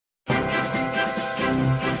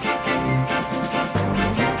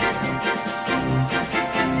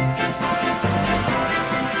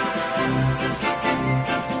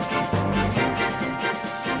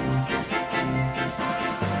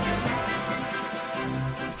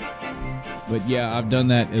But yeah, I've done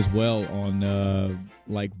that as well on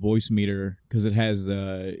like Voicemeeter, because it has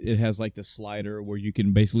like the slider where you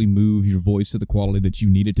can basically move your voice to the quality that you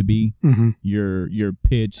need it to be. Mm-hmm. Your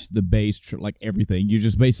pitch, the bass, like everything. You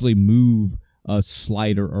just basically move a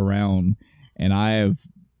slider around, and I have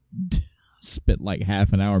spent like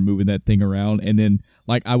half an hour moving that thing around, and then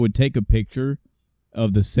like I would take a picture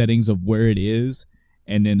of the settings of where it is,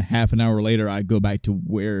 and then half an hour later I'd go back to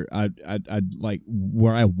where I'd like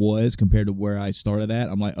where I was compared to where I started at.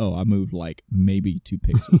 I'm like, oh, I moved like maybe 2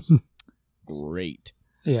 pixels. Great.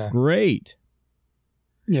 Yeah. Great.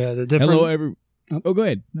 Yeah. The difference. Hello, Oh, go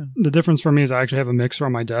ahead. No. The difference for me is I actually have a mixer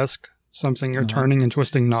on my desk, so I'm sitting here turning and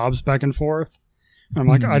twisting knobs back and forth. And I'm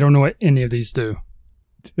like, I don't know what any of these do.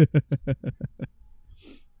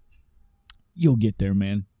 You'll get there,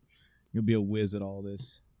 man. You'll be a whiz at all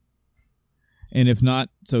this. And if not,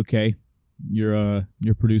 it's okay. Your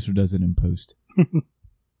producer does it in post.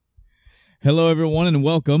 Hello, everyone, and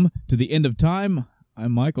welcome to the end of time.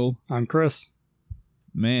 I'm Michael. I'm Chris.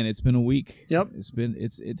 Man, it's been a week. Yep.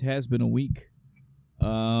 It has been a week.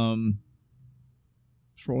 Scrolling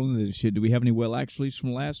into this shit. Do we have any actuallys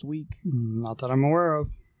from last week? Not that I'm aware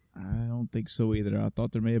of. I don't think so either. I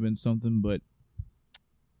thought there may have been something, but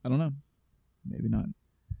I don't know. Maybe not.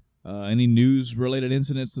 Any news-related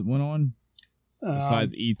incidents that went on?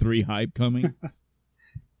 Besides E3 hype coming?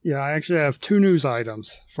 Yeah, I actually have 2 news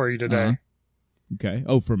items for you today. Okay.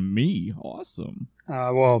 Oh, from me? Awesome.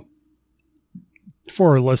 Well,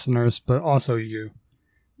 for our listeners, but also you.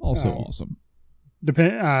 Also awesome.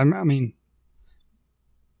 I mean,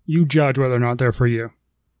 you judge whether or not they're for you.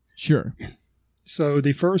 Sure. So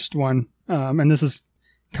the first one, and this is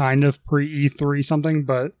kind of pre-E3 something,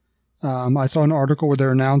 but I saw an article where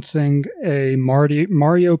they're announcing a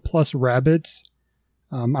Mario plus Rabbids.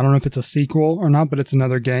 I don't know if it's a sequel or not, but it's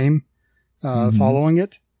another game following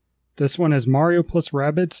it. This one is Mario plus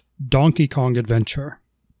Rabbids Donkey Kong Adventure.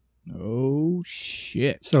 Oh,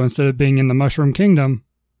 shit. So instead of being in the Mushroom Kingdom,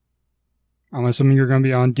 I'm assuming you're going to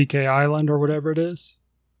be on DK Island or whatever it is.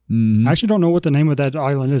 Mm-hmm. I actually don't know what the name of that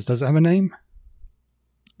island is. Does it have a name?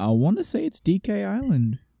 I want to say it's DK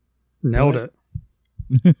Island. Nailed it.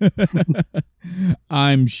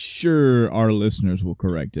 I'm sure our listeners will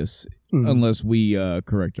correct us, unless we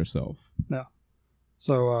correct ourselves. Yeah.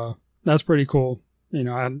 So that's pretty cool. You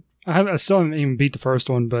know, I still haven't even beat the first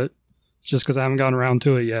one, but it's just because I haven't gotten around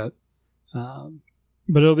to it yet.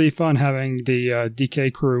 But it'll be fun having the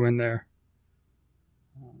DK crew in there.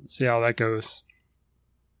 See how that goes.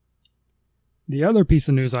 The other piece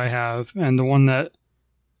of news I have, and the one that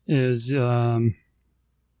is,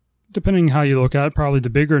 depending how you look at it, probably the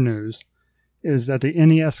bigger news, is that the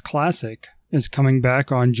NES Classic is coming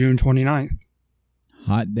back on June 29th.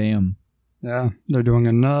 Hot damn. Yeah, they're doing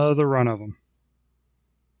another run of them.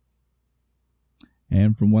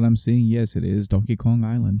 And from what I'm seeing, yes, it is Donkey Kong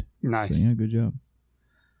Island. Nice. So, yeah, good job.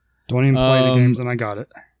 Don't even play the games and I got it.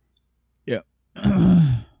 Yeah.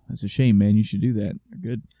 That's a shame, man. You should do that. They're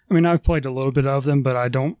good. I mean, I've played a little bit of them, but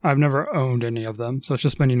I've never owned any of them. So it's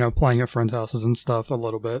just been, playing at friends' houses and stuff a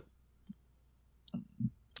little bit.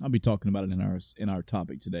 I'll be talking about it in our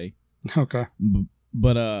topic today. Okay.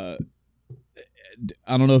 But I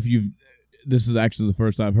don't know if this is actually the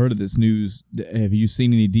first I've heard of this news. Have you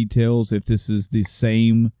seen any details if this is the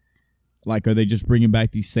same, like, are they just bringing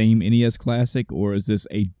back the same NES Classic, or is this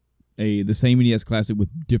the same NES Classic with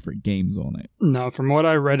different games on it? No, from what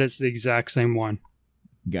I read, it's the exact same one.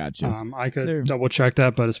 Gotcha. I could double check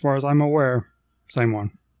that, but as far as I'm aware, same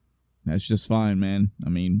one. That's just fine, man. I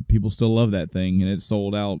mean, people still love that thing, and it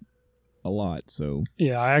sold out a lot, so...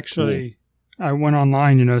 Yeah, I went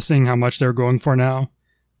online, seeing how much they're going for now,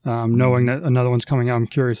 knowing that another one's coming out. I'm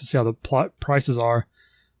curious to see how the prices are.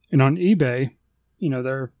 And on eBay,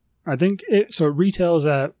 it retails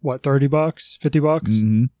at, what, $30, $50?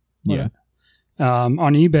 Mm-hmm. Yeah. On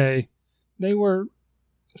eBay, they were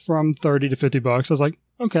from $30 to $50. I was like,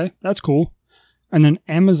 okay, that's cool. And then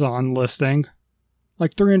Amazon listing,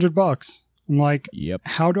 like $300. I'm like, yep.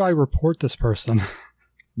 How do I report this person?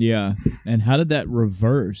 Yeah. And how did that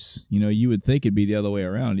reverse? You would think it'd be the other way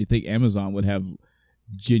around. You think Amazon would have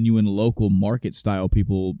genuine local market style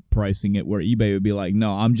people pricing it, where eBay would be like,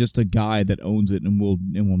 no, I'm just a guy that owns it and will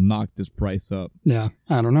knock this price up. Yeah,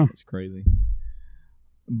 I don't know. It's crazy.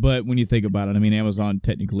 But when you think about it, I mean, Amazon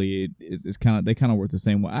technically is kind of work the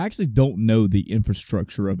same way. I actually don't know the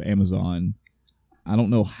infrastructure of Amazon. I don't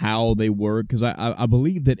know how they work, because I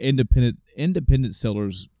believe that independent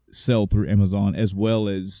sellers sell through Amazon as well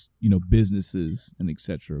as businesses and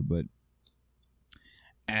etc. But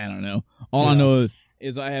I don't know. All I know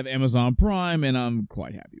is I have Amazon Prime and I'm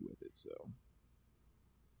quite happy with it. So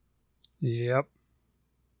Yep.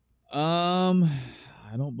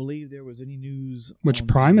 I don't believe there was any news. Which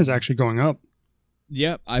Prime is actually going up.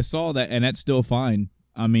 Yep, I saw that, and that's still fine.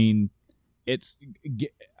 I mean,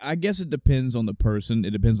 I guess it depends on the person.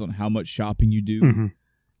 It depends on how much shopping you do. Mm-hmm.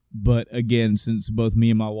 But again, since both me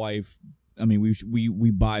and my wife, I mean,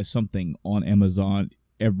 we buy something on Amazon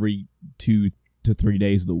every 2 to 3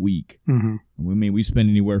 days of the week. Mm-hmm. I mean, we spend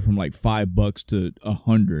anywhere from like $5 to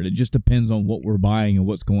 $100. It just depends on what we're buying and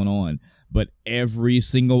what's going on. But every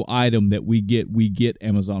single item that we get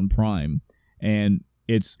Amazon Prime, and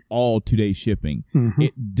it's all 2-day shipping. Mm-hmm.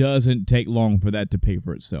 It doesn't take long for that to pay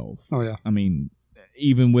for itself. Oh yeah. I mean,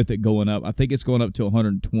 even with it going up, I think it's going up to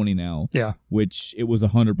 120 now. Yeah. Which it was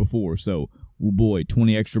 100 before. So, oh boy,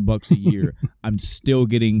 20 extra bucks a year. I'm still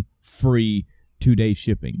getting free 2-day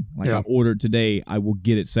shipping. Like, yeah. I ordered today, I will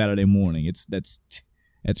get it Saturday morning. That's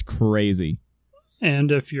crazy.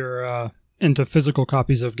 And if you're into physical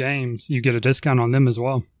copies of games, you get a discount on them as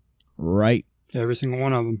well. Right. Every single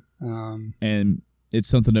one of them. And it's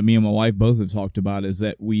something that me and my wife both have talked about, is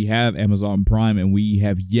that we have Amazon Prime and we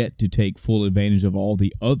have yet to take full advantage of all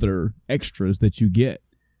the other extras that you get.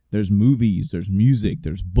 There's movies, there's music,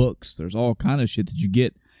 there's books, there's all kind of shit that you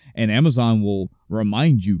get. And Amazon will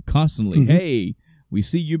remind you constantly, mm-hmm. Hey, we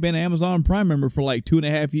see you've been an Amazon Prime member for like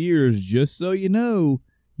 2.5 years. Just so you know,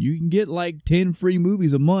 you can get like 10 free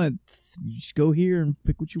movies a month. You just go here and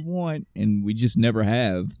pick what you want. And we just never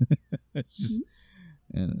have. It's just...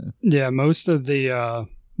 Yeah, most of the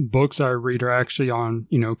books I read are actually on,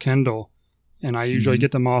 Kindle, and I usually mm-hmm.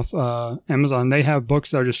 get them off Amazon. They have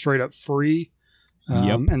books that are just straight up free,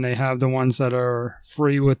 yep. and they have the ones that are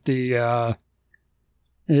free with the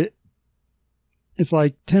it's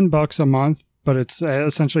like $10 a month, but it's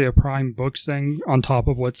essentially a Prime Books thing on top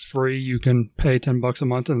of what's free. You can pay $10 a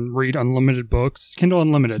month and read unlimited books. Kindle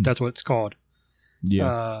Unlimited, that's what it's called.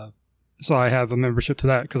 Yeah. So I have a membership to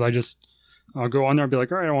that because I'll go on there and be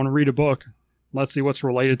like, all right, I want to read a book. Let's see what's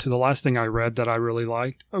related to the last thing I read that I really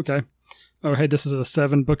liked. Okay. Oh, hey, this is a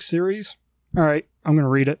 7-book series. All right, I'm going to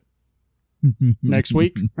read it. Next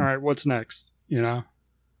week. All right, what's next? Yeah.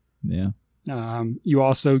 You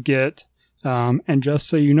also get, and just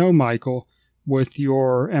so you know, Michael, with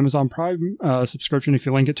your Amazon Prime subscription, if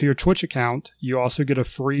you link it to your Twitch account, you also get a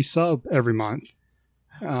free sub every month.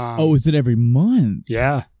 Is it every month?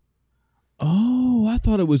 Yeah. Oh, I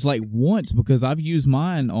thought it was like once because I've used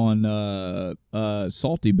mine on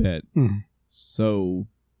Salty Bet. Mm. So,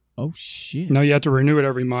 oh shit. No, you have to renew it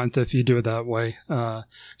every month if you do it that way. So,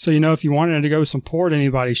 if you wanted to go support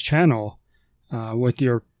anybody's channel with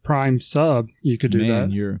your Prime sub, you could do that.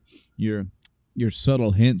 Your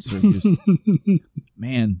subtle hints are just,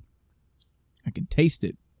 man, I can taste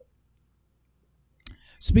it.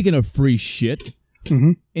 Speaking of free shit.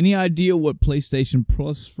 Mm-hmm. Any idea what PlayStation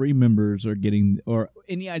Plus free members are getting, or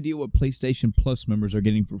any idea what PlayStation Plus members are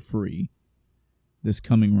getting for free this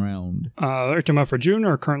coming round? Are you talking about for June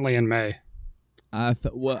or currently in May? I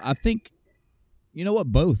think, you know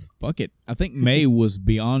what, both. Fuck it. I think May was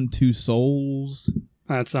Beyond Two Souls.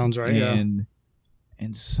 That sounds right, and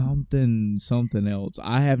something else.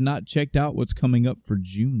 I have not checked out what's coming up for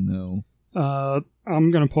June, though.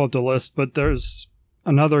 I'm going to pull up the list, but there's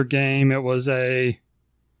another game. It was a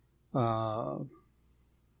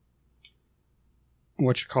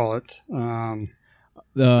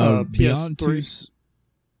PS3.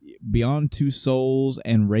 Beyond Two Souls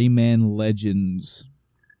and Rayman Legends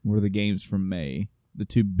were the games from May. The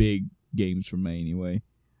two big games from May, anyway.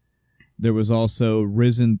 There was also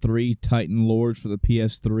Risen 3 Titan Lords for the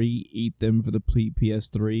PS3, Eat Them for the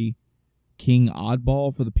PS3, King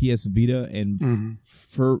Oddball for the PS Vita, and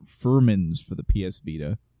Furmins for the PS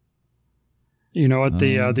Vita. You know what?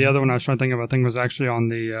 The other one I was trying to think of, I think was actually on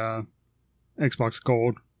the Xbox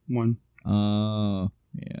Gold one. Yeah.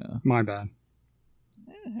 My bad.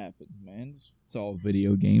 It happens, man. It's all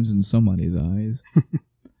video games in somebody's eyes.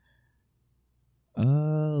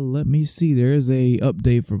 Let me see. There's a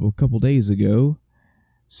update from a couple days ago.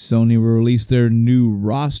 Sony released their new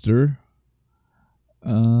roster.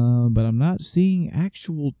 But I'm not seeing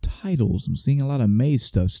actual titles. I'm seeing a lot of May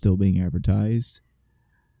stuff still being advertised.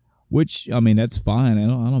 Which, I mean, that's fine. I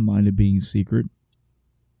don't mind it being secret.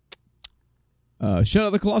 Shadow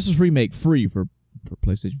of the Colossus remake free for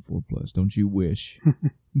PlayStation 4 Plus. Don't you wish?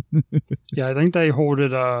 Yeah, I think they hold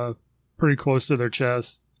it pretty close to their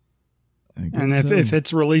chest. And if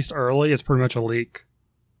it's released early, it's pretty much a leak.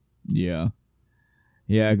 Yeah.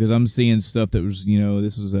 Yeah, because I'm seeing stuff that was,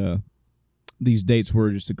 this was these dates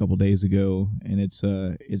were just a couple days ago, and it's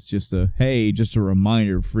just just a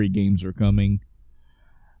reminder free games are coming.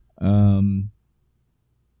 Here's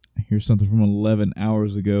something from 11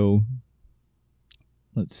 hours ago.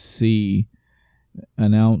 let's see,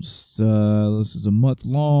 announced, this is a month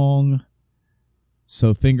long.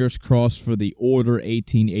 So fingers crossed for The Order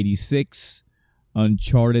 1886,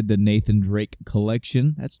 Uncharted, the Nathan Drake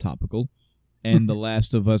Collection. That's topical. And The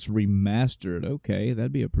Last of Us Remastered. Okay,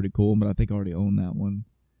 that'd be a pretty cool one, but I think I already own that one.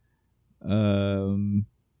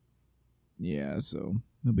 Yeah, so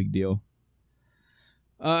no big deal.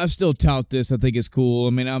 I still tout this. I think it's cool.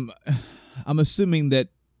 I mean, I'm assuming that,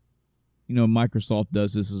 Microsoft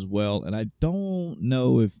does this as well, and I don't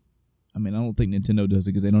know if, I don't think Nintendo does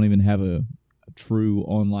it because they don't even have a true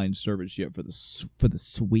online service yet for the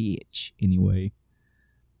Switch anyway.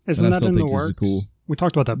 Isn't that in the works? Cool. We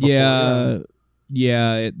talked about that before.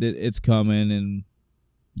 Yeah, it's coming, and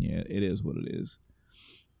yeah, it is what it is.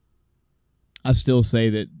 I still say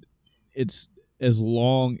that it's as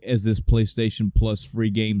long as this PlayStation Plus free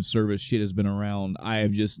game service shit has been around, I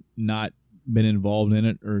have just not been involved in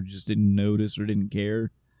it or just didn't notice or didn't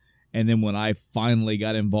care. And then when I finally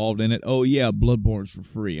got involved in it, oh yeah, Bloodborne's for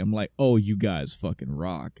free. I'm like, oh, you guys fucking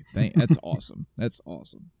rock. That's awesome. That's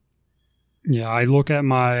awesome. Yeah, I look at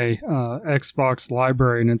my Xbox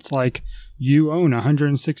library and it's like, you own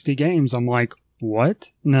 160 games. I'm like, what?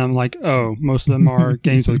 And then I'm like, oh, most of them are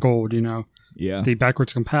games with gold, Yeah. The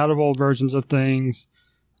backwards compatible versions of things.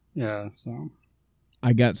 Yeah, so.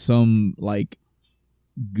 I got some,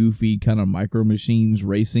 goofy kind of Micro Machines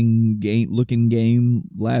racing looking game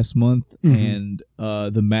last month, and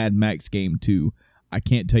the Mad Max game too. I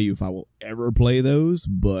can't tell you if I will ever play those,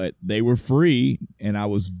 but they were free, and I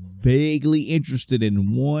was vaguely interested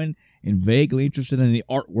in one and vaguely interested in the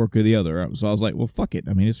artwork of the other. So I was like, well, fuck it.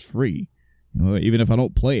 It's free. Even if I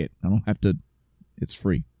don't play it, I don't have to. It's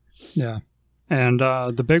free. Yeah. And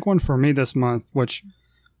the big one for me this month, which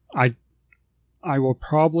I will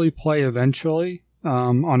probably play eventually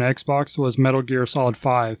on Xbox, was Metal Gear Solid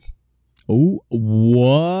 5. Oh,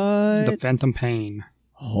 what? The Phantom Pain.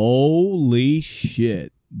 Holy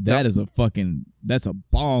shit. That's a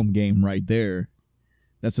bomb game right there.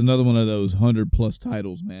 That's another one of those 100+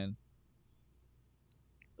 titles, man.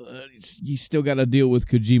 You still got to deal with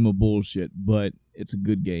Kojima bullshit, but it's a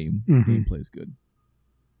good game. Gameplay's good.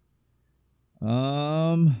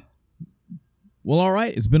 Well, all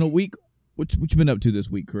right. It's been a week. What you been up to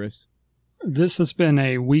this week, Chris? This has been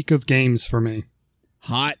a week of games for me.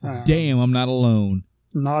 Hot damn, I'm not alone.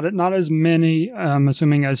 Not as many, I'm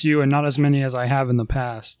assuming, as you, and not as many as I have in the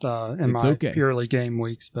past in my purely game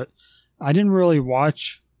weeks. But I didn't really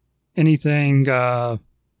watch anything,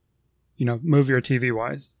 movie or TV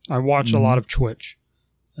wise. I watched a lot of Twitch.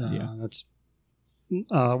 That's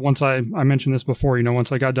once I mentioned this before.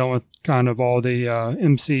 Once I got done with kind of all the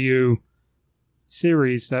MCU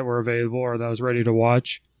series that were available or that I was ready to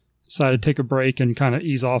watch, decided to take a break and kind of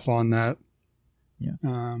ease off on that.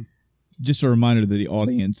 Yeah. Just a reminder to the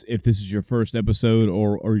audience, if this is your first episode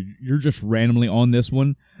or you're just randomly on this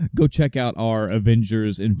one, go check out our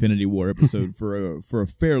Avengers Infinity War episode for a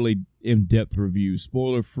fairly in-depth review,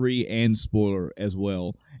 spoiler-free and spoiler as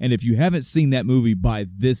well. And if you haven't seen that movie by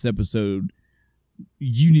this episode,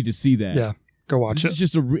 you need to see that. Yeah, go watch it. It's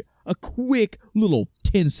just a quick little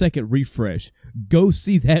 10-second refresh. Go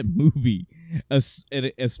see that movie.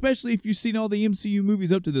 Especially if you've seen all the MCU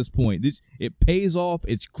movies up to this point. It pays off.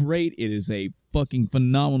 It's great. It is a fucking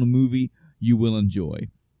phenomenal movie you will enjoy.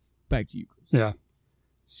 Back to you, Chris. Yeah.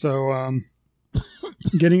 So,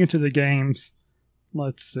 getting into the games,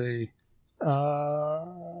 let's see.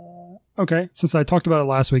 Okay, since I talked about it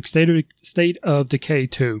last week, State of Decay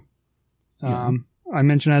 2. I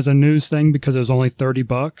mentioned as a news thing because it was only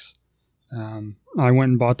 $30. I went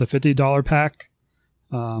and bought the $50 pack.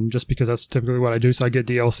 Just because that's typically what I do, so I get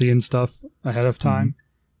DLC and stuff ahead of time.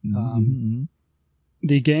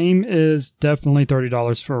 The game is definitely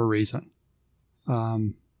 $30 for a reason.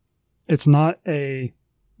 It's not a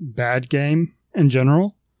bad game in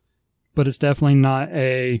general, but it's definitely not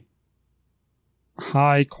a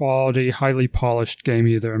high quality, highly polished game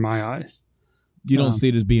either in my eyes. You don't see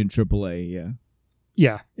it as being AAA, yeah.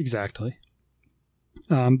 Yeah, exactly.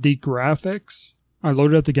 The graphics, I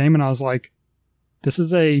loaded up the game and I was like, this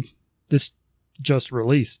just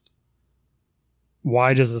released.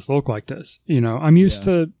 Why does this look like this? I'm used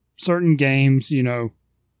to certain games, and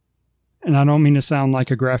I don't mean to sound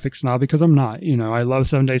like a graphics snob because I'm not. I love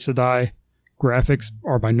 7 Days to Die. Graphics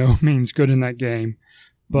are by no means good in that game.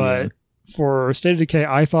 But for State of Decay,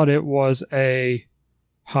 I thought it was a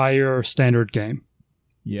higher standard game.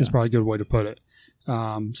 Yeah. That's probably a good way to put it.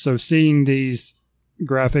 So seeing these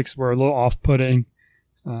graphics were a little off-putting.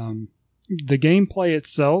 The gameplay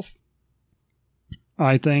itself,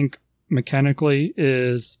 I think, mechanically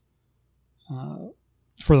is,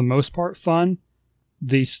 for the most part, fun.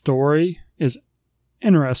 The story is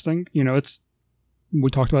interesting. We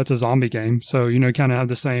talked about it's a zombie game, so kind of have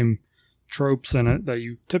the same tropes in it that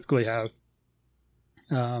you typically have.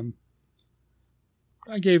 I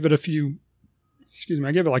gave it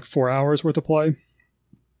like 4 hours worth of play,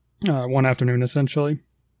 one afternoon essentially.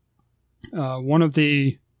 One of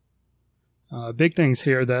the big things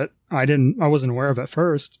here that I wasn't aware of at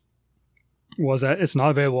first was that it's not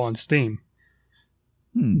available on Steam.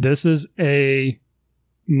 This is a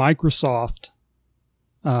Microsoft.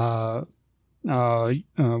 What's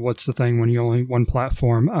the thing when you only one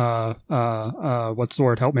platform? What's the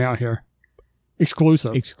word? Help me out here.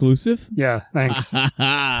 Exclusive? Yeah, thanks.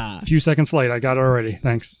 A few seconds late. I got it already.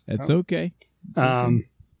 Thanks. That's okay. Yeah,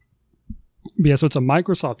 so it's a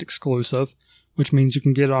Microsoft exclusive, which means you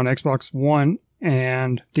can get it on Xbox One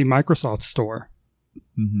and the Microsoft Store.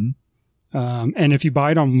 Mm-hmm. And if you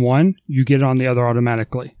buy it on one, you get it on the other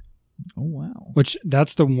automatically. Oh, wow. Which,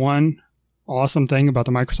 that's the one awesome thing about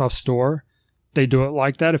the Microsoft Store. They do it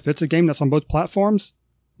like that. If it's a game that's on both platforms,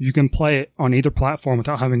 you can play it on either platform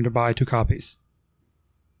without having to buy 2 copies.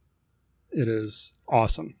 It is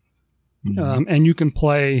awesome. Mm-hmm. And you can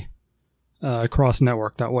play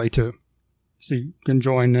cross-network that way too. So you can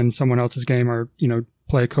join in someone else's game or,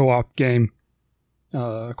 play a co-op game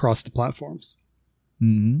across the platforms.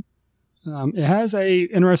 Mm-hmm. It has a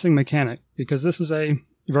interesting mechanic because this is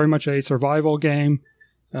very much a survival game.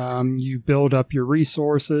 You build up your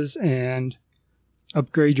resources and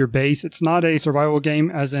upgrade your base. It's not a survival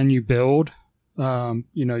game as in you build.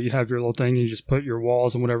 You have your little thing and you just put your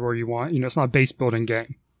walls and whatever you want. It's not a base building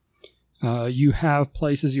game. You have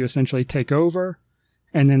places you essentially take over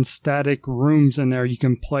and then static rooms in there you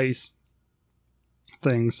can place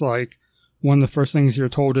things like one of the first things you're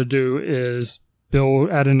told to do is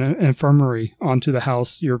add an infirmary onto the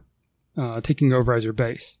house you're taking over as your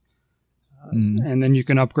base. And then you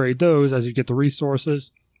can upgrade those as you get the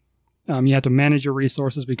resources. You have to manage your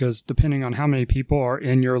resources because depending on how many people are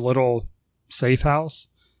in your little safe house,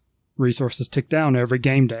 resources tick down every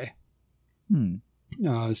game day.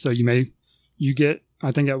 So you get,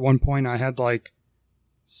 I think at one point I had like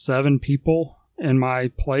 7 people in my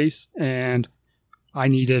place and I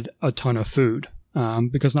needed a ton of food.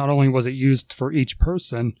 Because not only was it used for each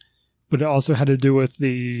person, but it also had to do with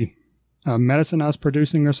the medicine I was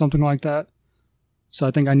producing or something like that. So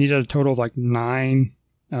I think I needed a total of like 9,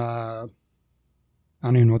 I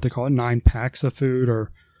don't even know what they call it, 9 packs of food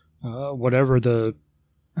or whatever the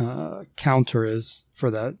counter is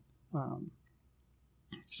for that.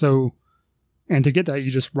 And to get that, you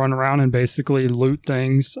just run around and basically loot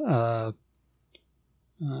things,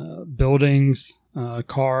 buildings,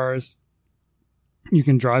 cars. You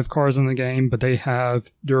can drive cars in the game, but they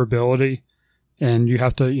have durability, and you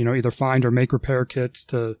have to, either find or make repair kits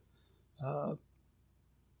to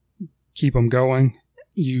keep them going.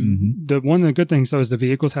 One of the good things though is the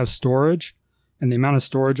vehicles have storage, and the amount of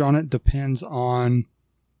storage on it depends on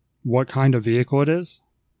what kind of vehicle it is.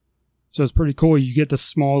 So it's pretty cool. You get this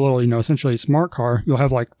small little, essentially smart car. You'll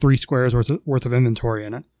have like 3 squares worth of inventory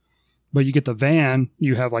in it, but you get the van,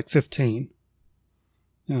 you have like 15.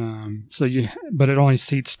 But it only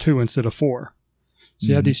seats 2 instead of 4. So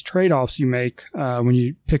you have these trade-offs you make when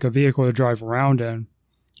you pick a vehicle to drive around in.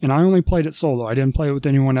 And I only played it solo. I didn't play it with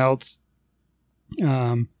anyone else.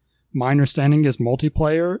 My understanding is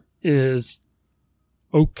multiplayer is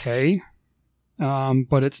okay,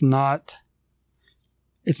 but it's not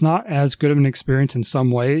as good of an experience in some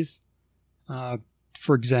ways.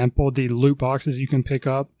 For example, the loot boxes you can pick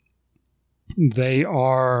up, they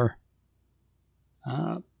are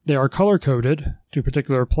color-coded to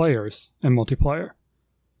particular players in multiplayer.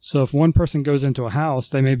 So if one person goes into a house,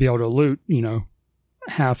 they may be able to loot,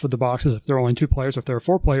 half of the boxes. If there are only 2 players, if there are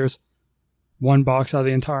 4 players, 1 box out of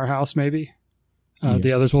the entire house maybe.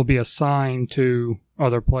 The others will be assigned to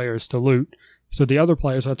other players to loot. So the other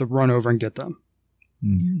players have to run over and get them.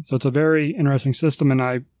 So it's a very interesting system, and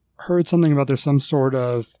I heard something about there's some sort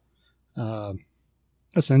of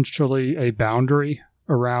essentially a boundary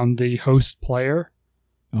around the host player.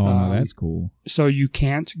 Oh, no, that's cool. So you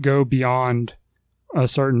can't go beyond a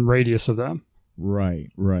certain radius of them. Right.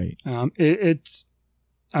 It's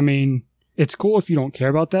cool if you don't care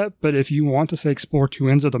about that, but if you want to, say, explore 2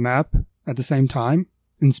 ends of the map at the same time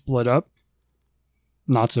and split up,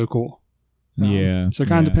 not so cool. So it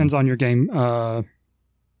kind of depends on your game,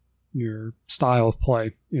 your style of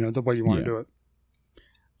play, the way you want to do it.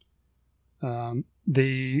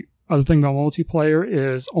 The other thing about multiplayer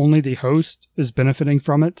is only the host is benefiting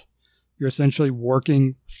from it. You're essentially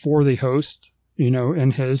working for the host,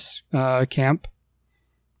 in his camp.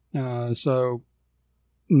 So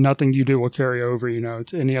nothing you do will carry over,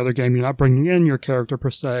 to any other game. You're not bringing in your character per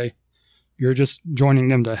se. You're just joining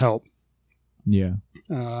them to help. Yeah.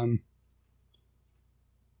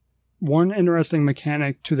 One interesting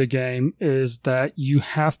mechanic to the game is that you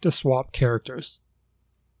have to swap characters.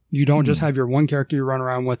 You don't just have your one character you run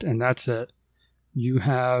around with and that's it. You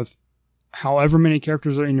have however many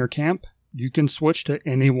characters are in your camp, you can switch to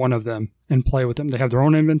any one of them and play with them. They have their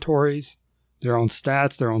own inventories, their own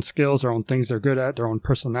stats, their own skills, their own things they're good at, their own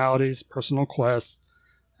personalities, personal quests.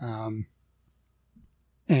 And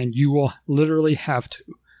you will literally have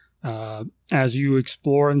to. As you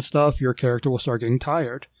explore and stuff, your character will start getting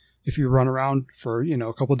tired. If you run around for,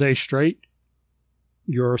 a couple days straight,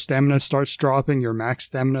 your stamina starts dropping, your max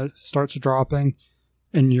stamina starts dropping,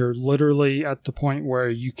 and you're literally at the point where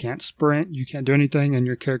you can't sprint, you can't do anything, and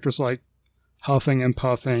your character's like huffing and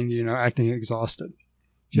puffing, acting exhausted.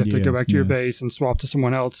 So you have to go back to your base and swap to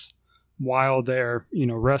someone else while they're,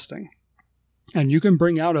 resting. And you can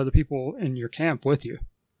bring out other people in your camp with you.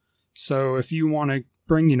 So if you want to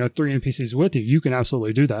bring, 3 NPCs with you, you can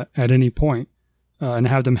absolutely do that at any point. And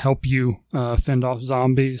have them help you fend off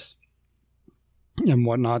zombies and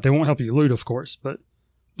whatnot. They won't help you loot, of course, but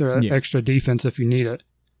they're extra defense if you need it.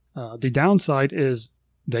 The downside is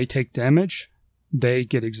they take damage. They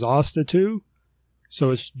get exhausted too.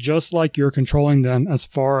 So it's just like you're controlling them as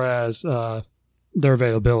far as their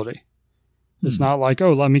availability. It's not like,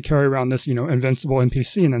 oh, let me carry around this, invincible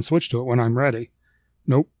NPC and then switch to it when I'm ready.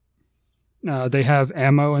 Nope. They have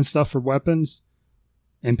ammo and stuff for weapons.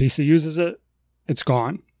 NPC uses it. It's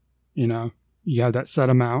gone. You have that set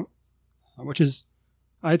amount, which is,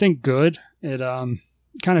 I think, good. It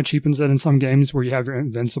kind of cheapens it in some games where you have your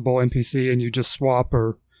invincible NPC and you just swap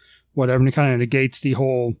or whatever, and it kind of negates the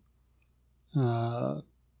whole, in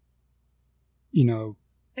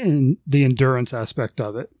the endurance aspect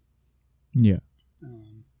of it. Yeah.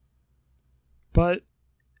 But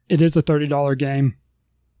it is a $30 game.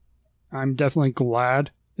 I'm definitely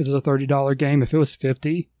glad it's a $30 game. If it was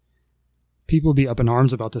 $50, people would be up in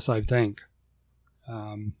arms about this, I think.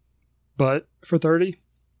 But for $30,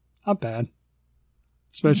 not bad.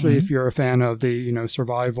 Especially if you're a fan of the,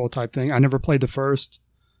 survival type thing. I never played the first,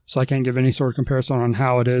 so I can't give any sort of comparison on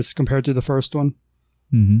how it is compared to the first one.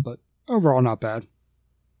 But overall, not bad.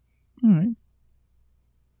 All right.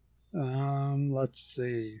 Let's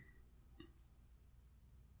see.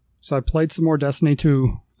 So I played some more Destiny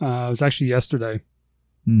 2. It was actually yesterday.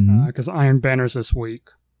 Because Iron Banner's this week.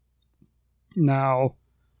 Now,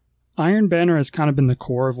 Iron Banner has kind of been the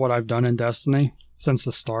core of what I've done in Destiny since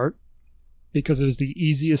the start, because it was the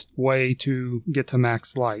easiest way to get to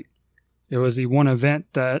max light. It was the one event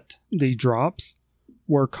that the drops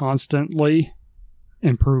were constantly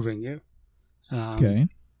improving you. Okay.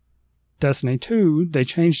 Destiny 2, they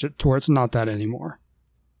changed it to where it's not that anymore.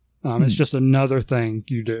 It's just another thing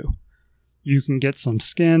you do. You can get some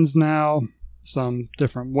skins now, some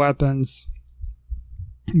different weapons,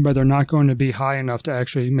 but they're not going to be high enough to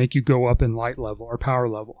actually make you go up in light level or power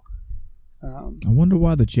level. I wonder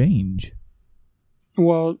why the change.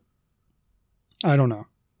 Well, I don't know.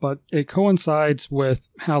 But it coincides with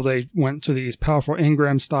how they went to these powerful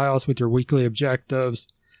engram styles with your weekly objectives.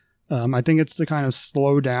 I think it's to kind of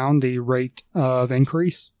slow down the rate of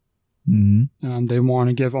increase. They want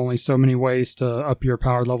to give only so many ways to up your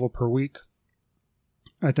power level per week.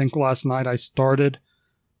 I think last night I started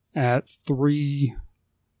at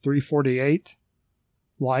 348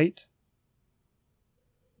 light.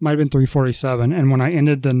 Might have been 347. And when I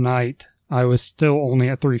ended the night, I was still only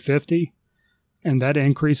at 350. And that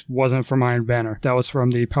increase wasn't from Iron Banner. That was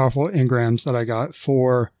from the powerful engrams that I got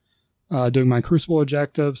for doing my Crucible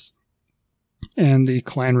objectives and the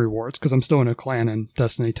clan rewards, because I'm still in a clan in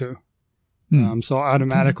Destiny 2. So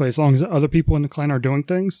automatically, as long as other people in the clan are doing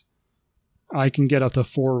things, I can get up to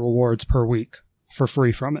 4 rewards per week for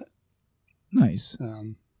free from it. Nice.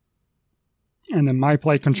 And then my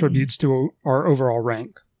play contributes to our overall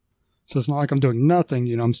rank. So it's not like I'm doing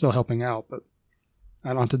nothing, I'm still helping out, but I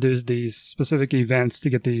don't have to do these specific events to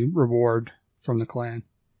get the reward from the clan.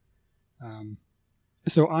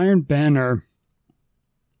 So Iron Banner,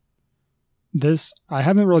 I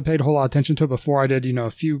haven't really paid a whole lot of attention to it before. I did,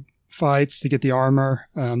 a few fights to get the armor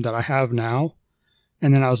that I have now.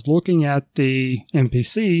 And then I was looking at the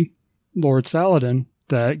NPC, Lord Saladin,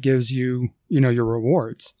 that gives you, your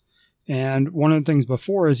rewards. And one of the things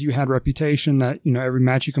before is you had reputation that, every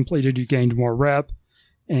match you completed, you gained more rep.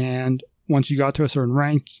 And once you got to a certain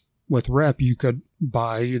rank with rep, you could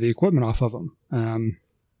buy the equipment off of them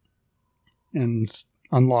and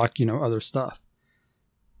unlock, other stuff.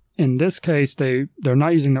 In this case, they're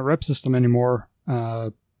not using the rep system anymore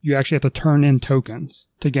you actually have to turn in tokens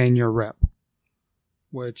to gain your rep,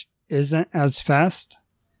 which isn't as fast.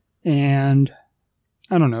 And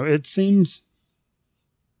I don't know. It seems.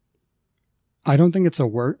 I don't think it's a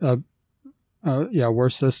worse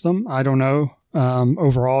system. I don't know.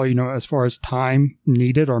 Overall, as far as time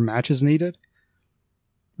needed or matches needed.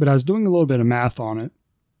 But I was doing a little bit of math on it,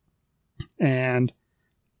 and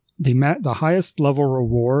the highest level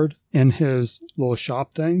reward in his little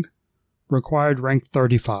shop thing required rank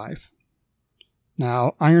 35.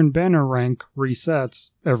 Now, Iron Banner rank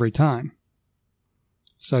resets every time.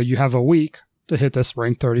 So you have a week to hit this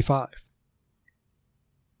rank 35.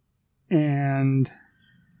 And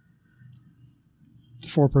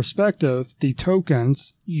for perspective, the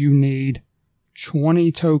tokens, you need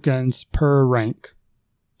 20 tokens per rank.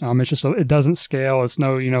 It's just, it doesn't scale. It's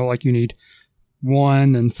no, like you need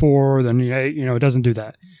 1 and 4, then 8, it doesn't do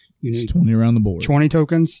that. You need 20 around the board. 20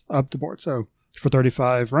 tokens up the board. So for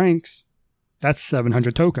 35 ranks, that's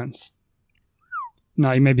 700 tokens.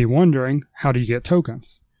 Now you may be wondering, how do you get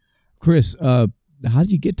tokens? Chris, how do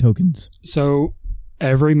you get tokens? So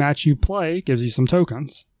every match you play gives you some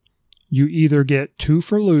tokens. You either get 2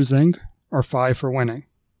 for losing or 5 for winning.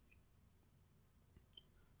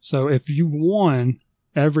 So if you won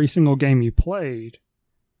every single game you played,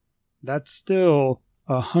 that's still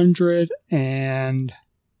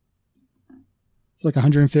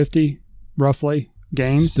 150 roughly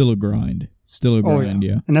games. Still a grind.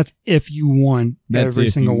 Yeah. And that's if you won every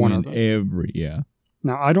single one of them. Yeah.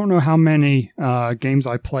 Now, I don't know how many games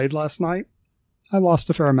I played last night. I lost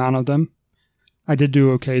a fair amount of them. I did do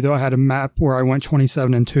okay, though. I had a map where I went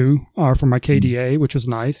 27-2 for my KDA, which was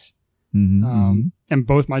nice. Mm-hmm. And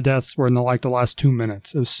both my deaths were in the last 2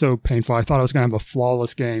 minutes. It was so painful. I thought I was going to have a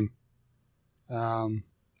flawless game. I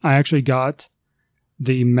actually got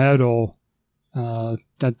the medal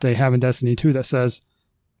that they have in Destiny 2 that says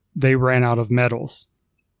they ran out of medals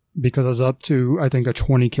because I was up to, I think, a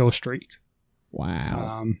 20 kill streak.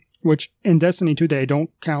 Wow. Which in Destiny 2, they don't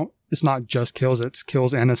count. It's not just kills, it's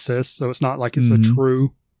kills and assists. So it's not like it's a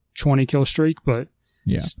true 20 kill streak, but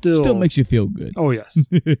still makes you feel good. Oh, yes.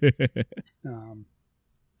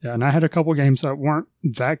 And I had a couple games that weren't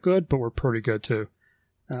that good, but were pretty good too.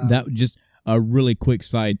 That just a really quick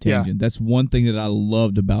side tangent. That's one thing that I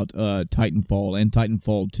loved about Titanfall and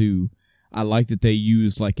Titanfall 2. I like that they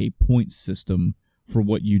use like a point system for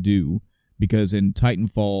what you do, because in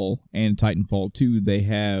Titanfall and Titanfall 2 they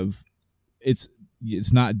have it's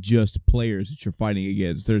not just players that you're fighting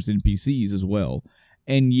against. There's NPCs as well.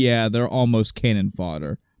 And yeah, they're almost cannon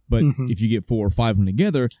fodder, but if you get 4 or 5 of them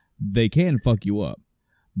together, they can fuck you up.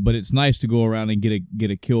 But it's nice to go around and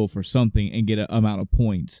get a kill for something and get an amount of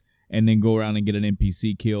points, and then go around and get an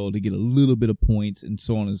NPC kill to get a little bit of points, and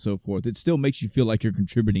so on and so forth. It still makes you feel like you're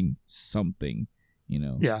contributing something,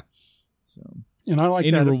 Yeah. So, and I like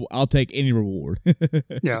that. I'll take any reward.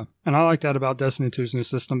 Yeah, and I like that about Destiny 2's new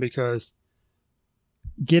system, because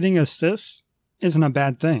getting assists isn't a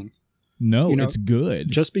bad thing. No, it's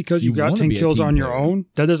good. Just because you got 10 kills on your own,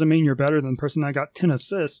 that doesn't mean you're better than the person that got 10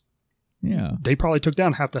 assists. Yeah. They probably took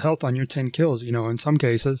down half the health on your 10 kills, in some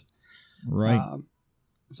cases. Right.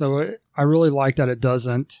 So I really like that it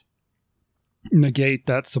doesn't negate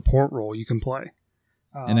that support role you can play.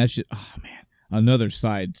 And that's just, another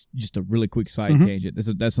side, just a really quick side tangent.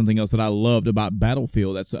 That's something else that I loved about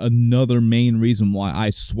Battlefield. That's another main reason why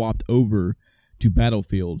I swapped over to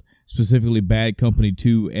Battlefield, specifically Bad Company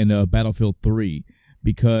 2 and Battlefield 3,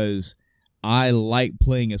 because I like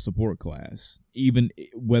playing a support class, even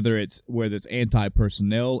whether it's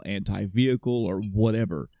anti-personnel, anti-vehicle, or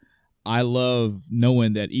whatever. I love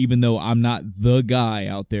knowing that even though I'm not the guy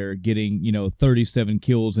out there getting 37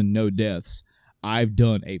 kills and no deaths, I've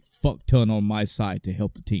done a fuck ton on my side to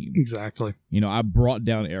help the team. Exactly. I brought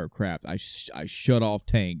down aircraft. I shut off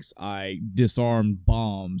tanks. I disarmed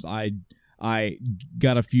bombs. I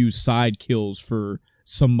got a few side kills for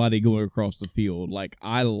somebody going across the field. Like,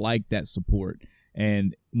 I like that support.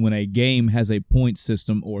 And when a game has a point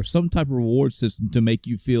system or some type of reward system to make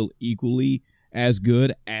you feel equally as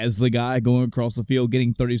good as the guy going across the field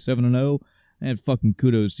getting 37-0, and fucking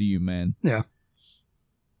kudos to you, man. Yeah.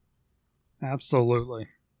 Absolutely.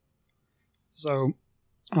 So,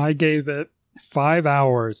 I gave it 5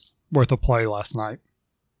 hours worth of play last night.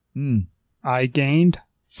 I gained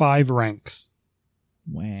 5 ranks.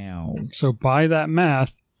 Wow. So by that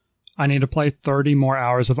math, I need to play 30 more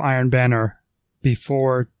hours of Iron Banner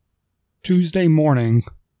before Tuesday morning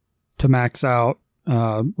to max out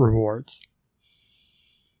rewards.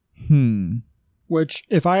 Which,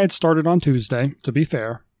 if I had started on Tuesday, to be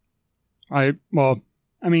fair, I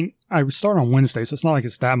start on Wednesday, so it's not like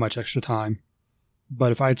it's that much extra time.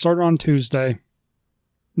 But if I had started on Tuesday,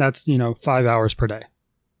 that's, 5 hours per day.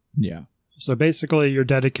 Yeah. So basically, you're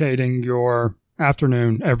dedicating your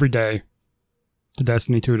afternoon every day to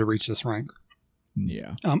Destiny 2 to reach this rank.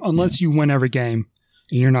 Yeah. Unless you win every game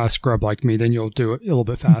and you're not a scrub like me, then you'll do it a little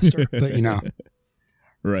bit faster. But,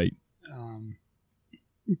 Right.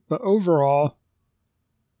 But overall,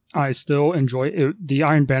 I still enjoy it. The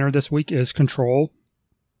Iron Banner this week is Control,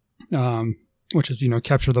 which is,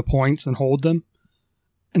 capture the points and hold them.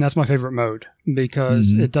 And that's my favorite mode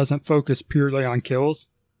because it doesn't focus purely on kills.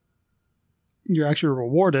 You're actually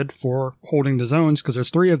rewarded for holding the zones because there's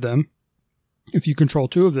 3 of them. If you control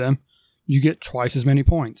 2 of them, you get twice as many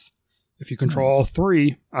points. If you control all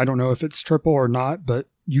 3, I don't know if it's triple or not, but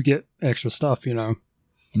you get extra stuff,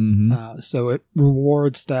 So it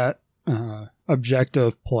rewards that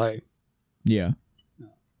objective play. Yeah.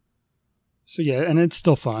 So yeah, and it's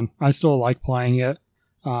still fun. I still like playing it.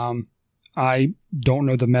 I don't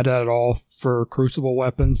know the meta at all for Crucible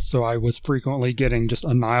weapons, so I was frequently getting just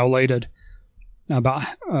annihilated. About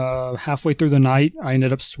halfway through the night, I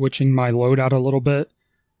ended up switching my loadout a little bit.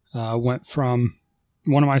 Went from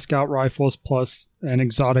one of my scout rifles plus an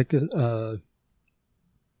exotic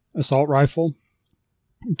assault rifle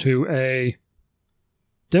to a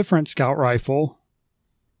different scout rifle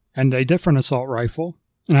and a different assault rifle,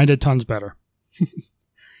 and I did tons better.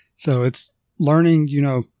 So it's learning,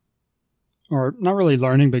 or not really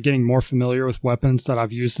learning, but getting more familiar with weapons that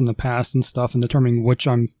I've used in the past and stuff, and determining which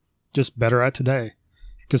I'm just better at today.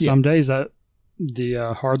 Because some days that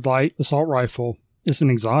the hard light assault rifle is an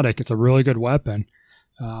exotic. It's a really good weapon.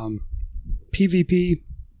 PvP,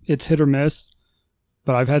 it's hit or miss,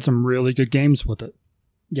 but I've had some really good games with it.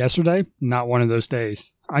 Yesterday, not one of those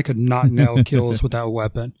days. I could not nail kills with that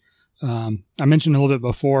weapon. I mentioned a little bit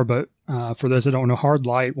before, but for those that don't know, hard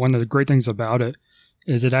light, one of the great things about it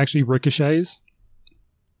is it actually ricochets.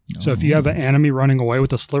 So if you have an enemy running away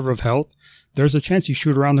with a sliver of health, there's a chance you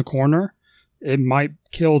shoot around the corner, it might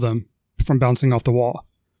kill them from bouncing off the wall.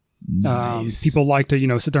 Nice. People like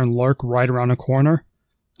to, sit there and lurk right around a corner.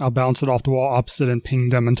 I'll bounce it off the wall opposite and ping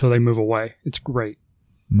them until they move away. It's great.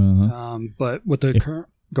 But with the current...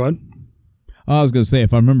 Go ahead. I was going to say,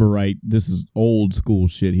 if I remember right, this is old school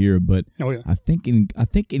shit here, but I think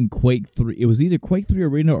in Quake 3, it was either Quake 3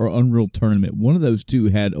 Arena or Unreal Tournament. One of those two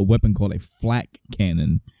had a weapon called a flak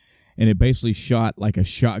cannon, and it basically shot like a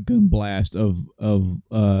shotgun blast of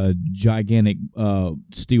gigantic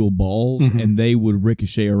steel balls, and they would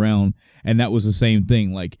ricochet around, and that was the same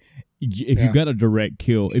thing. Like, if you got a direct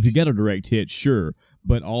kill, if you got a direct hit, sure,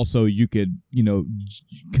 but also you could,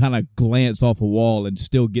 kind of glance off a wall and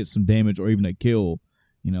still get some damage or even a kill.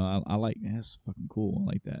 I like that's fucking cool.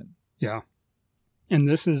 I like that. Yeah, and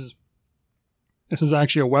this is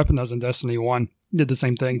actually a weapon that was in Destiny 1. Did the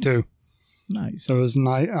same thing too. Nice. So it was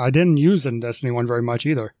nice. I didn't use it in Destiny 1 very much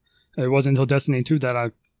either. It wasn't until Destiny 2 that I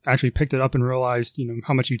actually picked it up and realized,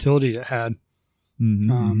 how much utility it had.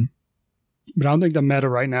 But I don't think the meta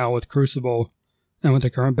right now with Crucible and with the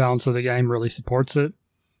current balance of the game really supports it.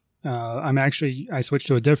 I switched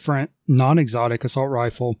to a different non-exotic assault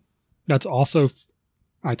rifle that's also,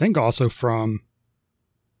 I think also from,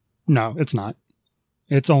 no, it's not.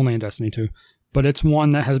 It's only in Destiny 2. But it's one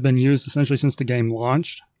that has been used essentially since the game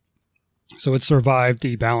launched. So it survived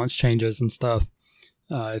the balance changes and stuff.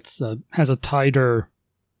 It has a tighter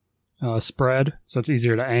spread, so it's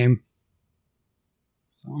easier to aim.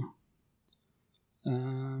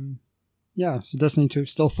 So Destiny 2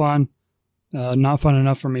 is still fun. Not fun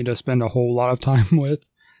enough for me to spend a whole lot of time with.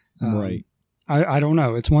 Right. I don't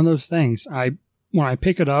know. It's one of those things. When I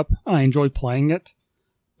pick it up, I enjoy playing it,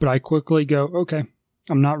 but I quickly go, okay,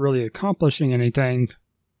 I'm not really accomplishing anything.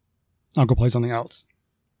 I'll go play something else.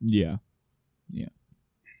 Yeah.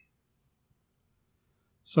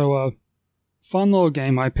 So, fun little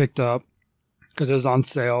game I picked up because it was on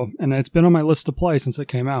sale, and it's been on my list to play since it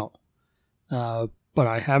came out. But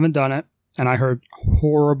I haven't done it, and I heard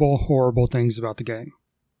horrible, horrible things about the game.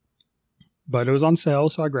 But it was on sale,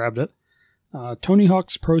 so I grabbed it. Tony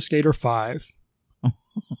Hawk's Pro Skater 5.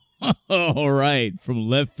 All right, from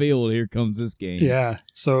left field, here comes this game. Yeah,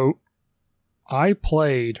 so I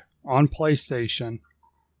played on PlayStation,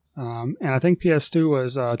 and I think PS2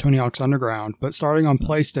 was Tony Hawk's Underground, but starting on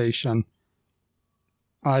PlayStation,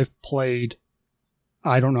 I've played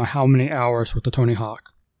I don't know how many hours with the Tony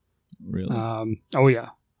Hawk. Really? Oh yeah.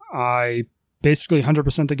 I basically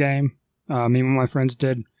 100% the game. Me and my friends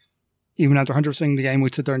did. Even after 100%ing the game,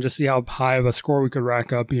 we'd sit there and just see how high of a score we could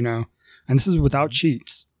rack up, And this is without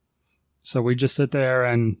cheats. So we just sit there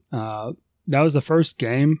and that was the first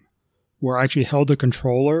game where I actually held the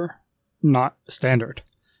controller, not standard.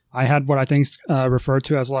 I had what I think's referred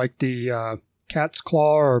to as like the cat's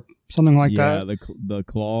claw or something like that. Yeah, the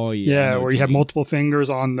claw. Yeah, where you have multiple fingers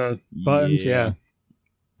on the buttons. Yeah.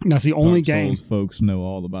 That's the only Dark game. Souls folks know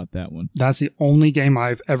all about that one. That's the only game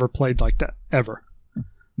I've ever played like that, ever.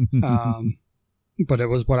 But it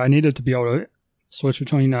was what I needed to be able to switch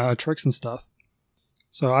between tricks and stuff.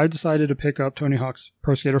 So I decided to pick up Tony Hawk's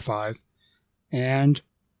Pro Skater 5. And,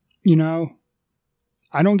 you know,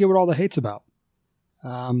 I don't get what all the hate's about.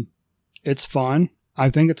 It's fun. I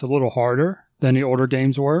think it's a little harder than the older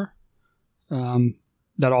games were.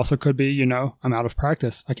 That also could be, you know, I'm out of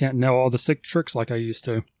practice. I can't know all the sick tricks like I used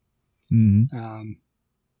to. Mm-hmm.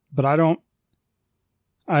 But I don't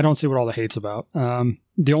see what all the hate's about.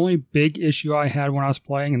 The only big issue I had when I was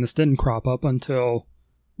playing, and this didn't crop up until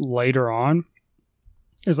later on,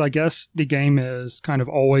 is I guess the game is kind of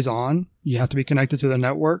always on. You have to be connected to the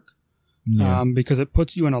network because it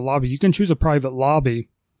puts you in a lobby. You can choose a private lobby,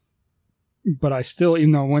 but I still,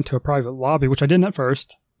 even though I went to a private lobby, which I didn't at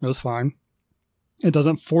first, it was fine. It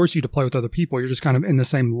doesn't force you to play with other people. You're just kind of in the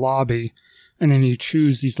same lobby, and then you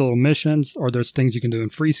choose these little missions, or there's things you can do in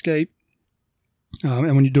Freescape.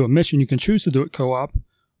 And when you do a mission, you can choose to do it co-op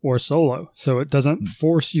or solo. So it doesn't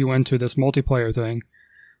force you into this multiplayer thing.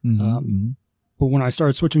 But when I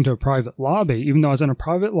started switching to a private lobby, even though I was in a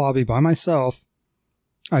private lobby by myself,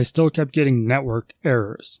 I still kept getting network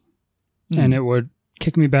errors. And it would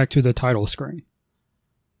kick me back to the title screen.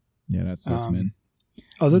 Yeah, that sucks, man.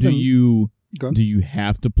 Do you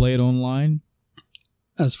have to play it online?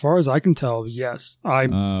 As far as I can tell, yes.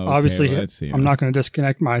 Obviously, I'm not going to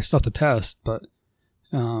disconnect my stuff to test, but...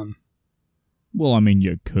 well, I mean,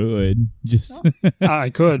 you could. Just I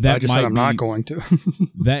could, but I just said I'm not going to.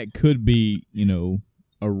 That could be, you know,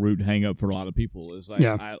 a root hang-up for a lot of people. Is like,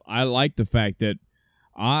 I like the fact that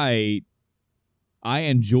I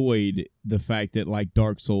enjoyed the fact that, like,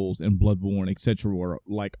 Dark Souls and Bloodborne, etc., were,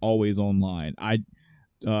 like, always online.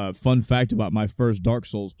 Fun fact about my first Dark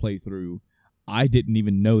Souls playthrough, I didn't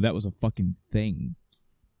even know that was a fucking thing.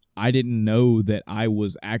 I didn't know that I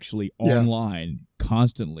was actually online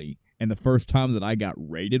constantly. And the first time that I got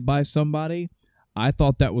raided by somebody, I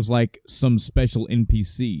thought that was like some special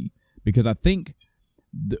NPC, because I think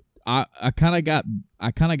I kind of got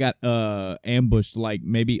ambushed like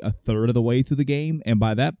maybe a third of the way through the game, and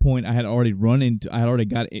by that point I had already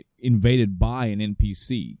got invaded by an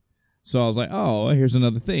NPC. So I was like, oh, here's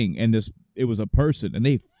another thing, and it was a person, and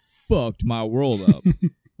they fucked my world up. I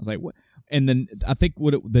was like, what? And then I think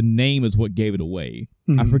the name is what gave it away.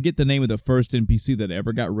 I forget the name of the first NPC that I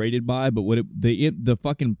ever got raided by, but the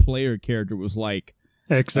fucking player character was like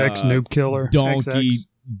XX Noob Killer,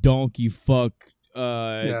 donkey fuck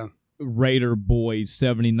Raider Boy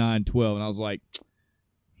 7912, and I was like,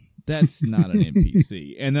 that's not an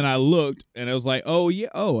NPC. And then I looked, and I was like,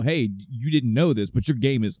 hey, you didn't know this, but your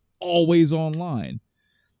game is always online.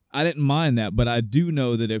 I didn't mind that, but I do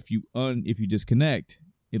know that if you disconnect,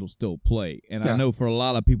 it'll still play. And I know for a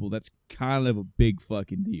lot of people, that's kind of a big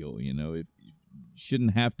fucking deal. You know, if you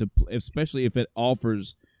shouldn't have to, especially if it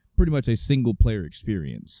offers pretty much a single player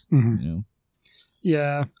experience. You know.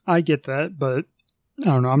 Yeah, I get that, but I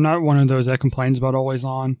don't know. I'm not one of those that complains about always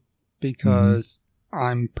on, because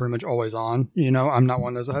I'm pretty much always on. You know, I'm not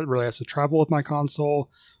one of those that really has to travel with my console.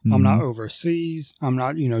 I'm not overseas. I'm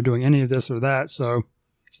not, doing any of this or that. So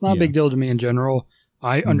it's not a big deal to me in general.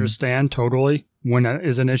 I understand totally when that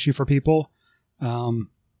is an issue for people.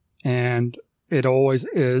 And it always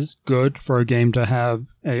is good for a game to have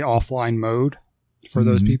a offline mode for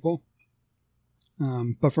those people.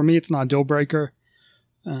 But for me, it's not a deal breaker.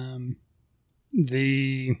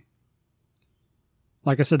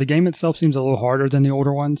 Like I said, the game itself seems a little harder than the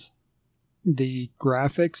older ones. The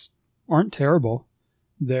graphics aren't terrible.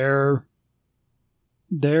 They're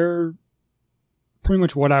pretty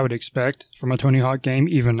much what I would expect from a Tony Hawk game,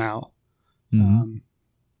 even now.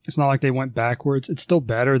 It's not like they went backwards. It's still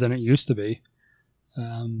better than it used to be.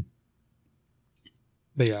 But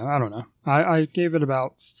yeah, I don't know. I gave it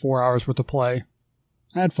about 4 hours worth of play.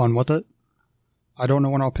 I had fun with it. I don't know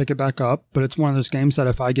when I'll pick it back up, but it's one of those games that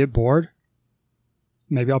if I get bored,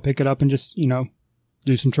 maybe I'll pick it up and just,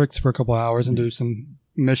 do some tricks for a couple hours and do some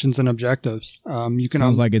missions and objectives.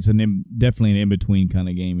 Sounds like it's definitely an in-between kind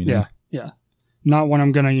of game. Yeah. Not when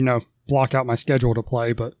I'm going to, block out my schedule to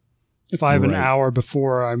play, but if I have an hour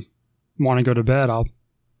before I want to go to bed, I'll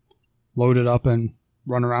load it up and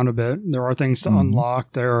run around a bit. There are things to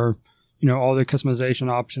unlock. There are, all the customization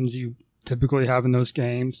options you typically have in those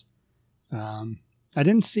games. I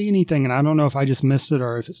didn't see anything, and I don't know if I just missed it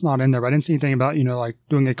or if it's not in there, but I didn't see anything about, like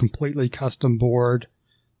doing a completely custom board,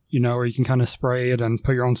 or you can kind of spray it and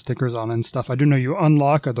put your own stickers on it and stuff. I do know you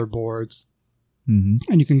unlock other boards,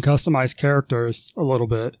 Mm-hmm. and you can customize characters a little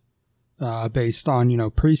bit based on,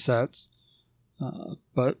 presets.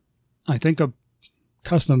 But I think a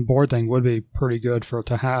custom board thing would be pretty good for it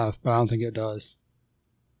to have, but I don't think it does.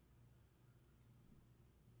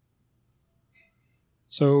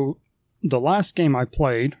 So the last game I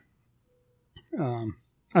played,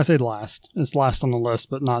 I say last. It's last on the list,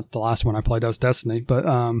 but not the last one I played. That was Destiny. But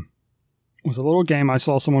it was a little game I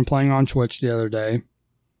saw someone playing on Twitch the other day.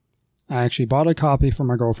 I actually bought a copy for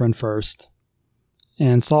my girlfriend first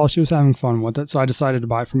and saw she was having fun with it, so I decided to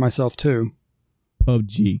buy it for myself too.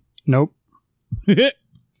 PUBG. Nope.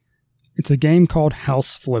 It's a game called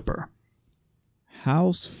House Flipper.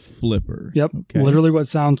 House Flipper. Yep. Okay. Literally what it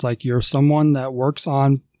sounds like. You're someone that works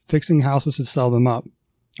on fixing houses to sell them up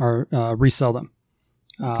or resell them.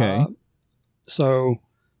 Okay. So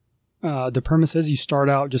the premise is you start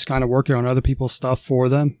out just kind of working on other people's stuff for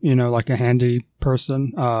them, like a handy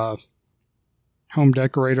person, home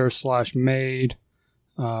decorator / maid.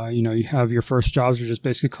 You have your first jobs are just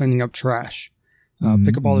basically cleaning up trash.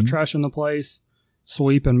 Pick up all the trash in the place,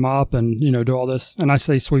 sweep and mop and, do all this. And I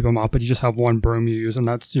say sweep and mop, but you just have one broom you use, and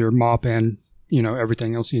that's your mop and,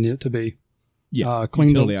 everything else you need it to be. Yeah, clean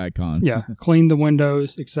utility icon. Yeah, clean the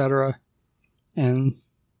windows, etc. And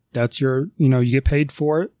that's your, you get paid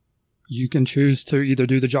for it. You can choose to either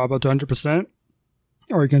do the job up to 100%,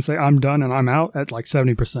 or you can say, I'm done and I'm out at like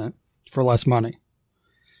 70% for less money.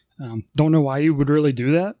 Don't know why you would really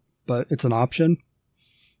do that, but it's an option.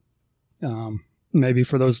 Maybe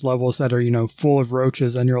for those levels that are, full of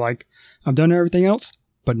roaches and you're like, I've done everything else,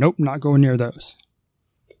 but nope, not going near those.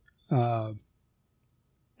 And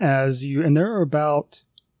there are about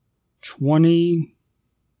 20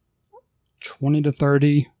 to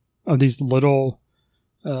 30 of these little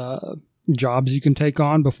jobs you can take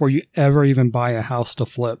on before you ever even buy a house to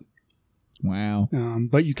flip. Wow.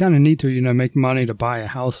 But you kind of need to, make money to buy a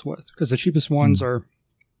house with, because the cheapest ones are,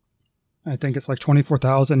 I think it's like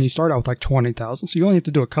 24,000. You start out with like 20,000. So you only have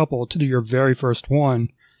to do a couple to do your very first one,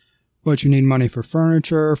 but you need money for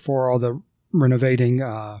furniture, for all the renovating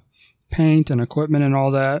paint and equipment and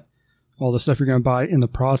all that, all the stuff you're going to buy in the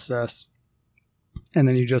process. And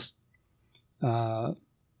then you just load,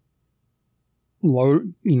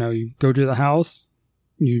 you go to the house,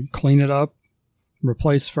 you clean it up,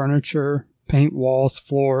 replace furniture, paint walls,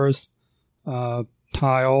 floors,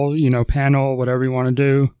 tile, panel, whatever you want to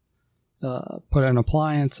do. Put in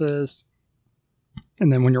appliances,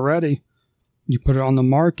 and then when you're ready, you put it on the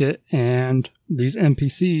market, and these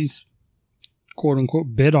NPCs, quote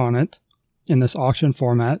unquote, bid on it in this auction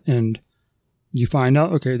format, and you find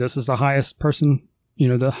out, okay, this is the highest person,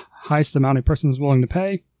 the highest amount a person is willing to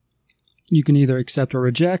pay. You can either accept or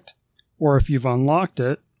reject, or if you've unlocked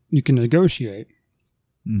it, you can negotiate.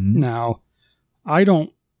 Mm-hmm. Now, I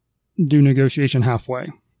don't do negotiation halfway.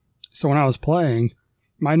 So when I was playing,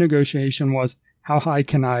 my negotiation was, how high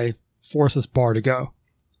can I force this bar to go?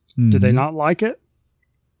 Mm-hmm. Do they not like it?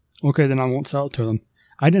 Okay, then I won't sell it to them.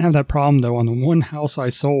 I didn't have that problem, though. On the one house I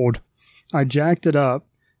sold, I jacked it up,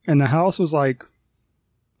 and the house was like,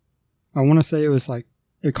 I want to say it was like,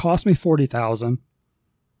 it cost me $40,000.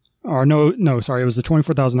 Or sorry, it was the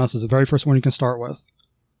 $24,000 house. It's the very first one you can start with.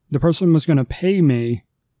 The person was going to pay me,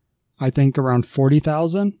 I think, around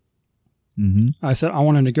 $40,000. Mm-hmm. I said, I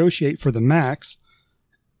want to negotiate for the max.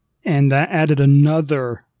 And that added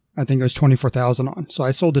another, I think it was $24,000 on. So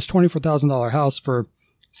I sold this $24,000 house for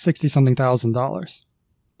 $60-something thousand.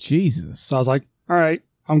 Jesus. So I was like, all right,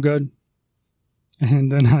 I'm good.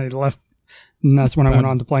 And then I left. And that's when I went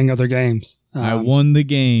on to playing other games. I won the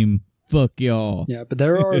game. Fuck y'all. Yeah, but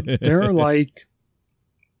there are like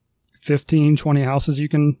 15, 20 houses you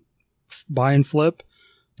can buy and flip.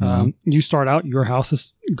 You start out, your house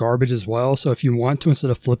is garbage as well. So if you want to,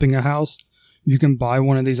 instead of flipping a house, you can buy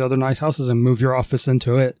one of these other nice houses and move your office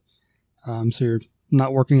into it. So you're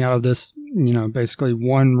not working out of this, basically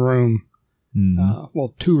one room. Mm-hmm.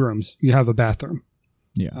 2 rooms. You have a bathroom.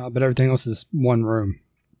 Yeah. But everything else is one room.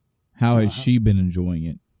 How has she been enjoying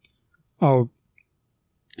it? Oh,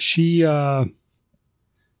 she played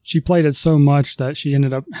it so much that she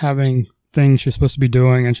ended up having things she's supposed to be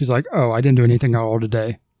doing, and she's like, "Oh, I didn't do anything at all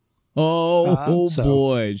today."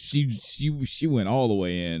 Boy, she went all the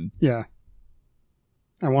way in. Yeah,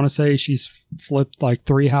 I want to say she's flipped like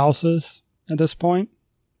 3 houses at this point.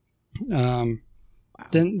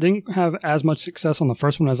 Didn't have as much success on the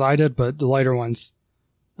first one as I did, but the later ones,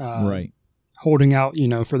 right, holding out,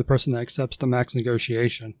 for the person that accepts the max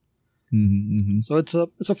negotiation. Mm-hmm, mm-hmm. So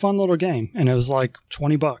it's a fun little game, and it was like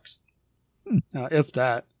 $20, if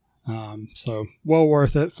that. So well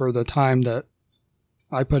worth it for the time that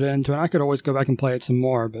I put into it. I could always go back and play it some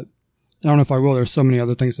more, but I don't know if I will. There's so many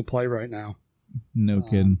other things to play right now. No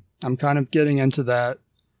kidding. I'm kind of getting into that.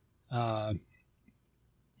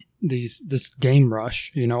 This game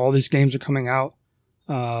rush. All these games are coming out.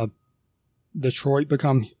 Detroit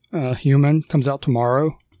Become Human comes out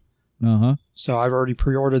tomorrow. So I've already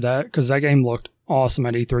pre-ordered that because that game looked awesome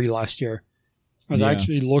at E3 last year. I was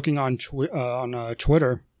actually looking on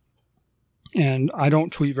Twitter, and I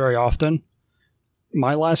don't tweet very often.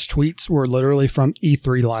 My last tweets were literally from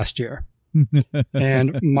E3 last year.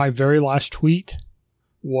 And my very last tweet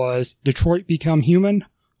was Detroit Become Human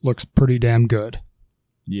looks pretty damn good.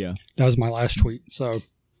 Yeah. That was my last tweet. So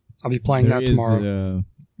I'll be playing that tomorrow.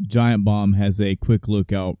 Giant Bomb has a quick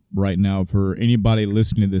look out right now for anybody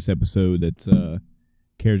listening to this episode that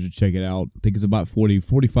cares to check it out. I think it's about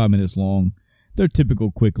 45 minutes long. Their typical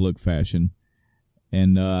quick look fashion.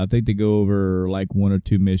 And I think they go over like 1 or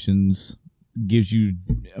 2 missions. It gives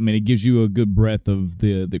you a good breadth of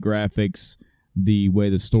the graphics, the way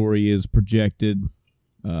the story is projected,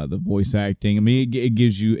 the voice acting. I mean, it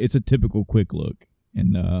gives you, it's a typical quick look.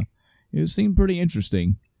 And it seemed pretty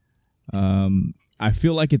interesting. I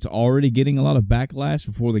feel like it's already getting a lot of backlash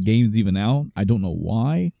before the game's even out. I don't know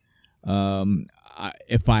why.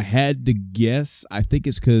 If I had to guess, I think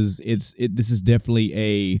it's because this is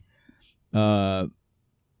definitely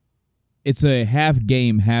it's a half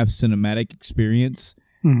game, half cinematic experience,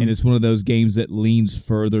 and it's one of those games that leans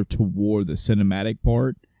further toward the cinematic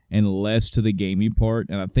part and less to the gaming part.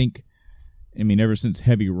 And I think, ever since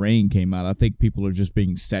Heavy Rain came out, I think people are just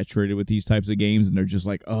being saturated with these types of games, and they're just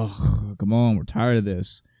like, oh, come on, we're tired of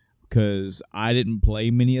this. Because I didn't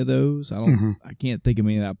play many of those. I can't think of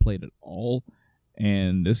many that I played at all.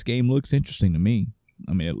 And this game looks interesting to me.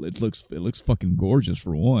 I mean, it looks fucking gorgeous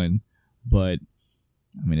for one, but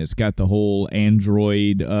I mean, it's got the whole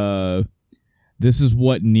Android. This is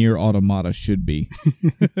what Nier Automata should be.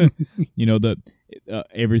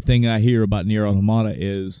 Everything I hear about Nier Automata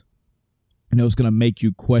is, it's going to make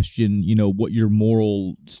you question, what your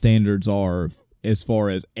moral standards are as far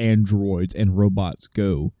as androids and robots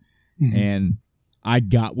go. And I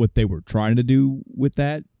got what they were trying to do with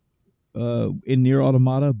that in Nier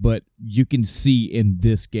Automata, but you can see in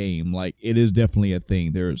this game, like, it is definitely a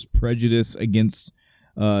thing. There's prejudice against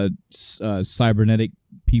cybernetic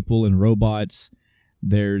people and robots.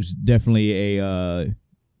 There's definitely a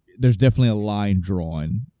line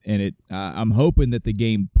drawn, and I'm hoping that the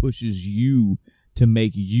game pushes you to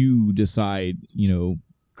make you decide,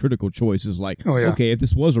 critical choices like, okay, if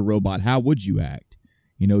this was a robot, how would you act?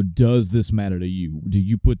 Does this matter to you? Do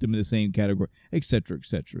you put them in the same category, et cetera, et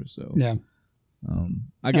cetera? So yeah,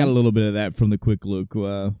 I got a little bit of that from the quick look.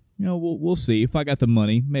 We'll see. If I got the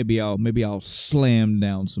money, maybe I'll slam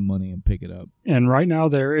down some money and pick it up. And right now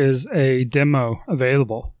there is a demo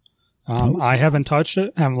available. I haven't touched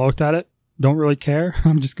it, haven't looked at it, don't really care.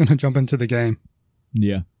 I'm just gonna jump into the game.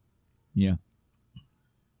 Yeah. So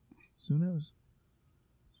who knows?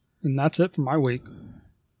 And that's it for my week.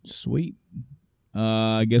 Sweet.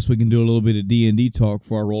 I guess we can do a little bit of D&D talk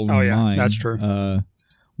for our Rolling Mind. That's true.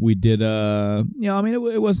 We did.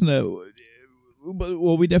 It wasn't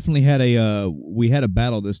well, we definitely had a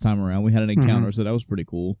battle this time around. We had an encounter, so that was pretty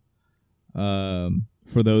cool.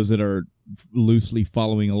 For those that are loosely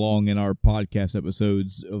following along in our podcast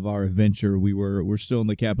episodes of our adventure, we're still in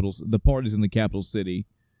the capital. The party's in the capital city,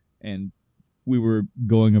 and we were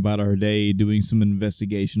going about our day doing some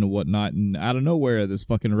investigation and whatnot. And out of nowhere, this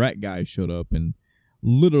fucking rat guy showed up and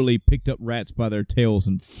literally picked up rats by their tails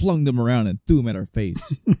and flung them around and threw them at our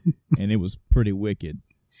face. And it was pretty wicked.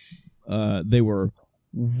 They were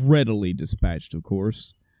readily dispatched, of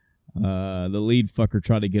course. The lead fucker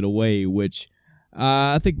tried to get away, which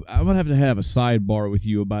I think I'm going to have a sidebar with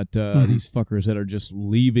you about these fuckers that are just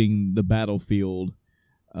leaving the battlefield.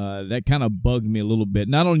 That kind of bugged me a little bit.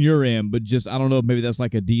 Not on your end, but just, I don't know if maybe that's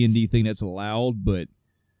like a D&D thing that's allowed, but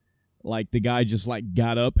like the guy just like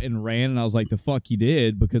got up and ran, and I was like, the fuck he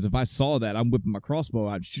did? Because if I saw that, I'm whipping my crossbow,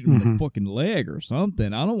 I'd shoot him in the fucking leg or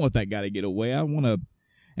something. I don't want that guy to get away. I want to.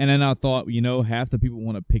 And then I thought, half the people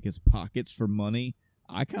want to pick his pockets for money.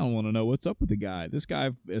 I kind of want to know what's up with the guy. This guy,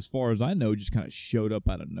 as far as I know, just kind of showed up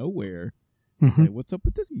out of nowhere. Like, what's up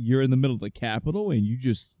with this? You're in the middle of the Capitol and you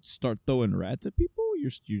just start throwing rats at people?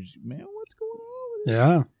 You're man, what's going on with this?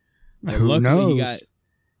 Yeah. Who knows?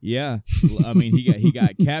 He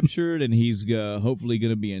got captured, and he's hopefully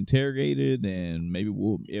going to be interrogated, and maybe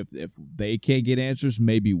if they can't get answers,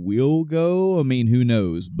 maybe we'll go. I mean, who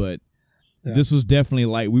knows? But this was definitely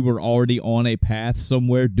like we were already on a path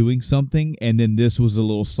somewhere doing something, and then this was a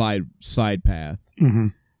little side path.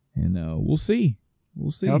 And we'll see.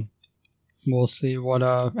 We'll see. Yep. We'll see what,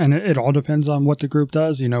 and it all depends on what the group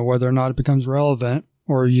does, whether or not it becomes relevant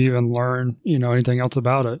or you even learn, anything else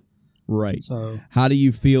about it. Right. So, how do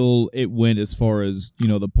you feel it went as far as,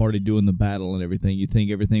 the party doing the battle and everything? You think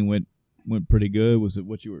everything went pretty good? Was it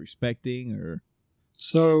what you were expecting, or?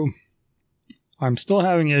 So, I'm still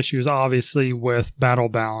having issues, obviously, with battle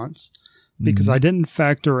balance because I didn't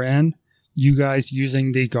factor in you guys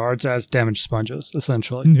using the guards as damage sponges,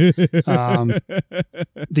 essentially. The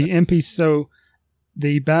NPC, so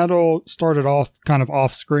the battle started off kind of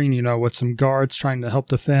off screen, with some guards trying to help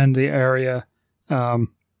defend the area.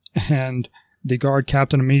 And the guard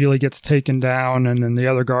captain immediately gets taken down, and then the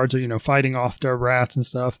other guards are, fighting off their rats and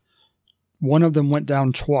stuff. One of them went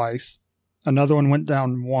down twice. Another one went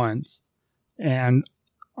down once. And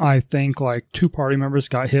I think like 2 party members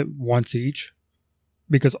got hit once each,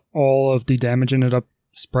 because all of the damage ended up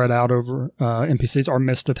spread out over NPCs or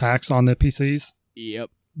missed attacks on the PCs. Yep.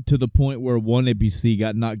 To the point where one NPC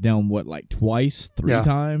got knocked down, twice? 3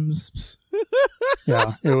 times?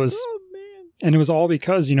 Yeah, it was. Oh, man. And it was all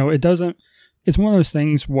because, it's one of those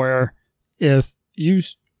things where if you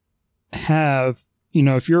have,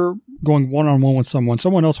 if you're going one-on-one with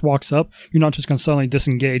someone else walks up, you're not just going to suddenly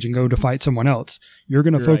disengage and go to fight someone else. You're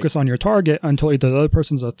going to focus on your target until either the other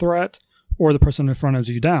person's a threat or the person in front of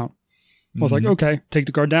you down. I was like, okay, take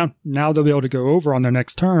the guard down. Now they'll be able to go over on their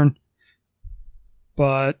next turn.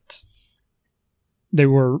 But they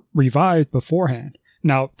were revived beforehand.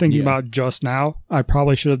 Now, thinking about just now, I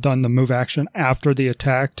probably should have done the move action after the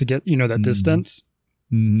attack to get, that distance.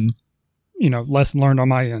 Lesson learned on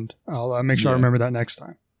my end. I'll make sure I remember that next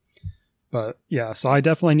time. But yeah, so I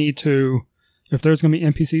definitely need to, if there's going to be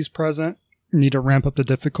NPCs present, need to ramp up the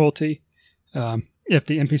difficulty. If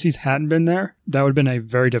the NPCs hadn't been there, that would have been a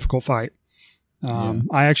very difficult fight.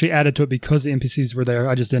 I actually added to it because the NPCs were there.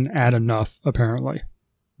 I just didn't add enough, apparently.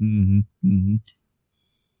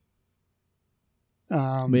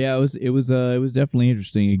 But yeah, it was definitely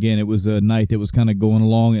interesting. Again, it was a night that was kind of going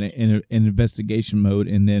along in an investigation mode,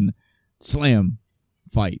 and then slam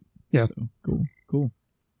fight. Yeah, so, cool.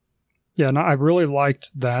 Yeah, and I really liked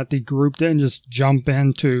that the group didn't just jump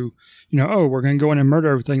into, we're going to go in and murder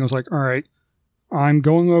everything. It was like, all right, I'm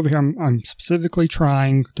going over here. I'm specifically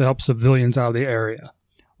trying to help civilians out of the area.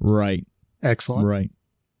 Right. Excellent. Right.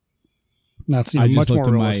 That's much more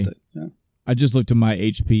realistic. I just looked at my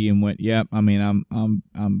HP and went, "Yep." I mean,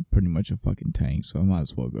 I'm pretty much a fucking tank, so I might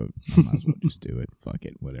as well just do it. Fuck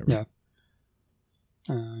it, whatever. Yeah.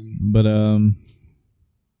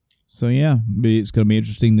 So yeah, it's going to be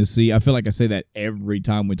interesting to see. I feel like I say that every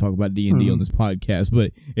time we talk about D&D on this podcast,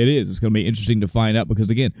 but it is. It's going to be interesting to find out because,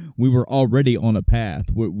 again, we were already on a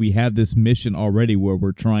path. We have this mission already where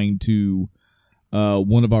we're trying to,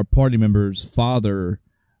 one of our party members' father,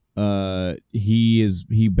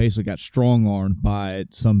 he basically got strong-armed by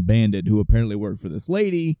some bandit who apparently worked for this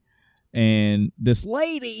lady, and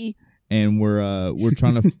we're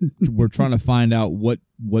trying to find out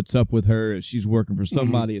what's up with her. If she's working for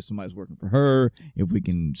somebody, if somebody's working for her, if we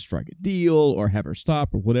can strike a deal or have her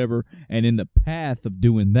stop or whatever. And in the path of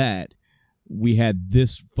doing that, we had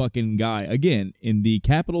this fucking guy again in the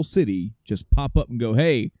capital city just pop up and go,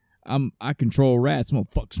 "Hey, I control rats. I'm gonna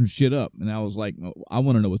fuck some shit up." And I was like, I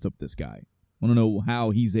want to know what's up with this guy. I want to know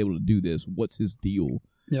how he's able to do this. What's his deal?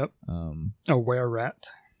 Yep. A were-rat.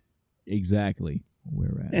 Exactly.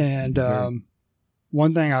 Where-rat. And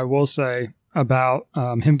one thing I will say about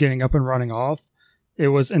him getting up and running off, it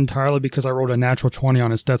was entirely because I rolled a natural 20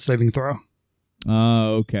 on his death saving throw.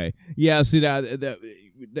 Oh, okay. Yeah, see, that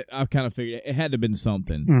I kind of figured it had to have been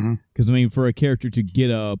something. Because, I mean, for a character to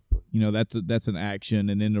get up, that's an action,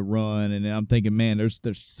 and then to run, and then I'm thinking, man, there's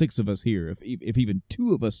 6 of us here. If even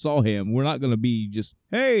 2 of us saw him, we're not going to be just,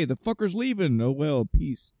 hey, the fucker's leaving. Oh, well,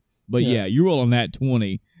 peace. But yeah, you roll on that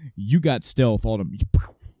 20, you got stealth on him.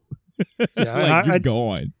 Yeah, you're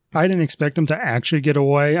gone. I didn't expect him to actually get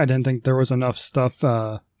away. I didn't think there was enough stuff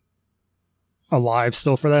alive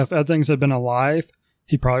still for that. If other things had been alive,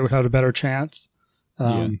 he probably would have had a better chance.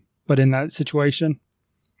 But in that situation,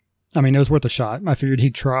 I mean, it was worth a shot. I figured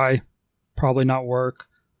he'd try, probably not work.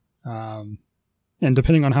 And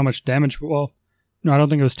depending on how much damage, well, no, I don't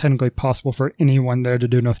think it was technically possible for anyone there to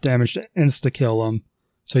do enough damage to insta-kill him.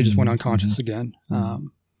 So he just went unconscious again.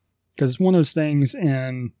 Because it's one of those things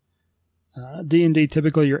in D&D,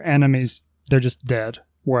 typically your enemies, they're just dead.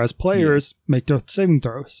 Whereas players make their saving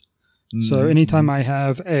throws. So anytime I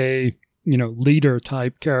have a, leader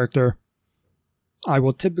type character, I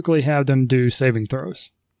will typically have them do saving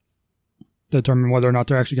throws. Determine whether or not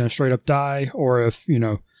they're actually going to straight up die, or if,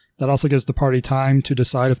 that also gives the party time to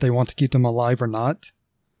decide if they want to keep them alive or not.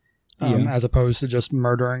 as opposed to just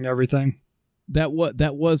murdering everything. That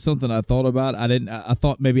was something I thought about. I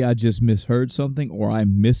thought maybe I just misheard something or I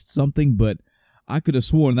missed something, but I could have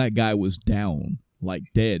sworn that guy was down, like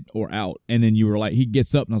dead or out. And then you were like, he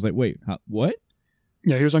gets up, and I was like, wait, what?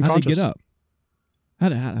 Yeah, he was unconscious. How did he get up? How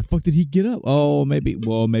the fuck did he get up? Oh, maybe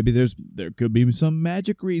there could be some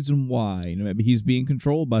magic reason why. You know, maybe he's being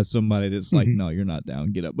controlled by somebody that's like, no, you're not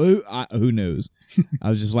down. Get up. Who knows? I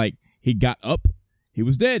was just like, he got up. He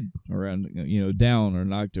was dead or, down or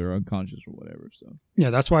knocked or unconscious or whatever. So yeah,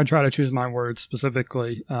 that's why I try to choose my words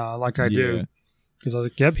specifically like I do. Because I was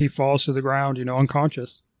like, yep, he falls to the ground,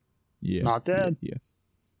 unconscious. Yeah. Not dead. Yeah.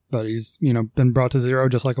 But he's, been brought to zero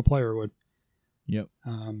just like a player would. Yep.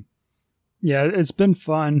 Yeah, it's been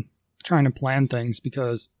fun trying to plan things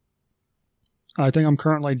because I think I'm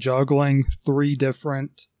currently juggling 3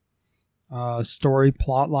 different story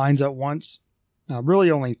plot lines at once. Really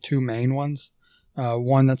only 2 main ones.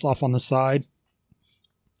 One that's off on the side.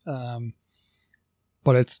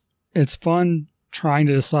 But it's fun trying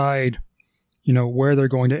to decide, where they're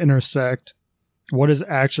going to intersect, what is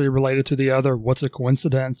actually related to the other, what's a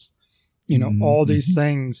coincidence. All these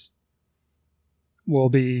things will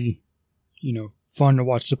be, fun to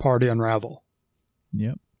watch the party unravel.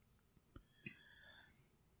 Yep.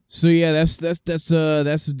 So yeah, that's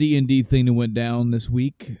the D&D thing that went down this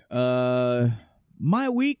week. My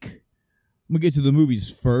week, I'm gonna get to the movies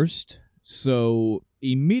first. So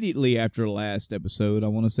immediately after last episode, I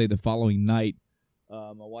want to say the following night,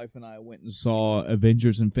 my wife and I went and saw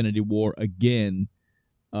Avengers: Infinity War again.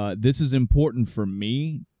 This is important for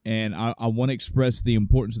me, and I want to express the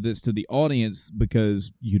importance of this to the audience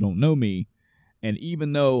because you don't know me. And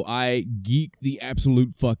even though I geek the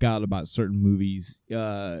absolute fuck out about certain movies,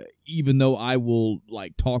 even though I will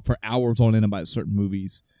talk for hours on end about certain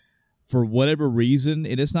movies, for whatever reason,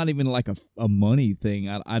 and it's not even like a money thing.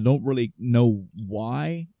 I don't really know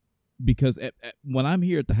why, because when I'm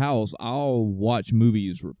here at the house, I'll watch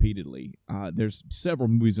movies repeatedly. There's several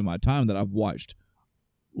movies in my time that I've watched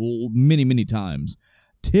many, many times.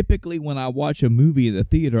 Typically, when I watch a movie in the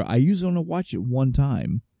theater, I usually only watch it one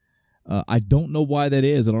time. I don't know why that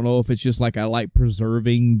is. I don't know if it's just like I like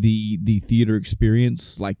preserving the theater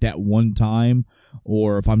experience like that one time,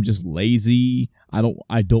 or if I'm just lazy. I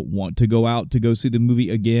don't want to go out to go see the movie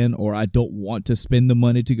again, or I don't want to spend the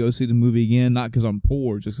money to go see the movie again. Not because I'm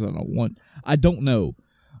poor, just because I don't want. I don't know,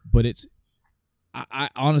 but I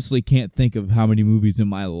honestly can't think of how many movies in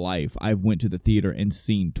my life I've went to the theater and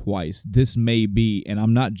seen twice. This may be, and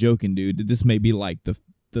I'm not joking, dude. This may be like the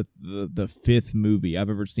 5th movie I've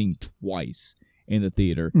ever seen twice in the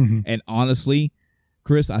theater. Mm-hmm. And honestly,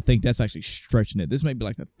 Chris, I think that's actually stretching it. This may be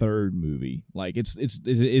like the 3rd movie. Like it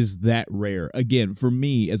is that rare. Again, for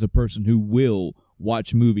me as a person who will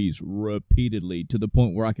watch movies repeatedly to the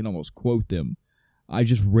point where I can almost quote them, I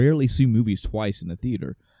just rarely see movies twice in the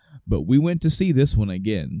theater. But we went to see this one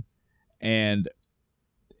again, and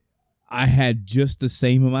I had just the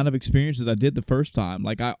same amount of experience as I did the first time.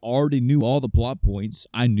 Like, I already knew all the plot points.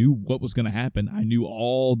 I knew what was going to happen. I knew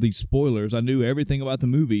all the spoilers. I knew everything about the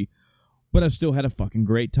movie, but I still had a fucking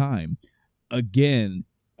great time. Again,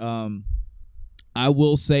 I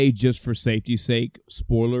will say, just for safety's sake,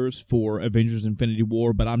 spoilers for Avengers: Infinity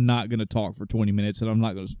War, but I'm not going to talk for 20 minutes, and I'm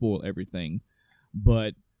not going to spoil everything.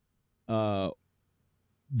 But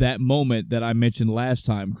that moment that I mentioned last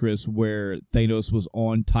time, Chris, where Thanos was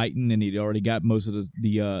on Titan and he'd already got most of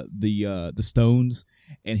the stones,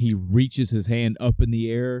 and he reaches his hand up in the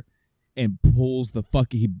air and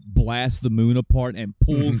he blasts the moon apart and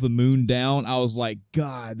pulls the moon down. I was like,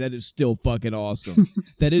 God, that is still fucking awesome.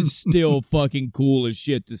 That is still fucking cool as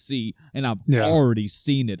shit to see, and I've already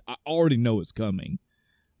seen it. I already know it's coming.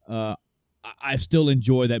 I still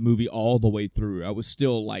enjoy that movie all the way through. I was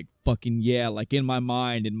still like, fucking yeah, like in my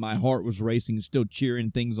mind, and my heart was racing, still cheering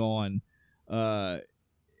things on.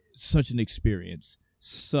 Such an experience.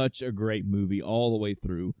 Such a great movie all the way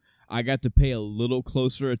through. I got to pay a little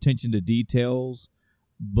closer attention to details,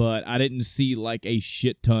 but I didn't see like a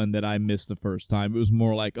shit ton that I missed the first time. It was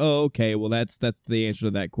more like, oh, okay, well that's the answer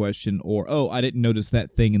to that question, or oh, I didn't notice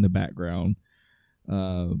that thing in the background.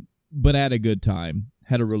 But I had a good time.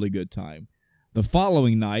 Had a really good time. The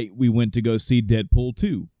following night, we went to go see Deadpool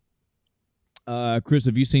 2. Chris,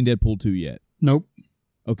 have you seen Deadpool 2 yet? Nope.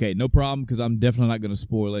 Okay, no problem, because I'm definitely not going to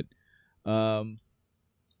spoil it.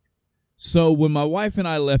 So when my wife and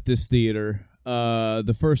I left this theater,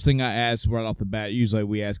 the first thing I asked right off the bat, usually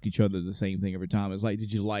we ask each other the same thing every time, is like,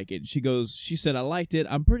 did you like it? She said, I liked it.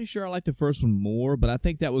 I'm pretty sure I liked the first one more, but I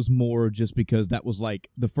think that was more just because that was like,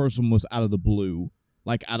 the first one was out of the blue.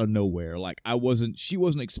 like out of nowhere. Like she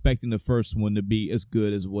wasn't expecting the first one to be as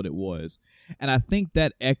good as what it was. And I think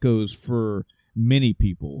that echoes for many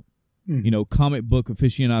people. You know, comic book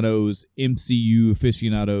aficionados, MCU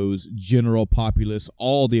aficionados, general populace,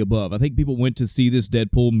 all the above. I think people went to see this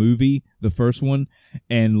Deadpool movie, the first one,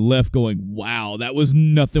 and left going, wow, that was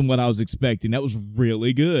nothing what I was expecting. That was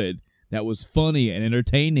really good. That was funny and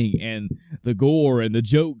entertaining, and the gore and the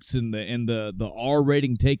jokes and the R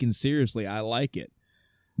rating taken seriously. I like it.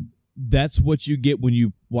 That's what you get when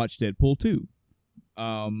you watch Deadpool 2.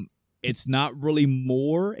 It's not really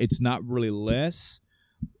more. It's not really less.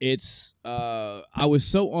 It's I was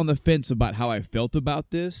so on the fence about how I felt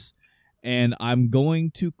about this, and I'm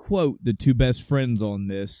going to quote the two best friends on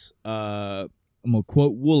this. I'm gonna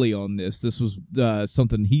quote Wooly on this. This was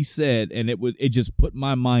something he said, and it just put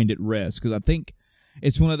my mind at rest, because I think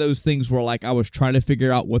it's one of those things where, like, I was trying to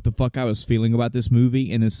figure out what the fuck I was feeling about this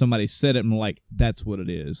movie, and then somebody said it, and I'm like, that's what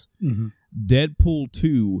it is. Deadpool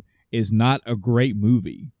 2 is not a great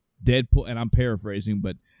movie. Deadpool, and I'm paraphrasing,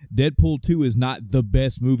 but Deadpool 2 is not the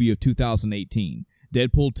best movie of 2018.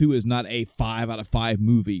 Deadpool 2 is not a 5 out of 5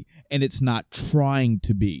 movie, and it's not trying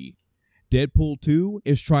to be. Deadpool 2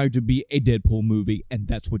 is trying to be a Deadpool movie, and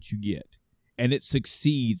that's what you get. And it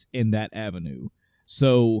succeeds in that avenue.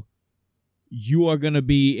 So you are going to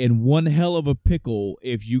be in one hell of a pickle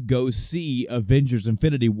if you go see Avengers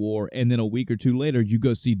Infinity War, and then a week or two later you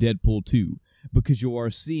go see Deadpool 2, because you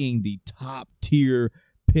are seeing the top tier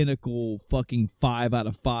pinnacle fucking 5 out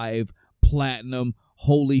of 5 platinum,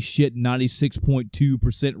 holy shit,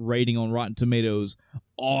 96.2% rating on Rotten Tomatoes,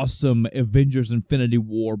 awesome Avengers Infinity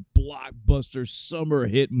War blockbuster summer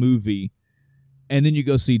hit movie, and then you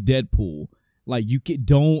go see Deadpool. Like,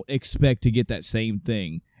 don't expect to get that same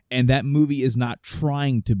thing, and that movie is not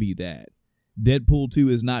trying to be that. Deadpool 2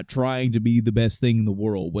 is not trying to be the best thing in the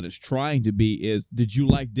world. What it's trying to be is, did you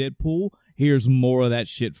like Deadpool? Here's more of that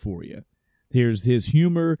shit for you. Here's his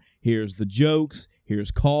humor, here's the jokes,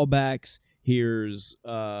 here's callbacks, here's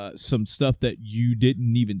some stuff that you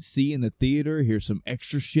didn't even see in the theater, here's some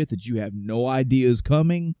extra shit that you have no idea is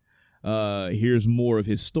coming, here's more of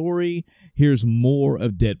his story, here's more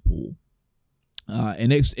of Deadpool.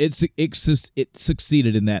 And it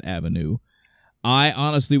succeeded in that avenue. I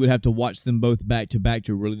honestly would have to watch them both back to back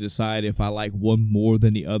to really decide if I like one more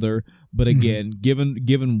than the other. But again,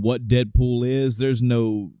 given what Deadpool is, there's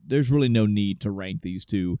really no need to rank these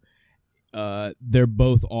two. They're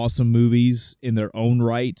both awesome movies in their own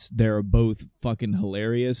rights. They're both fucking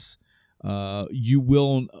hilarious. You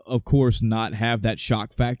will, of course, not have that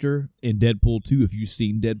shock factor in Deadpool 2 if you've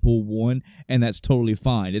seen Deadpool 1, and that's totally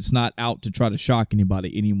fine. It's not out to try to shock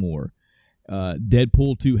anybody anymore.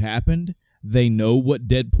 Deadpool 2 happened. They know what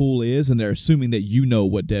Deadpool is, and they're assuming that you know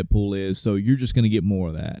what Deadpool is, so you're just going to get more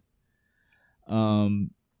of that.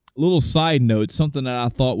 Little side note, something that I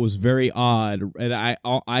thought was very odd, and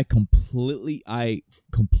I completely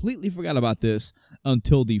forgot about this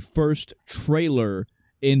until the first trailer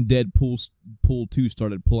in Deadpool 2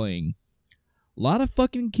 started playing. A lot of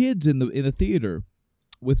fucking kids in the theater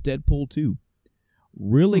with Deadpool 2.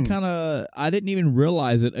 Really kind of, I didn't even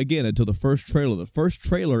realize it, again, until the first trailer. The first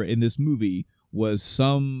trailer in this movie was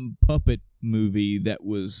some puppet movie that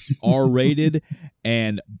was R-rated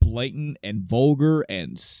and blatant and vulgar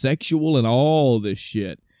and sexual and all this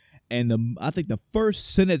shit. And I think the first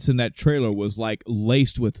sentence in that trailer was like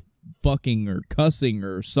laced with fucking or cussing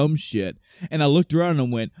or some shit. And I looked around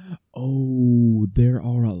and went, oh, there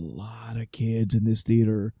are a lot of kids in this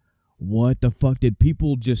theater. What the fuck? Did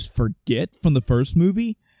people just forget from the first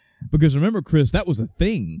movie? Because remember, Chris, that was a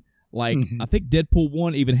thing. Like, I think Deadpool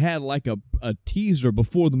 1 even had like a teaser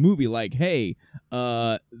before the movie, like, hey,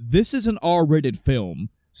 this is an R-rated film,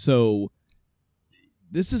 so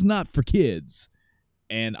this is not for kids.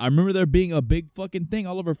 And I remember there being a big fucking thing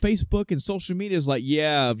all over Facebook and social media. Is like,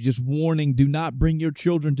 yeah, just warning, do not bring your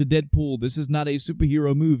children to Deadpool. This is not a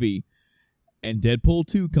superhero movie. And Deadpool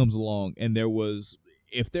 2 comes along, and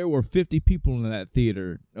if there were 50 people in that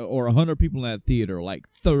theater, or 100 people in that theater, like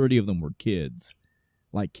 30 of them were kids.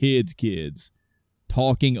 Like kids.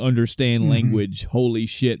 Talking, understand language. Holy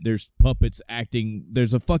shit, there's puppets acting.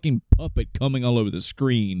 There's a fucking puppet coming all over the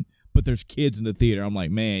screen, but there's kids in the theater. I'm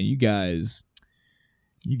like, man, you guys,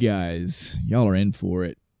 y'all are in for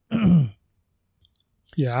it.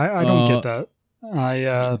 Yeah, I don't get that.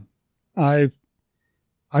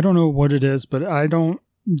 I don't know what it is, but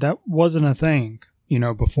that wasn't a thing,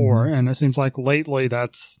 before. And it seems like lately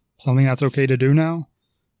that's something that's okay to do now.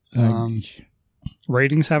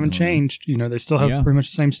 Ratings haven't changed. They still have pretty much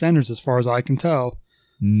the same standards as far as I can tell.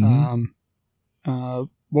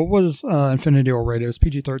 What was Infinity War rated? It was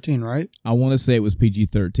PG-13, right? I want to say it was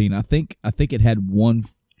PG-13. I think it had one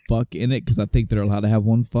fuck in it because I think they're allowed to have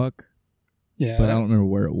one fuck. Yeah. But I don't remember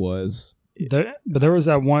where it was. But there was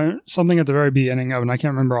that one, something at the very beginning of it, and I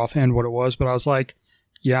can't remember offhand what it was, but I was like,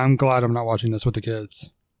 yeah, I'm glad I'm not watching this with the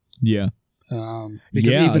kids. Yeah. Because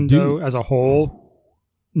even though, as a whole,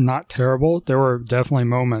 not terrible, there were definitely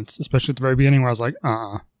moments, especially at the very beginning, where I was like,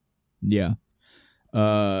 Yeah.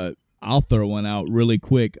 I'll throw one out really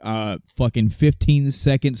quick. Fucking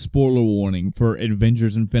 15-second spoiler warning for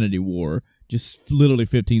Avengers Infinity War. Just literally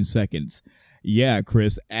 15 seconds. Yeah,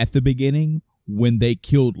 Chris, at the beginning, when they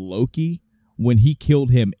killed Loki, when he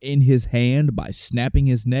killed him in his hand by snapping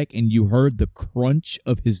his neck, and you heard the crunch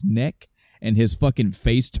of his neck, and his fucking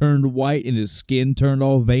face turned white and his skin turned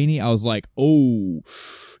all veiny, I was like, oh,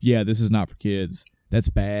 yeah, this is not for kids. That's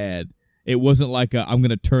bad. It wasn't like I'm going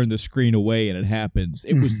to turn the screen away and it happens.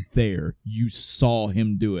 It was there. You saw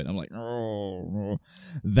him do it. I'm like, oh.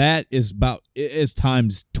 That is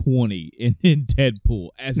times 20 in Deadpool,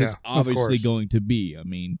 as it's obviously going to be. I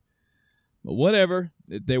mean, but whatever.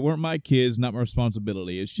 They weren't my kids, not my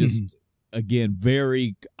responsibility. It's just, again,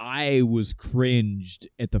 I was cringed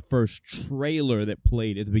at the first trailer that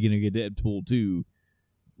played at the beginning of Deadpool 2.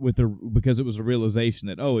 Because it was a realization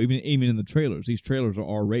that, even in the trailers, these trailers are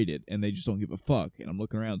R-rated, and they just don't give a fuck. And I'm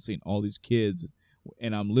looking around seeing all these kids,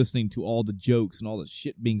 and I'm listening to all the jokes and all the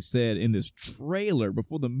shit being said in this trailer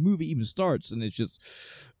before the movie even starts, and it's just,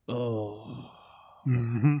 oh.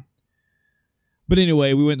 Mm-hmm. But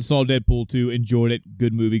anyway, we went and saw Deadpool 2, enjoyed it,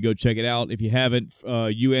 good movie, go check it out. If you haven't,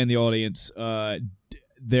 you and the audience,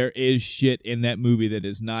 there is shit in that movie that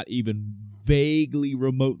is not even vaguely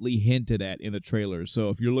remotely hinted at in the trailer. So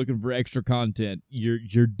if you're looking for extra content,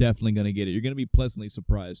 you're definitely going to get it. You're going to be pleasantly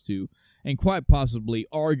surprised too, and quite possibly,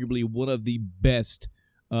 arguably, one of the best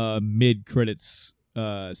mid-credits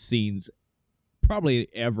scenes probably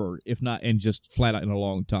ever, if not, and just flat out in a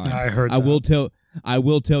long time. I heard that. I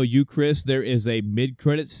will tell you, Chris, there is a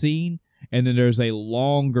mid-credit scene, and then there's a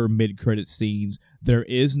longer mid-credit scenes. There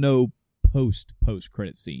is no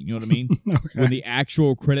post-credit scene. You know what I mean? Okay. When the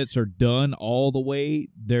actual credits are done all the way,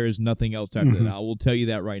 there is nothing else after that. I will tell you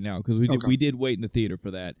that right now, because we did wait in the theater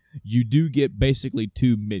for that. You do get basically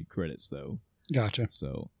 2 mid-credits, though. Gotcha.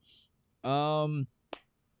 So,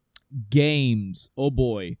 games. Oh,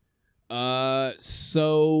 boy.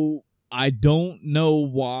 So I don't know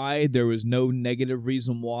why. There was no negative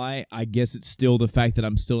reason why. I guess it's still the fact that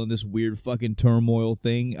I'm still in this weird fucking turmoil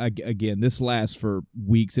thing. Again, this lasts for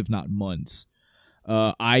weeks, if not months.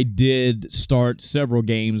 I did start several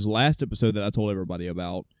games last episode that I told everybody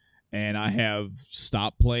about, and I have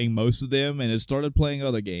stopped playing most of them and have started playing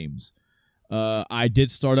other games. I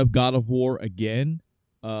did start up God of War again.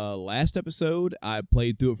 Last episode, I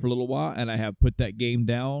played through it for a little while, and I have put that game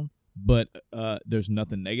down. But there's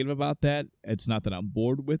nothing negative about that. It's not that I'm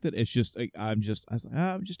bored with it. It's just I just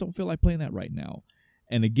don't feel like playing that right now.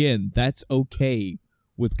 And again, that's okay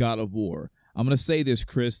with God of War. I'm gonna say this,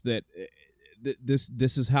 Chris, that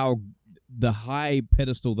this is how the high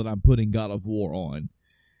pedestal that I'm putting God of War on.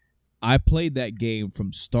 I played that game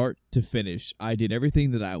from start to finish. I did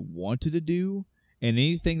everything that I wanted to do, and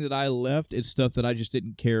anything that I left, it's stuff that I just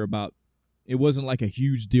didn't care about. It wasn't like a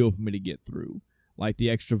huge deal for me to get through. Like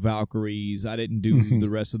the extra Valkyries, I didn't do the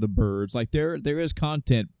rest of the birds. Like there is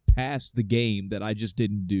content past the game that I just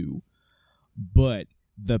didn't do. But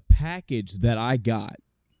the package that I got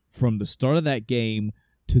from the start of that game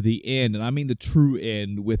to the end, and I mean the true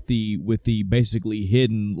end with the basically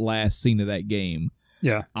hidden last scene of that game.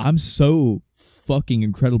 Yeah. I'm so fucking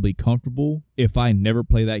incredibly comfortable if I never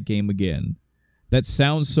play that game again. That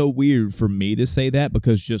sounds so weird for me to say that,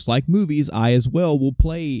 because just like movies, I as well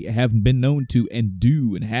have been known to and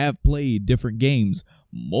do and have played different games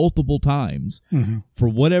multiple times for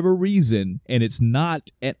whatever reason, and it's not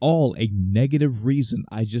at all a negative reason.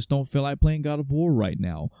 I just don't feel like playing God of War right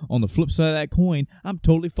now. On the flip side of that coin, I'm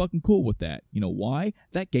totally fucking cool with that. You know why?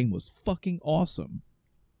 That game was fucking awesome.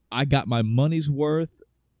 I got my money's worth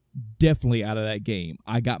definitely out of that game.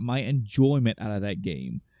 I got my enjoyment out of that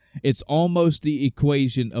game. It's almost the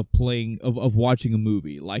equation of watching a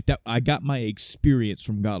movie. Like that, I got my experience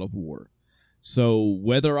from God of War. So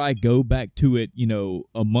whether I go back to it,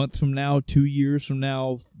 a month from now, 2 years from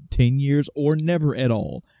now, 10 years, or never at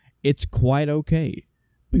all, it's quite okay.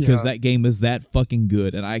 Because that game is that fucking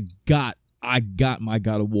good, and I got my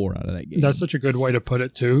God of War out of that game. That's such a good way to put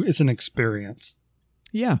it too. It's an experience.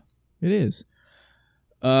 Yeah, it is.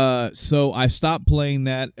 So I stopped playing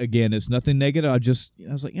that. Again, it's nothing negative. I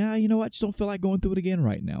was like, yeah, you know what? I just don't feel like going through it again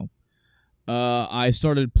right now. I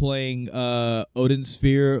started playing Odin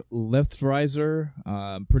Sphere Leftreiser.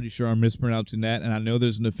 I'm pretty sure I'm mispronouncing that, and I know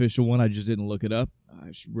there's an official one. I just didn't look it up.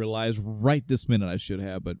 I realized right this minute I should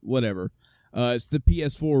have, but whatever. It's the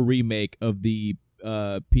PS4 remake of the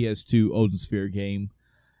PS2 Odin Sphere game.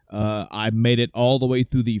 I made it all the way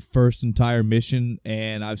through the first entire mission,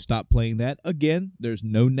 and I've stopped playing that. Again, there's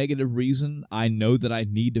no negative reason. I know that I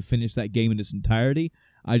need to finish that game in its entirety.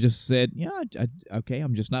 I just said, okay,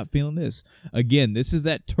 I'm just not feeling this. Again, this is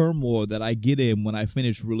that turmoil that I get in when I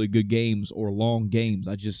finish really good games or long games.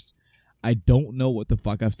 I don't know what the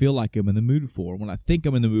fuck I feel like I'm in the mood for. When I think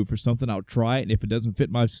I'm in the mood for something, I'll try it, and if it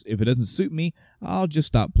doesn't suit me, I'll just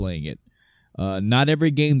stop playing it. Not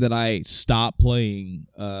every game that I stop playing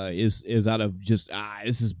is out of just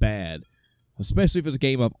this is bad, especially if it's a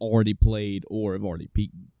game I've already played or have already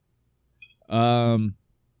beaten.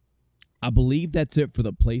 I believe that's it for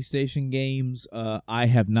the PlayStation games. I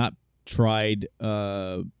have not tried Mighty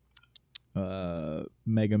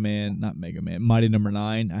Number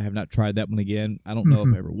 9. I have not tried that one again. I don't know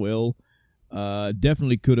if I ever will.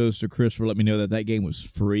 Definitely kudos to Chris for letting me know that game was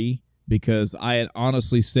free, because I had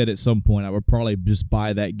honestly said at some point I would probably just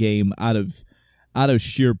buy that game out of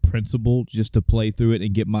sheer principle, just to play through it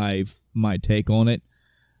and get my take on it.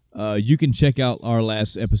 You can check out our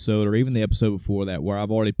last episode, or even the episode before that, where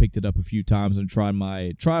I've already picked it up a few times and tried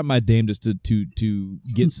my damnedest to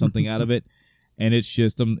get something out of it. And it's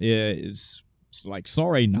just it's like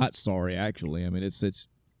sorry, not sorry. Actually, I mean it's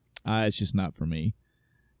just not for me.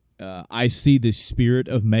 I see the spirit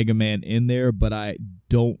of Mega Man in there, but I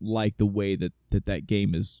don't like the way that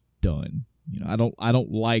game is done. You know, I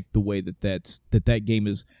don't like the way that game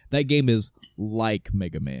is like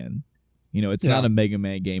Mega Man. You know, it's not a Mega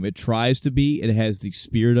Man game. It tries to be. It has the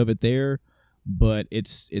spirit of it there, but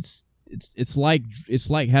it's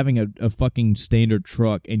like having a fucking standard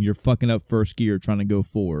truck and you're fucking up first gear trying to go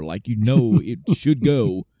forward. Like, you know it should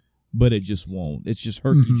go, but it just won't. It's just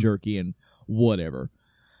herky jerky and whatever.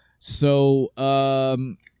 So, no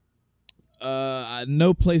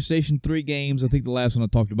PlayStation 3 games. I think the last one I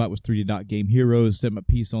talked about was 3D Dot Game Heroes. Set my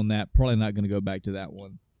piece on that. Probably not going to go back to that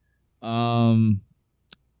one.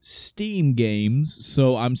 Steam games.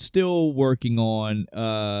 So I'm still working on,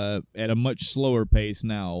 at a much slower pace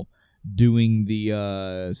now, doing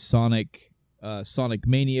the Sonic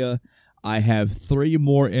Mania. I have 3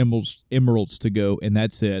 more emeralds to go, and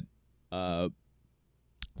that's it.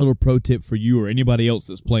 Little pro tip for you or anybody else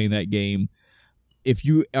that's playing that game: if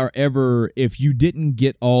you didn't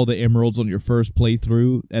get all the emeralds on your first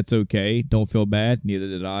playthrough, that's okay. Don't feel bad. Neither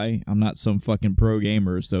did I. I'm not some fucking pro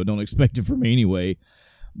gamer, so don't expect it from me anyway.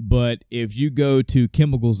 But if you go to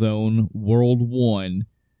Chemical Zone World 1,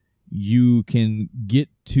 you can get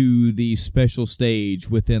to the special stage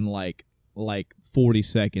within like 40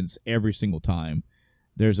 seconds every single time.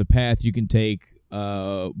 There's a path you can take.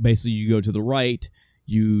 Basically, you go to the right,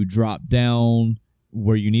 you drop down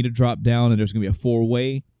where you need to drop down, and there's going to be a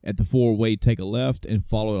 4-way. At the 4-way, take a left and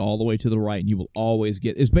follow it all the way to the right, and you will always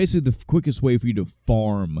get... It's basically the quickest way for you to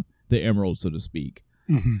farm the emeralds, so to speak.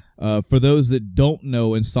 For those that don't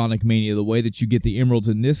know, in Sonic Mania, the way that you get the emeralds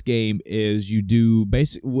in this game is you do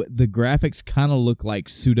the graphics kind of look like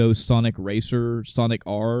pseudo Sonic Racer, Sonic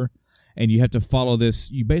R, and you have to follow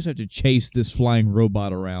this. You basically have to chase this flying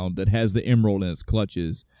robot around that has the emerald in its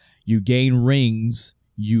clutches. You gain rings.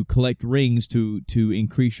 You collect rings to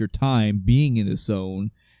increase your time being in the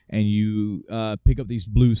zone, and you pick up these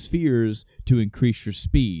blue spheres to increase your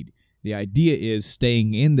speed. The idea is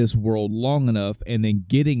staying in this world long enough and then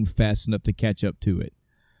getting fast enough to catch up to it.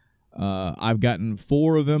 I've gotten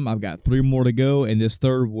 4 of them. I've got 3 more to go, and this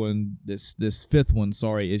fifth one,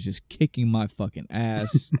 is just kicking my fucking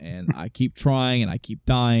ass. And I keep trying, and I keep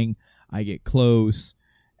dying. I get close,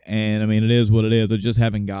 and I mean, it is what it is. I just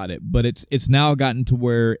haven't got it. But it's now gotten to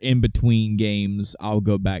where in between games, I'll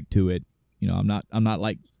go back to it. You know, I'm not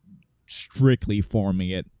like strictly farming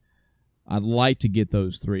it. I'd like to get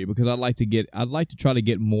those 3 because I'd like to try to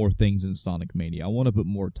get more things in Sonic Mania. I want to put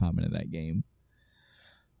more time into that game.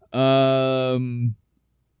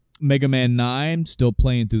 Mega Man 9, still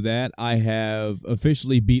playing through that. I have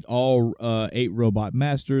officially beat all 8 Robot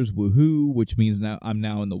Masters, woohoo, which means now I'm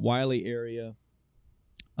in the Wily area.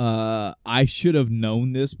 I should have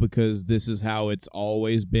known this because this is how it's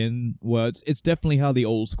always been. Well, it's definitely how the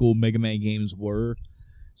old school Mega Man games were.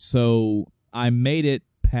 So I made it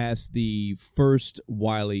past the first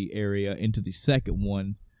Wily area into the second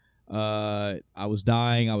one. I was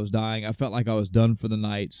dying. I felt like I was done for the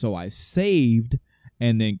night, so I saved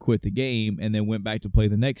and then quit the game, and then went back to play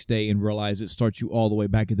the next day and realized it starts you all the way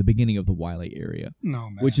back at the beginning of the Wily area. No,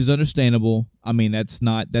 man. Which is understandable. I mean, I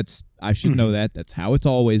should know that. That's how it's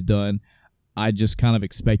always done. I just kind of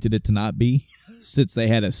expected it to not be, since they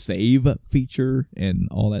had a save feature and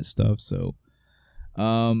all that stuff. So,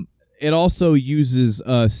 it also uses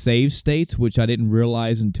save states, which I didn't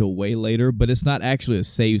realize until way later, but it's not actually a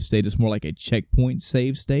save state. It's more like a checkpoint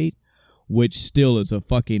save state, which still is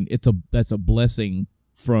that's a blessing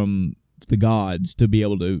from the gods to be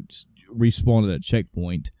able to respawn at a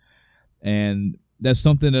checkpoint. And that's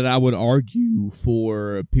something that I would argue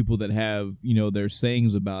for people that have, their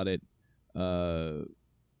sayings about it,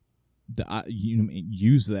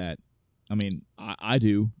 use that. I mean, I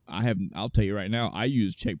do. I'll tell you right now, I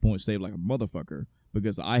use checkpoint save like a motherfucker,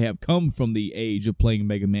 because I have come from the age of playing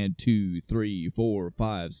Mega Man 2, 3, 4,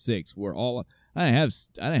 5, 6, where I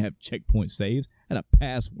didn't have checkpoint saves. I had a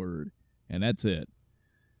password, and that's it.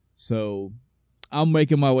 So I'm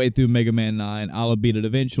making my way through Mega Man 9. I'll beat it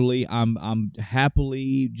eventually. I'm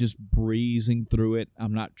happily just breezing through it.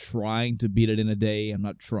 I'm not trying to beat it in a day. I'm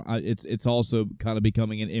not trying. It's also kind of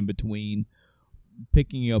becoming an in between,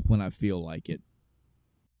 picking up when I feel like it.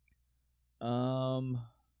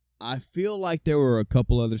 I feel like there were a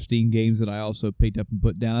couple other Steam games that I also picked up and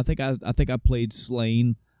put down. I think I played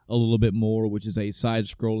Slain a little bit more, which is a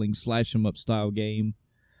side-scrolling slash-em-up style game.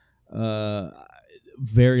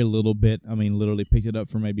 Very little bit. I mean, literally picked it up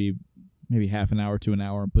for maybe half an hour to an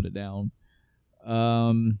hour and put it down.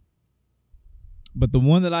 But the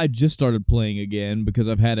one that I just started playing again, because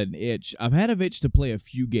I've had an itch to play a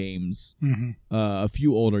few games, a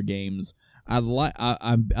few older games.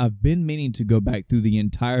 I've been meaning to go back through the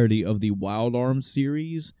entirety of the Wild Arms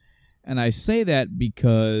series, and I say that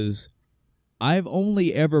because I've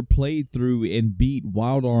only ever played through and beat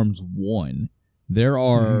Wild Arms 1. There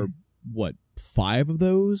are, 5 of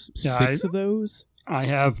those? Yeah, 6 of those? I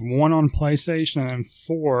have 1 on PlayStation and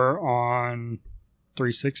 4 on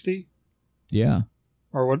 360. Yeah.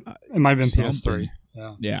 Or what? It might have been Something. PS3.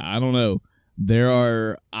 Yeah. Yeah, I don't know. There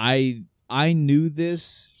are... I knew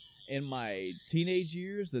this in my teenage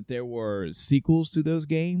years, that there were sequels to those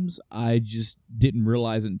games. I just didn't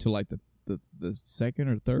realize it until like the second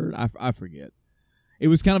or third. I forget. It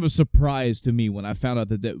was kind of a surprise to me when I found out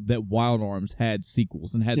that Wild Arms had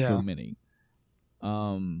sequels and had so many.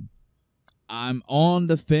 I'm on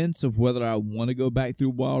the fence of whether I want to go back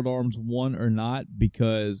through Wild Arms 1 or not,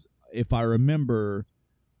 because if I remember,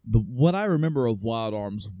 what I remember of Wild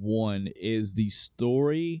Arms 1 is the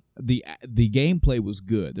story. The gameplay was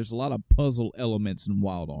good. There's a lot of puzzle elements in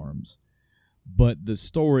Wild Arms, but the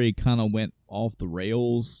story kind of went off the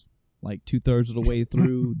rails like 2/3 of the way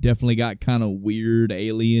through. Definitely got kind of weird,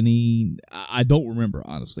 alien-y. I don't remember,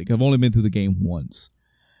 honestly, 'cause I've only been through the game once,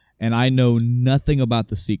 and I know nothing about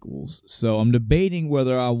the sequels. So I'm debating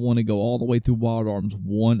whether I want to go all the way through Wild Arms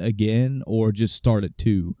 1 again or just start at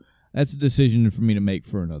 2. That's a decision for me to make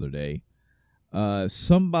for another day.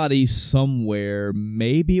 Somebody somewhere,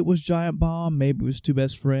 maybe it was Giant Bomb, maybe it was Two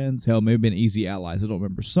Best Friends, hell, maybe been Easy Allies, I don't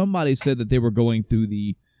remember. Somebody said that they were going through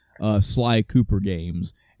the Sly Cooper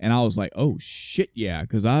games, and I was like, oh shit, yeah,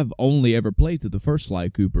 because I've only ever played through the first Sly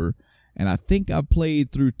Cooper, and I think I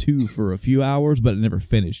played through 2 for a few hours, but I never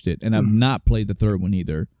finished it, and I've not played the third one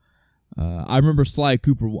either. I remember Sly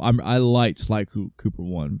Cooper. I liked Sly Cooper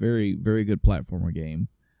 1. Very, very good platformer game.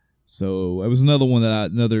 So it was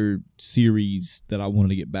another series that I wanted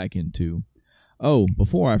to get back into. Oh,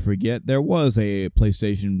 before I forget, there was a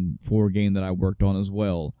PlayStation 4 game that I worked on as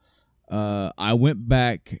well. I went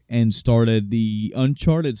back and started the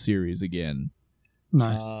Uncharted series again.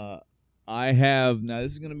 Nice. Now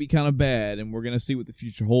this is going to be kind of bad, and we're going to see what the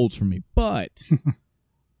future holds for me, but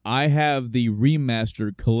I have the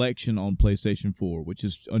remastered collection on PlayStation 4, which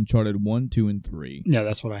is Uncharted 1, 2, and 3. Yeah,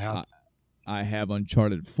 that's what I have. I have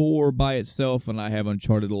Uncharted 4 by itself, and I have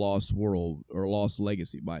Uncharted Lost World or Lost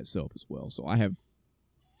Legacy by itself as well. So I have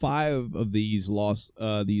 5 of these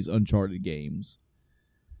Uncharted games.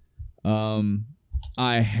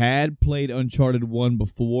 I had played Uncharted 1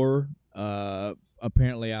 before.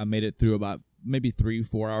 Apparently I made it through about maybe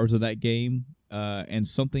 3-4 hours of that game, and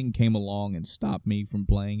something came along and stopped me from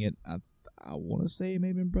playing it. I want to say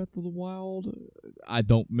maybe in Breath of the Wild.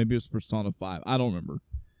 Maybe it was Persona 5. I don't remember.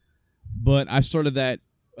 But I started that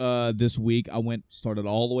this week. Started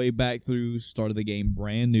all the way back through, started the game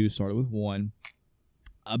brand new, started with 1.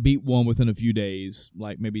 I beat 1 within a few days,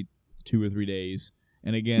 like maybe 2 or 3 days.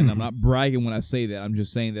 And again, I'm not bragging when I say that. I'm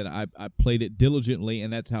just saying that I played it diligently,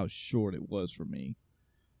 and that's how short it was for me.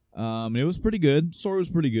 It was pretty good. Story was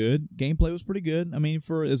pretty good. Gameplay was pretty good. I mean,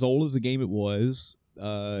 for as old as the game it was,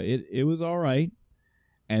 it was all right.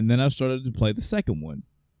 And then I started to play the second one,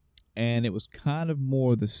 and it was kind of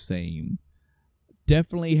more the same.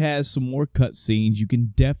 Definitely has some more cutscenes. You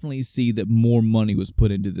can definitely see that more money was put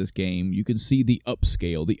into this game. You can see the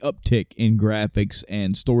upscale, the uptick in graphics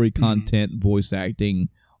and story content, voice acting,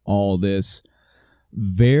 all this.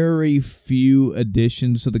 Very few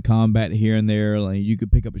additions to the combat here and there. Like you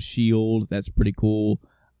could pick up a shield. That's pretty cool.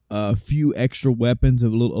 A few extra weapons, a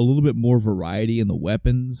little bit more variety in the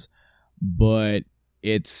weapons, but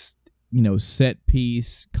it's, you know, set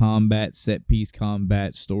piece combat, story,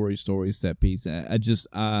 set piece.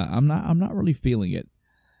 I'm not really feeling it.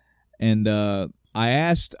 And I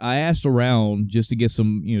asked around just to get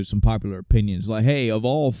some popular opinions. Like, hey, of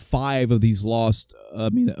all 5 of these I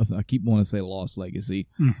keep wanting to say Lost Legacy.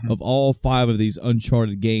 Of all 5 of these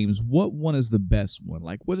Uncharted games, what one is the best one?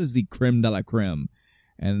 Like, what is the creme de la creme?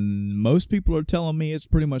 And most people are telling me it's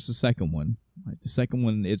pretty much the second one. Like the second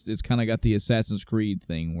one, it's kind of got the Assassin's Creed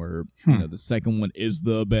thing where the second one is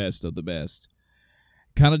the best of the best.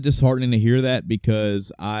 Kind of disheartening to hear that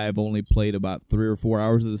because I've only played about 3 or 4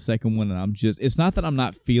 hours of the second one, and it's not that I'm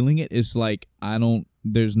not feeling it. It's like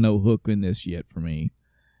there's no hook in this yet for me.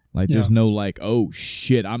 Like there's no like, oh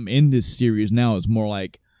shit, I'm in this series now. It's more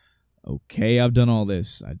like, okay, I've done all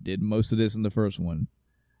this. I did most of this in the first one.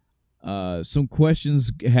 Some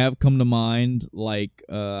questions have come to mind, like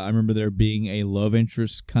I remember there being a love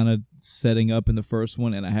interest kind of setting up in the first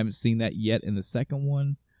one, and I haven't seen that yet in the second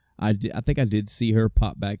one. I think I did see her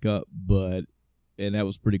pop back up, and that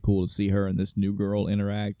was pretty cool to see her and this new girl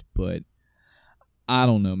interact, but I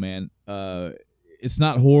don't know, man. It's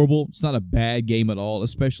not horrible. It's not a bad game at all,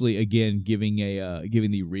 especially, again, giving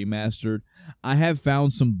the remastered. I have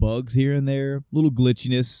found some bugs here and there, little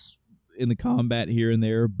glitchiness in the combat here and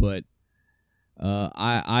there, but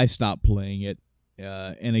I stopped playing it.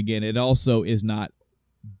 And again, it also is not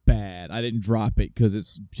bad. I didn't drop it because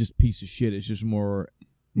it's just piece of shit. It's just more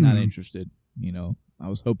not interested. You know, I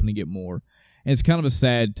was hoping to get more. And it's kind of a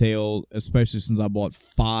sad tale, especially since I bought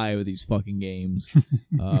 5 of these fucking games.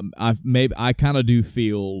 I kind of do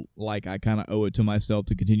feel like I kind of owe it to myself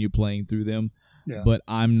to continue playing through them. Yeah. But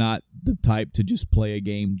I'm not the type to just play a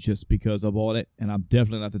game just because I bought it, and I'm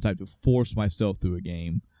definitely not the type to force myself through a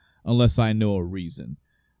game unless I know a reason.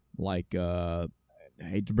 Like, I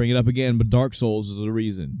hate to bring it up again, but Dark Souls is a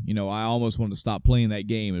reason. You know, I almost wanted to stop playing that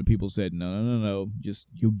game, and people said, no. Just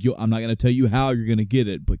I'm not going to tell you how you're going to get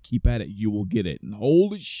it, but keep at it. You will get it. And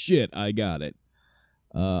holy shit, I got it.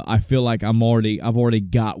 I feel like I've already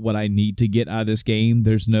got what I need to get out of this game.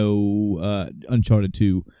 There's no Uncharted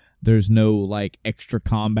 2. There's no like extra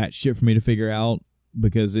combat shit for me to figure out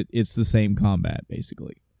because it's the same combat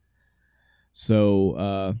basically.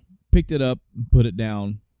 So picked it up, put it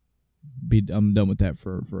down. I'm done with that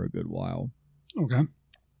for a good while. Okay.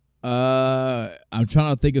 I'm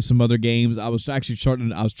trying to think of some other games. I was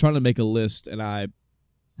trying to make a list, and I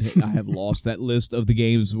have lost that list of the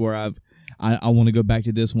games where I want to go back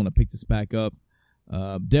to this. Want to pick this back up.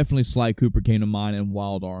 Definitely Sly Cooper came to mind, and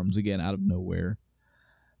Wild Arms again out of nowhere.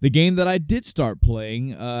 The game that I did start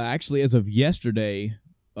playing, actually as of yesterday,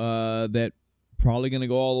 that probably going to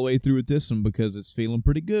go all the way through with this one because it's feeling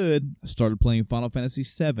pretty good. I started playing Final Fantasy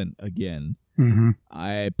VII again.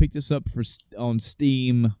 I picked this up on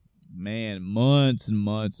Steam, man, months and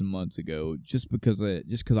months and months ago, just because I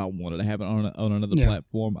wanted to have it on another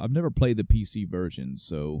platform. I've never played the PC version,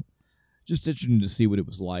 so just interesting to see what it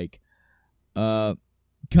was like. Kind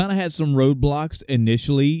of had some roadblocks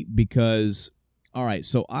initially because... All right,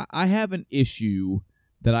 so I have an issue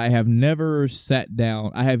that I have never sat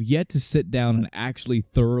down. I have yet to sit down and actually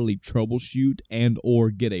thoroughly troubleshoot and or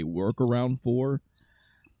get a workaround for.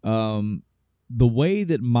 The way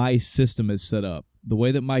that my system is set up, the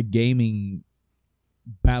way that my gaming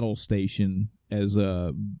battle station, as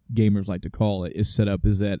gamers like to call it, is set up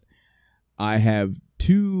is that I have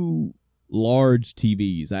 2 large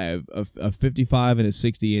TVs. I have a 55 and a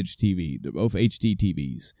 60-inch TV. They're both HD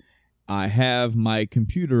TVs. I have my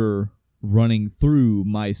computer running through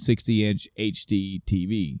my 60-inch HD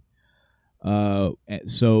TV.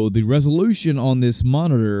 So the resolution on this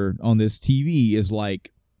monitor, on this TV, is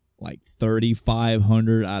like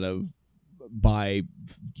 3,500 by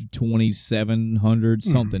 2,700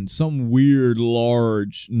 something. Some weird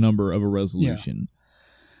large number of a resolution. Yeah.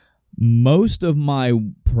 Most of my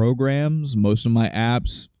programs, most of my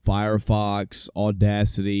apps, Firefox,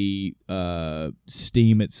 Audacity,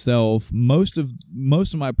 Steam itself, most of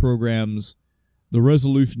my programs, the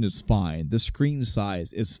resolution is fine. The screen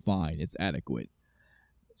size is fine. It's adequate.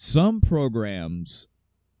 Some programs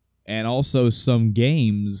and also some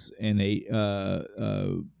games and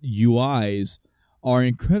UIs are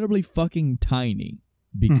incredibly fucking tiny.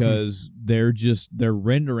 because they're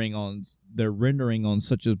rendering on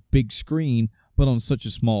such a big screen but on such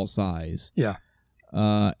a small size. Yeah.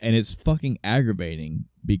 And it's fucking aggravating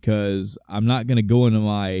because I'm not going to go into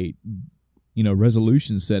my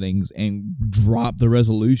resolution settings and drop the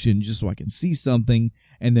resolution just so I can see something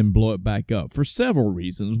and then blow it back up for several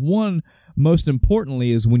reasons. One, most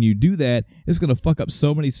importantly, is when you do that, it's going to fuck up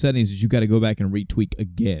so many settings that you got to go back and retweak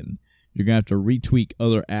again. You're going to have to retweak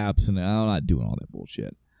other apps, and I'm not doing all that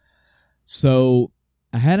bullshit. So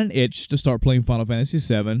I had an itch to start playing Final Fantasy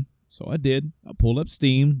VII, so I did. I pulled up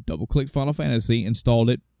Steam, double-clicked Final Fantasy, installed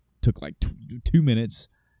it, took like 2 minutes,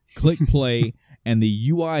 click play, and the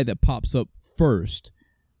UI that pops up first,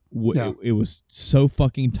 it was so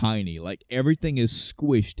fucking tiny. Like, everything is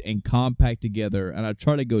squished and compact together, and I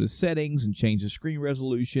tried to go to settings and change the screen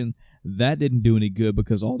resolution. That didn't do any good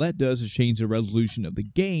because all that does is change the resolution of the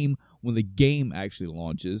game when the game actually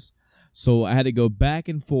launches. So I had to go back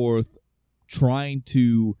and forth trying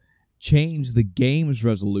to change the game's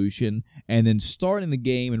resolution and then starting the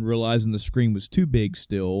game and realizing the screen was too big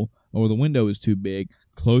still, or the window is too big,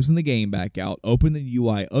 closing the game back out, open the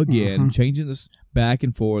UI again, changing this back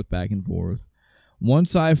and forth.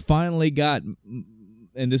 Once I finally got,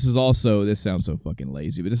 and this sounds so fucking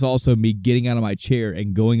lazy, but this is also me getting out of my chair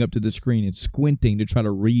and going up to the screen and squinting to try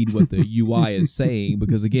to read what the UI is saying,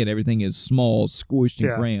 because again, everything is small, squished,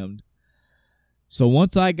 and crammed. So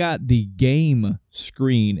once I got the game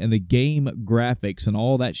screen and the game graphics and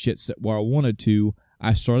all that shit set where I wanted to,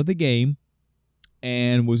 I started the game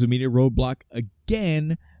and was immediate roadblock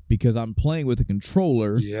again because I'm playing with a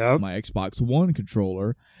controller, my Xbox One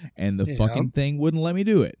controller, and the fucking thing wouldn't let me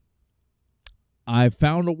do it. I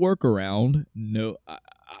found a workaround.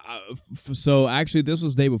 So actually, this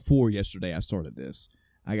was the day before yesterday I started this.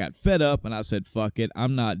 I got fed up and I said, fuck it.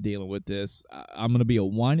 I'm not dealing with this. I'm going to be a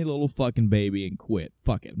whiny little fucking baby and quit.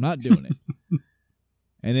 Fuck it. I'm not doing it.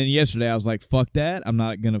 And then yesterday I was like, fuck that. I'm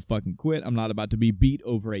not going to fucking quit. I'm not about to be beat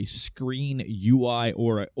over a screen UI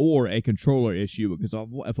or a controller issue, because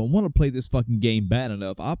if I want to play this fucking game bad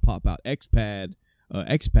enough, I'll pop out XPad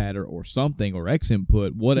or something, or X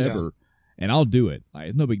input, whatever, and I'll do it. Like,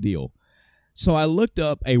 it's no big deal. So I looked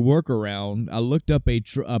up a workaround. I looked up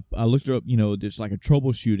just like a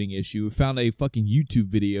troubleshooting issue. Found a fucking YouTube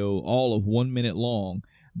video, all of 1 minute long.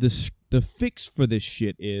 The fix for this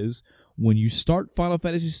shit is when you start Final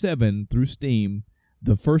Fantasy VII through Steam,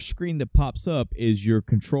 the first screen that pops up is your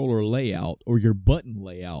controller layout or your button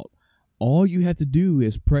layout. All you have to do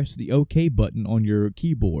is press the OK button on your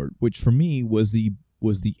keyboard, which for me was the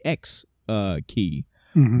X key.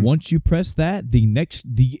 Once you press that,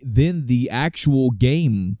 then the actual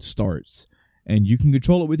game starts, and you can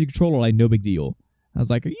control it with your controller like no big deal. I was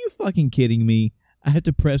like, "Are you fucking kidding me?" I had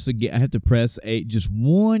to press just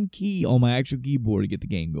one key on my actual keyboard to get the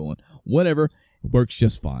game going. Whatever, it works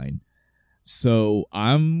just fine. So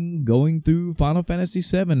I'm going through Final Fantasy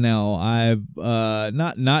VII now. I've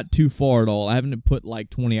not too far at all. I haven't put like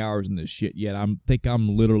 20 hours in this shit yet. I think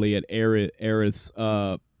I'm literally at Aerith's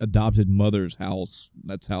adopted mother's house.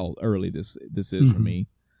 That's how early this is for me.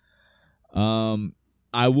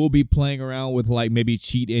 I will be playing around with like maybe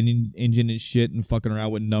cheat engine and shit and fucking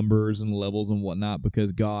around with numbers and levels and whatnot,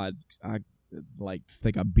 because God, I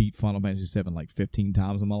think I beat Final Fantasy VII like 15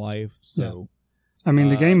 times in my life. So. Yeah. I mean,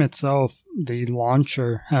 the game itself, the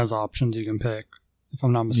launcher has options you can pick, if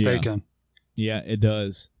I'm not mistaken. Yeah, it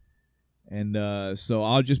does. And so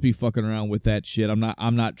I'll just be fucking around with that shit. I'm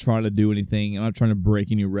not trying to do anything. I'm not trying to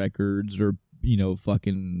break any records or,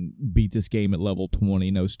 fucking beat this game at level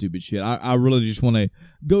 20. No stupid shit. I really just want to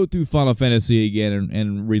go through Final Fantasy again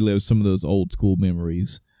and relive some of those old school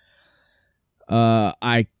memories.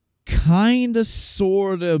 I kind of,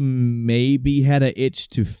 sort of, maybe had an itch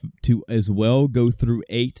to as well go through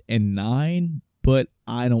 8 and 9, but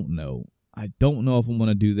I don't know. I don't know if I'm going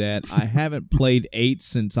to do that. I haven't played 8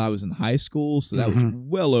 since I was in high school, so that was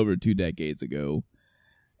well over 2 decades ago.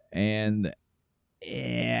 And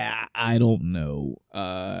yeah, I don't know.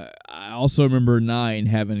 I also remember 9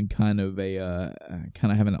 having kind of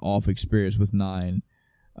having an off experience with 9.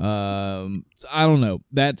 So I don't know.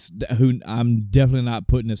 I'm definitely not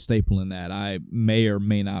putting a staple in that. I may or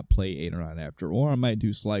may not play 8 or 9 after, or I might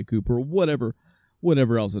do Sly Cooper or whatever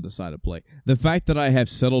else I decide to play. The fact that I have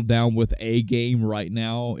settled down with a game right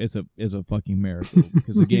now is a fucking miracle,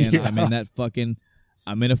 because again, I'm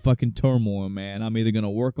in a fucking turmoil, man. I'm either gonna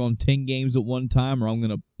work on 10 games at one time, or I'm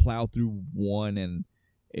gonna plow through one, and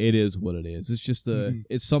it is what it is. It's just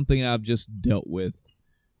it's something I've just dealt with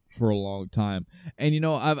for a long time. And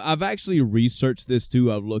I've actually researched this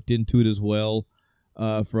too. I've looked into it as well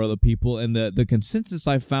for other people, and the consensus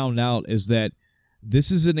I found out is that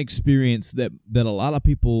this is an experience that a lot of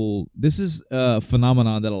people, this is a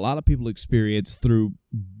phenomenon that a lot of people experience through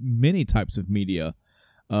many types of media.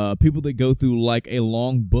 People that go through like a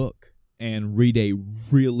long book and read a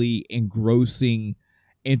really engrossing,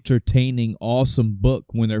 entertaining, awesome book.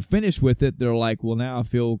 When they're finished with it, they're like, well, now I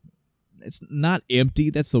feel it's not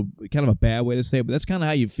empty. That's kind of a bad way to say it, but that's kind of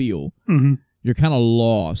how you feel. Mm-hmm. You're kind of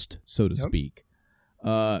lost, so to speak.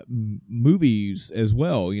 Movies as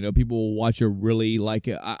well. You know, people will watch a really like.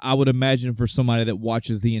 I would imagine for somebody that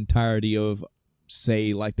watches the entirety of,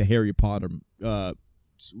 say, like the Harry Potter,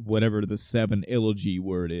 whatever the 7 trilogy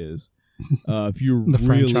word is. If you're the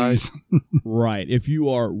really, franchise, right? If you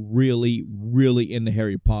are really, really into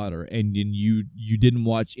Harry Potter and you didn't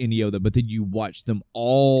watch any of them, but then you watched them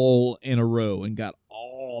all in a row and got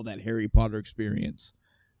all that Harry Potter experience,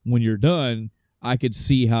 when you're done, I could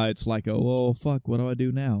see how it's like, oh, well, fuck, what do I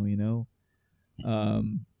do now? You know,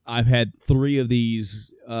 I've had 3 of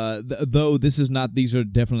these, though these are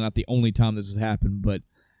definitely not the only time this has happened, but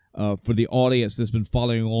for the audience that's been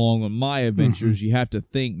following along on my adventures, you have to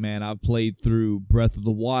think, man, I've played through Breath of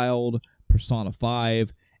the Wild, Persona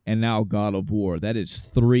 5, and now God of War. That is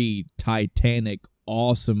 3 titanic,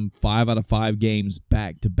 awesome 5 out of 5 games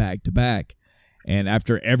back to back to back. And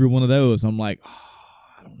after every one of those, I'm like, oh,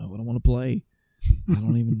 I don't know what I want to play. I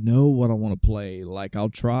don't even know what I want to play. Like, I'll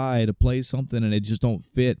try to play something and it just don't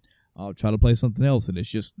fit. I'll try to play something else and it's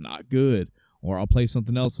just not good. Or I'll play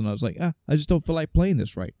something else and I was like, I just don't feel like playing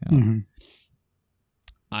this right now. Mm-hmm.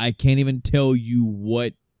 I can't even tell you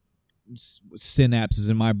what synapses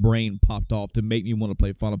in my brain popped off to make me want to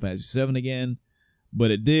play Final Fantasy VII again.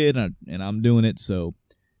 But it did, and I'm doing it, so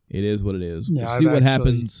it is what it is. Yeah, we'll see what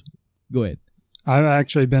happens. Go ahead. I've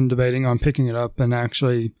actually been debating on picking it up and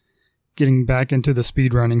actually getting back into the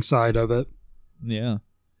speedrunning side of it. Yeah.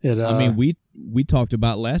 I mean, we talked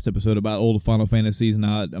about last episode about old Final Fantasies, and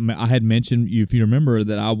I had mentioned, if you remember,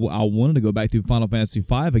 that I wanted to go back to Final Fantasy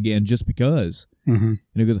V again just because. Mm-hmm.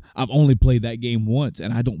 Because I've only played that game once,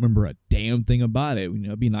 and I don't remember a damn thing about it. You know,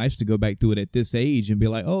 it'd be nice to go back through it at this age and be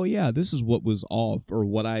like, oh, yeah, this is what was off, or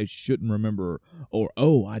what I shouldn't remember, or,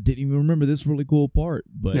 oh, I didn't even remember this really cool part.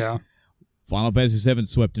 But yeah. Final Fantasy VII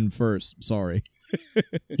swept in first. Sorry.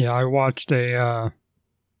 Yeah, I watched a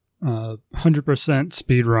 100%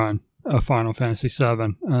 speed run of Final Fantasy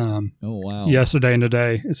VII. Oh, wow. Yesterday and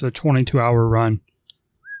today. It's a 22-hour run.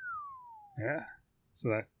 Yeah. So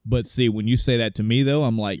that. But see, when you say that to me, though,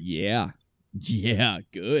 I'm like, yeah,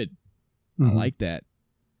 good. Mm-hmm. I like that.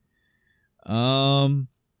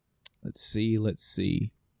 Let's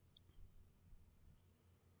see.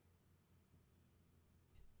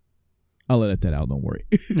 I'll edit that out, don't worry.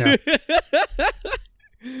 Yeah.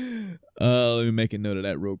 Let me make a note of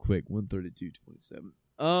that real quick.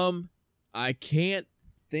 132.27. I can't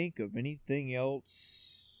think of anything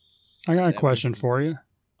else. I got a question for you.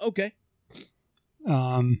 Okay.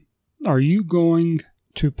 Are you going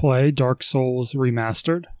to play Dark Souls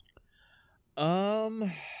Remastered?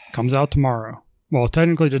 Comes out tomorrow. Well,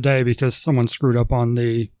 technically today because someone screwed up on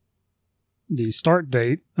the start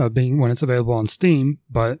date of being when it's available on Steam,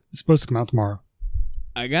 but it's supposed to come out tomorrow.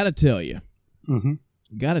 I gotta tell you. Mm-hmm.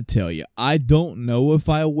 I don't know if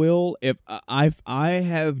I will. If I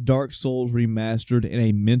have Dark Souls Remastered in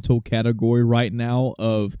a mental category right now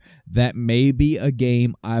of that may be a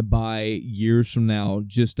game I buy years from now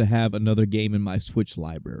just to have another game in my Switch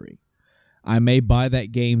library. I may buy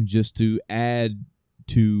that game just to add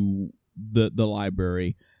to the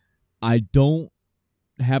library. I don't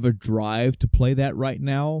have a drive to play that right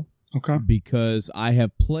now. Okay. Because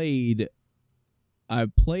I've played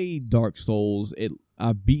Dark Souls.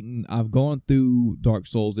 I've gone through Dark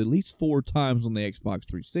Souls at least 4 times on the Xbox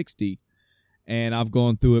 360, and I've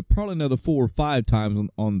gone through it probably another 4 or 5 times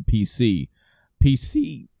on PC.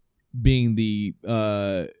 PC being the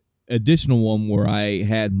additional one where I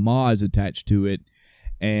had mods attached to it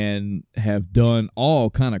and have done all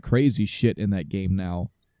kind of crazy shit in that game now.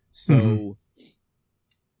 So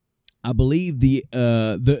I believe the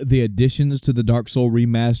additions to the Dark Souls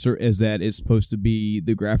remaster is that it's supposed to be,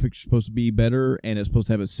 the graphics are supposed to be better, and it's supposed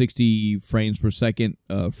to have a 60 frames per second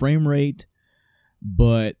frame rate,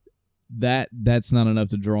 but that's not enough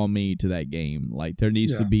to draw me to that game. Like there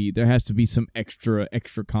has to be some extra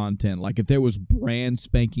content. Like if there was brand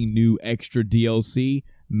spanking new extra DLC,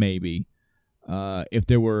 maybe. If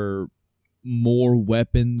there were more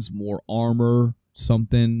weapons, more armor,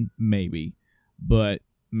 something, maybe. But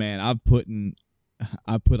man, I've put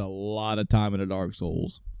a lot of time into Dark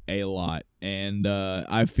Souls, a lot. And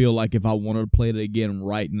I feel like if I wanted to play it again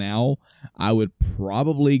right now, I would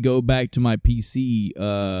probably go back to my PC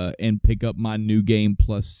and pick up my New Game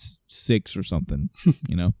Plus 6 or something,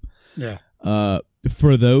 you know? Yeah.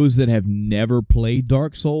 For those that have never played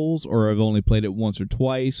Dark Souls or have only played it once or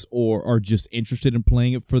twice or are just interested in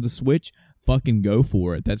playing it for the Switch, fucking go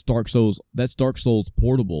for it. That's Dark Souls. That's Dark Souls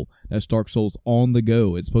Portable. That's Dark Souls on the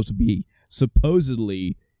go. It's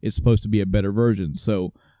supposedly a better version.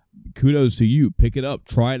 So kudos to you. Pick it up,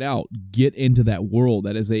 try it out, get into that world.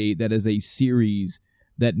 That is a series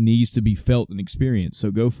that needs to be felt and experienced.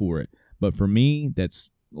 So go for it. But for me,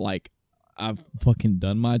 that's like, I've fucking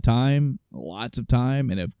done my time, lots of time,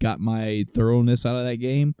 and have got my thoroughness out of that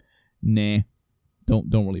game. Nah, don't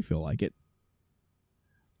really feel like it.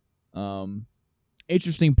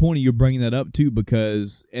 Interesting point of you bringing that up too,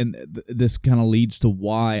 because this kind of leads to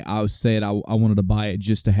why I said I wanted to buy it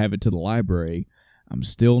just to have it to the library. I'm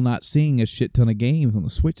still not seeing a shit ton of games on the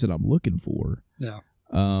Switch that I'm looking for. Yeah.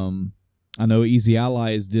 I know Easy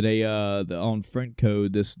Allies did on Friend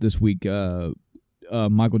Code this week.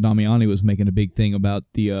 Michael Damiani was making a big thing about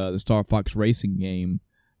the Star Fox Racing game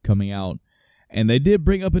coming out. And they did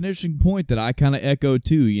bring up an interesting point that I kind of echo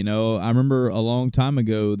too. You know, I remember a long time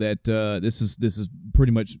ago that this is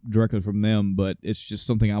pretty much directly from them, but it's just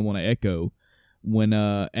something I want to echo. When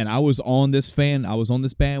and I was on this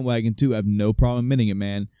bandwagon too. I have no problem admitting it,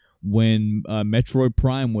 man. When Metroid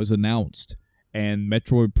Prime was announced and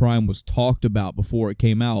Metroid Prime was talked about before it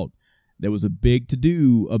came out, there was a big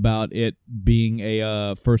to-do about it being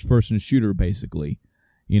a first-person shooter, basically.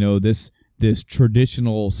 You know, this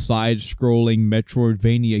traditional side-scrolling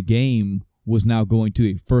Metroidvania game was now going to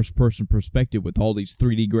a first-person perspective with all these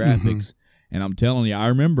 3D graphics. Mm-hmm. And I'm telling you, I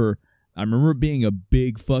remember it being a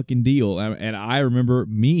big fucking deal. And I remember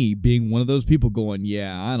me being one of those people going,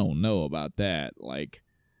 yeah, I don't know about that. Like,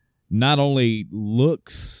 not only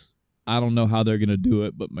looks, I don't know how they're going to do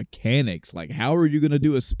it, but mechanics. Like, how are you going to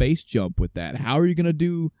do a space jump with that? How are you going to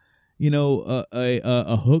do, you know,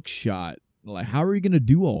 a hook shot? Like, how are you going to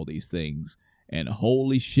do all these things? And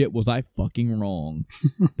holy shit, was I fucking wrong.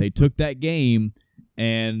 They took that game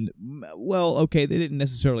and, well, okay, they didn't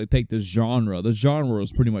necessarily take the genre. The genre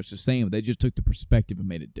was pretty much the same. They just took the perspective and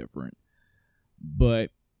made it different. But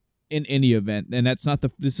in any event, and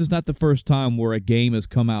this is not the first time where a game has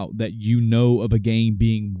come out that you know of a game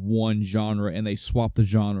being one genre and they swap the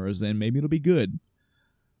genres, and maybe it'll be good.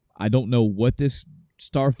 I don't know what this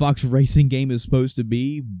Star Fox Racing game is supposed to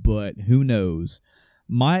be, but who knows?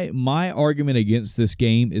 My argument against this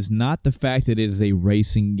game is not the fact that it is a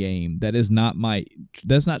racing game. That's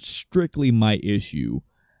not strictly my issue.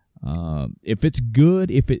 If it's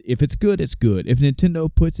good, it's good. If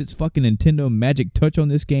Nintendo puts its fucking Nintendo magic touch on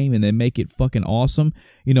this game and they make it fucking awesome,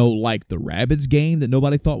 you know, like the Rabbids game that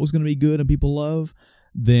nobody thought was going to be good and people love,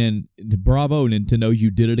 then bravo, Nintendo,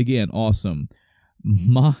 you did it again. Awesome.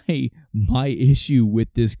 My issue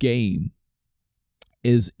with this game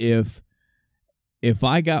is if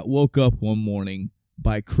I got woke up one morning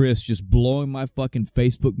by Chris just blowing my fucking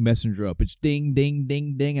Facebook Messenger up. It's ding, ding,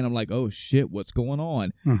 ding, ding. And I'm like, oh, shit, what's going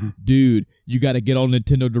on? Mm-hmm. Dude, you got to get on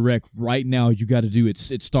Nintendo Direct right now. You got to do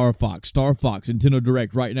it. It's Star Fox, Nintendo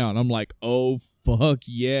Direct right now. And I'm like, oh, fuck,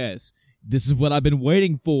 yes. This is what I've been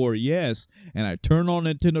waiting for, yes. And I turn on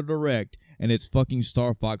Nintendo Direct, and it's fucking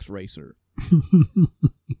Star Fox Racer.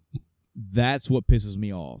 That's what pisses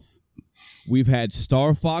me off. We've had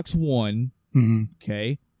Star Fox 1, mm-hmm.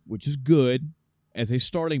 Okay, which is good. As a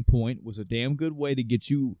starting point, was a damn good way to get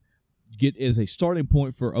as a starting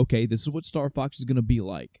point for, okay, this is what Star Fox is going to be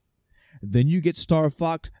like. Then you get Star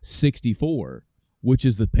Fox 64, which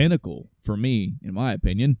is the pinnacle for me, in my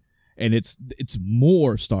opinion. And it's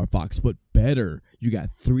more Star Fox, but better. You got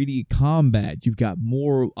 3D combat. You've got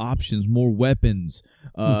more options, more weapons,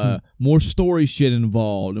 more story shit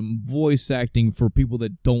involved, and voice acting for people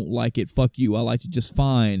that don't like it. Fuck you. I liked it just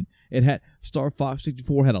fine. Star Fox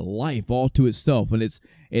 64 had a life all to itself, and it's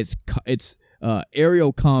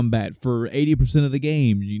aerial combat for 80% of the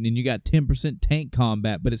game, and you got 10% tank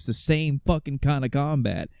combat, but it's the same fucking kind of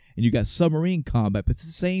combat. And you got submarine combat, but it's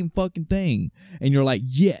the same fucking thing. And you're like,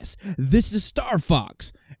 yes, this is Star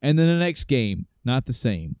Fox. And then the next game, not the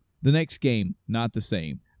same. The next game, not the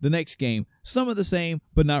same. The next game, some of the same,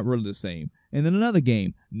 but not really the same. And then another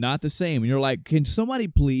game, not the same. And you're like, can somebody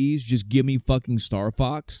please just give me fucking Star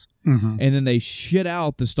Fox? Mm-hmm. And then they shit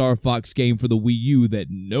out the Star Fox game for the Wii U that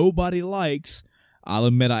nobody likes. I'll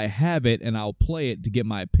admit I have it, and I'll play it to get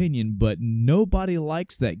my opinion, but nobody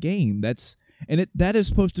likes that game. And that is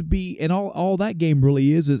supposed to be, and all that game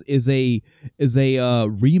really is a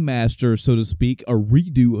remaster, so to speak, a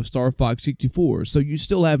redo of Star Fox 64. So you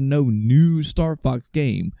still have no new Star Fox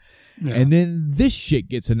game. Yeah. And then this shit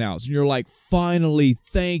gets announced, and you're like, finally,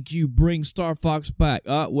 thank you, bring Star Fox back.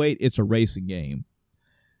 Wait, it's a racing game.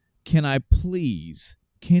 Can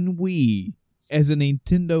we, as a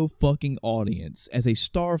Nintendo fucking audience, as a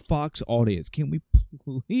Star Fox audience, can we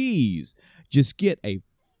please just get a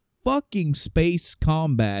fucking space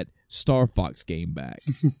combat Star Fox game back?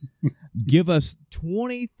 Give us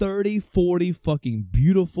 20, 30, 40 fucking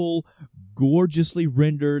beautiful, gorgeously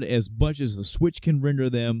rendered, as much as the Switch can render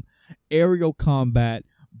them, aerial combat.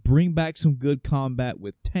 Bring back some good combat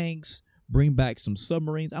with tanks. Bring back some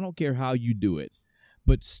submarines. I don't care how you do it.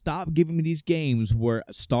 But stop giving me these games where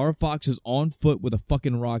Star Fox is on foot with a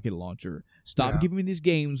fucking rocket launcher. Stop giving me these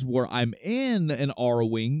games where I'm in an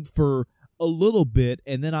R-Wing for a little bit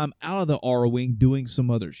and then I'm out of the R-Wing doing some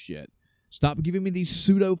other shit. Stop giving me these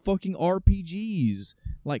pseudo fucking RPGs.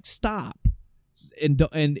 Like, stop. And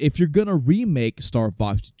if you're gonna remake Star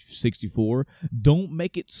Fox 64, don't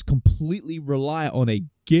make it completely rely on a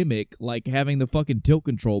gimmick like having the fucking tilt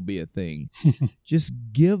control be a thing. Just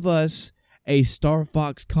give us a Star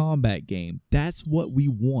Fox combat game. That's what we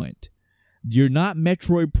want. You're not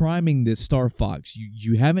Metroid Priming this Star Fox.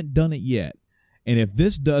 You haven't done it yet. And if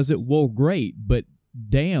this does it, well, great. But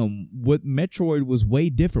damn, what Metroid was way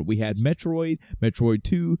different. We had Metroid, Metroid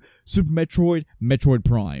 2, Super Metroid, Metroid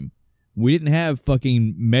Prime. We didn't have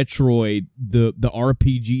fucking Metroid, the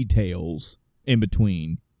RPG tales in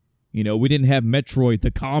between. You know, we didn't have Metroid, the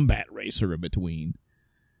combat racer in between.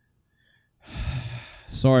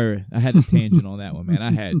 Sorry, I had a tangent on that one, man.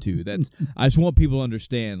 I had to. I just want people to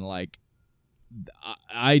understand, like,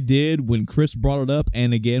 I did when Chris brought it up,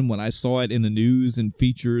 and again, when I saw it in the news and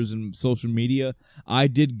features and social media, I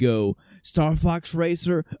did go, Star Fox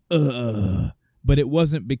Racer, But it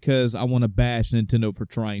wasn't because I want to bash Nintendo for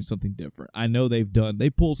trying something different. I know they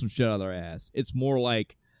pulled some shit out of their ass. It's more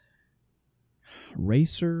like,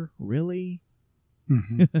 Racer, really?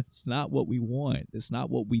 Mm-hmm. It's not what we want. It's not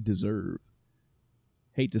what we deserve.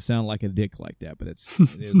 Hate to sound like a dick like that, but it is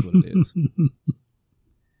what it is.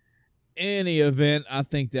 Any event, I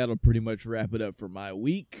think that'll pretty much wrap it up for my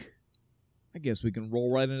week. I guess we can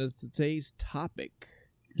roll right into today's topic.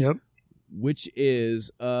 Yep. Which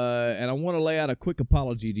is, and I want to lay out a quick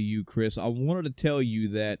apology to you, Chris. I wanted to tell you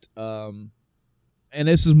that, and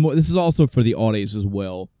this is also for the audience as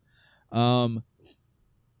well.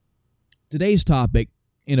 Today's topic,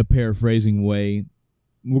 in a paraphrasing way,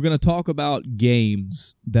 we're going to talk about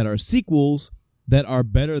games that are sequels that are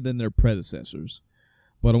better than their predecessors.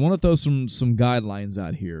 But I want to throw some guidelines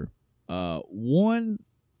out here. One,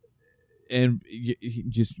 and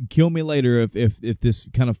just kill me later if this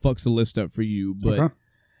kind of fucks the list up for you, but okay.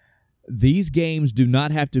 These games do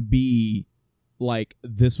not have to be like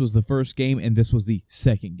this was the first game and this was the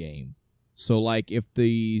second game. So, like, if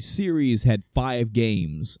the series had 5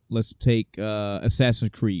 games, let's take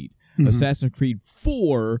Assassin's Creed. Mm-hmm. Assassin's Creed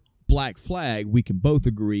 4, Black Flag, we can both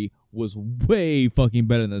agree, was way fucking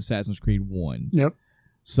better than Assassin's Creed 1. Yep.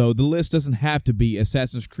 So the list doesn't have to be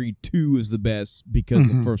Assassin's Creed 2 is the best because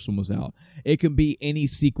the first one was out. It can be any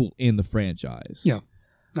sequel in the franchise. Yeah,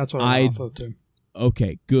 that's what I'm off of too.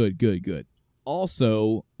 Okay, good.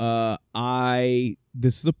 Also,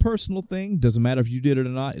 this is a personal thing. Doesn't matter if you did it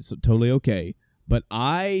or not. It's totally okay. But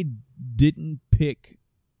I didn't pick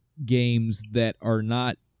games that are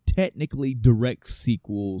not technically direct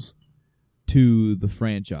sequels to the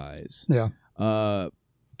franchise. Yeah.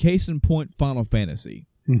 Case in point, Final Fantasy.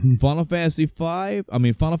 Mm-hmm. Final Fantasy VI,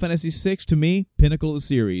 to me, pinnacle of the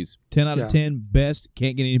series. 10 out of 10, best,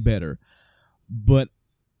 can't get any better. But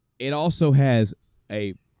it also has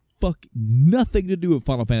nothing to do with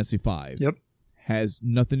Final Fantasy V. Yep. Has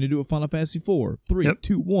nothing to do with Final Fantasy 4, 3, yep.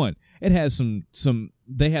 2, 1. It has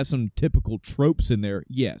they have some typical tropes in there,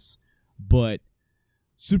 yes. But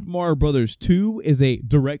Super Mario Brothers 2 is a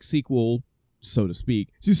direct sequel, so to speak,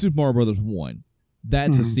 to Super Mario Brothers 1.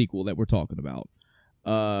 That's a sequel that we're talking about.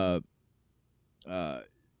 So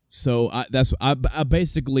I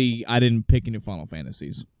basically didn't pick any Final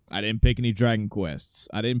Fantasies. I didn't pick any Dragon Quests.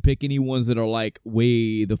 I didn't pick any ones that are like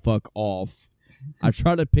way the fuck off. I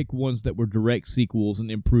try to pick ones that were direct sequels and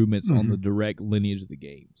improvements on the direct lineage of the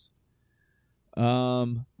games.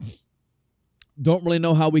 Don't really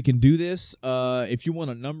know how we can do this. If you want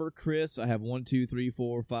a number, Chris, I have 1, 2, 3,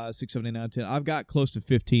 4, 5, 6, 7, 8, 9, 10. I've got close to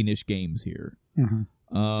 15-ish games here.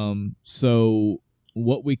 Mm-hmm. So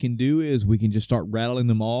what we can do is we can just start rattling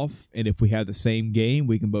them off, and if we have the same game,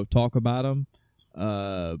 we can both talk about them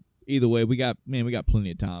either way, we got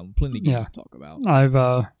plenty of time, plenty of games to talk about.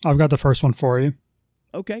 I've got the first one for you.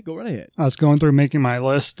 Okay, go right ahead. I was going through making my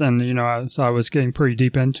list, and so I was getting pretty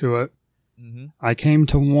deep into it. Mm-hmm. I came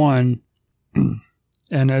to one,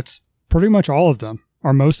 and it's pretty much all of them,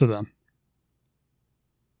 or most of them.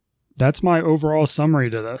 That's my overall summary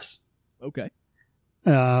to this. Okay.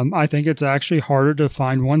 I think it's actually harder to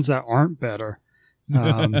find ones that aren't better.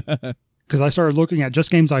 Because I started looking at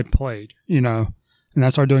just games I'd played, and I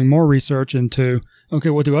started doing more research into, okay,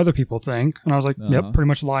 what do other people think? And I was like, yep, pretty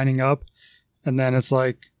much lining up. And then it's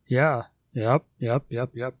like, yeah, yep.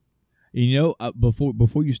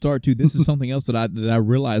 Before you start to, this is something else that I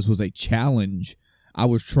realized was a challenge. I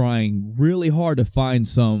was trying really hard to find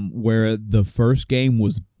some where the first game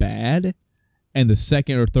was bad and the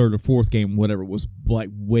second or third or fourth game, whatever, was like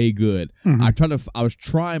way good. Mm-hmm. I was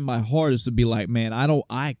trying my hardest to be like, man,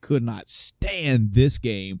 I could not stand this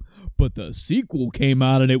game, but the sequel came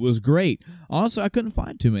out and it was great. Honestly, I couldn't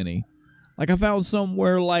find too many. Like, I found some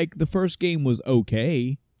where, like, the first game was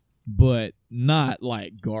okay, but not,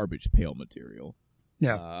 like, garbage pail material.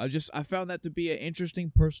 Yeah. I found that to be an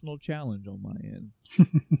interesting personal challenge on my end.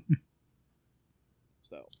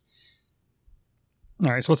 So.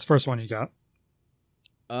 All right, so what's the first one you got?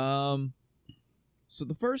 So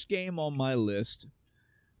the first game on my list,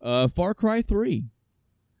 Far Cry 3.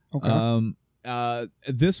 Okay.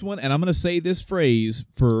 This one, and I'm going to say this phrase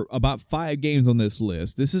for about 5 games on this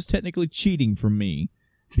list. This is technically cheating for me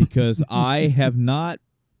because I have not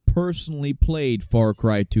personally played Far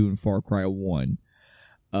Cry 2 and Far Cry 1.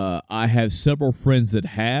 I have several friends that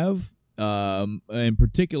have. In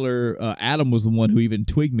particular, Adam was the one who even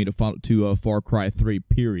twigged me to Far Cry 3,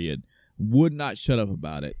 period. Would not shut up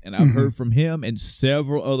about it. And I've heard from him and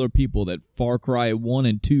several other people that Far Cry 1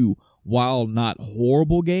 and 2, while not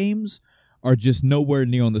horrible games, are just nowhere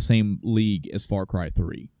near on the same league as Far Cry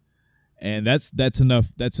 3. And that's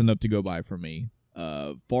enough to go by for me.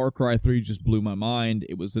 Far Cry 3 just blew my mind.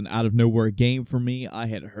 It was an out-of-nowhere game for me. I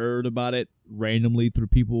had heard about it randomly through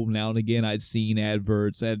people now and again. I'd seen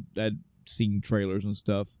adverts, I'd seen trailers and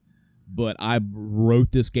stuff. But I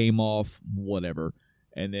wrote this game off, whatever.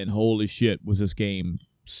 And then, holy shit, was this game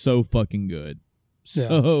so fucking good.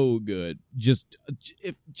 So good. Just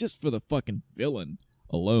for the fucking villain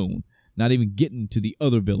alone. Not even getting to the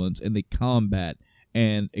other villains and the combat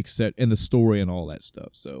and the story and all that stuff.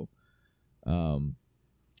 So,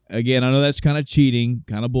 again, I know that's kind of cheating,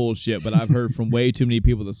 kind of bullshit, but I've heard from way too many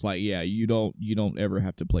people that's like, yeah, you don't ever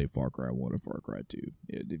have to play Far Cry 1 or Far Cry 2.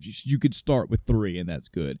 If you could start with 3 and that's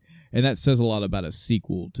good. And that says a lot about a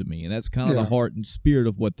sequel to me. And that's kind of the heart and spirit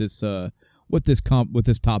of what this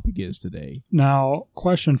topic is today. Now,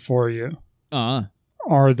 question for you.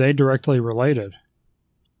 Are they directly related?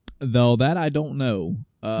 Though that I don't know.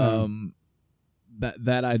 That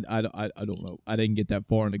I don't know. I didn't get that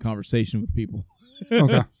far in the conversation with people.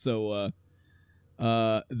 Okay. So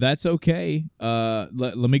that's okay.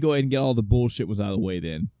 Let me go ahead and get all the bullshit was out of the way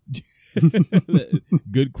then.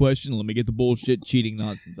 Good question. Let me get the bullshit cheating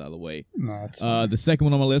nonsense out of the way. No, that's fine. The second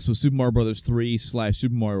one on my list was Super Mario Brothers 3 /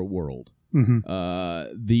 Super Mario World.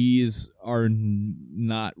 These are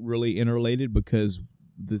not really interrelated because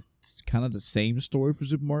this kind of the same story for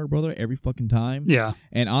Super Mario Brother every fucking time. Yeah.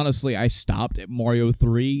 And honestly, I stopped at Mario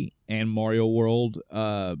 3 and Mario World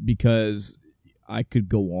because I could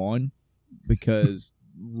go on. Because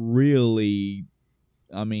really,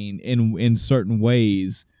 I mean, in certain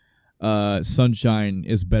ways, Sunshine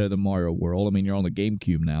is better than Mario World. I mean, you're on the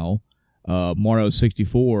GameCube now. Mario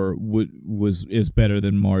 64 is better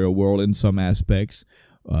than Mario World in some aspects.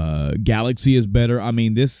 Galaxy is better. I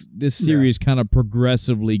mean, this series kind of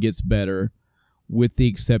progressively gets better, with the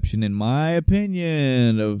exception, in my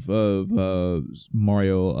opinion, of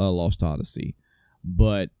Mario Lost Odyssey.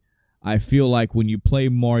 But I feel like when you play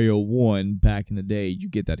Mario 1 back in the day, you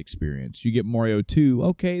get that experience. You get Mario 2,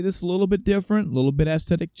 okay, this is a little bit different, a little bit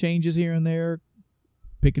aesthetic changes here and there.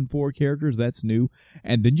 Picking 4 characters, that's new.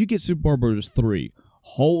 And then you get Super Mario Bros. 3.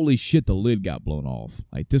 Holy shit, the lid got blown off.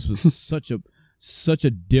 Like, this was such a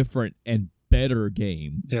different and better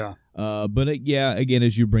game. Yeah. But again,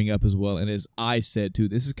 as you bring up as well, and as I said too,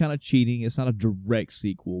 this is kind of cheating. It's not a direct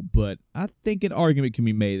sequel, but I think an argument can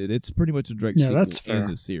be made that it's pretty much a direct sequel in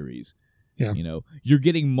the series. Yeah. You know, you're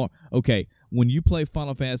getting more. Okay, when you play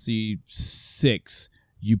Final Fantasy VI,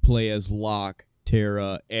 you play as Locke,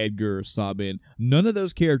 Terra, Edgar, Sabin. None of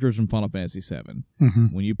those characters from Final Fantasy VII.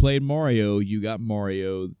 When you played Mario, you got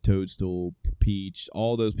Mario, Toadstool, Peach.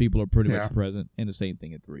 All those people are pretty much present, and the same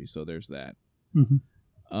thing at 3. So there's that.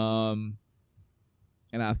 And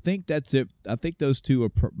I think that's it. I think those two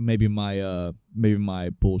are maybe my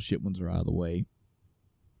bullshit ones are out of the way.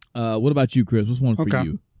 What about you, Chris? What's one for Okay.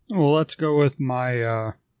 you? Well, let's go with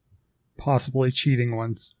my possibly cheating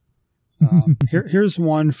ones. Here's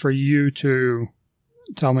one for you to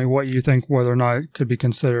tell me what you think, whether or not it could be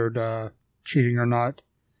considered cheating or not.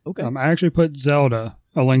 Okay. I actually put Zelda: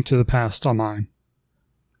 A Link to the Past on mine.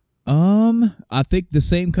 I think the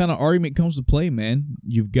same kind of argument comes to play, man.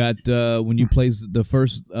 You've got when you play the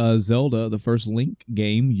first Zelda, the first Link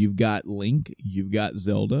game, you've got Link, you've got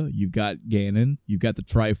Zelda, you've got Ganon, you've got the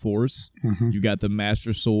Triforce, you've got the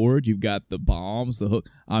Master Sword, you've got the bombs, the hook.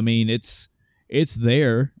 I mean, it's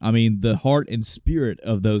there. I mean, the heart and spirit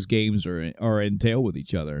of those games are entailed with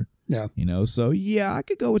each other. Yeah. You know, so yeah, I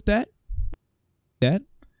could go with that.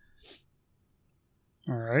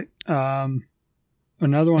 All right.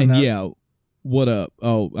 Another one. And that, yeah, what up?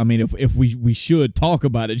 Oh, I mean, if we should talk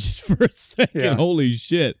about it just for a second. Yeah. Holy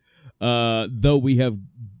shit! Though we have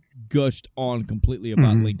gushed on completely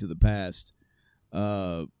about Link to the Past,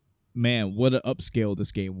 man, what an upscale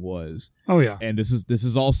this game was. Oh yeah. And this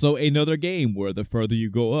is also another game where the further you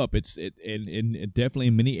go up, and definitely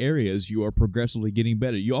in many areas you are progressively getting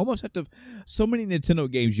better. You almost have to, so many Nintendo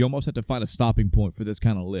games, you almost have to find a stopping point for this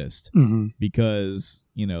kind of list, because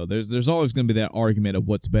you know there's always going to be that argument of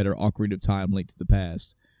what's better, Ocarina of Time, Link to the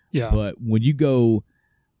Past. Yeah. But when you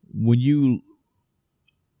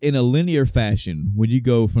in a linear fashion, when you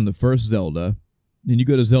go from the first Zelda. Then you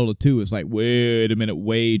go to Zelda 2, it's like, wait a minute,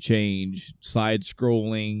 way change.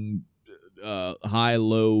 Side-scrolling,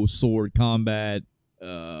 high-low sword combat,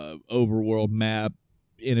 overworld map,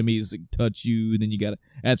 enemies that touch you, then you gotta...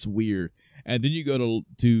 That's weird. And then you go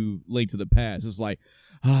to Link to the Past, it's like,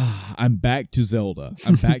 I'm back to Zelda.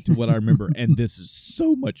 I'm back to what I remember, and this is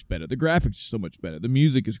so much better. The graphics are so much better. The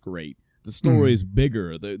music is great. The story is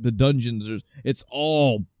bigger. The dungeons are... It's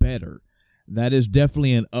all better. That is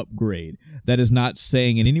definitely an upgrade. That is not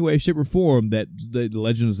saying in any way, shape, or form that The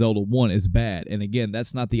Legend of Zelda 1 is bad. And again,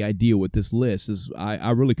 that's not the idea with this list.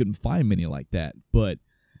 I really couldn't find many like that. But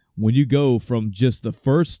when you go from just the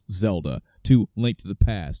first Zelda to Link to the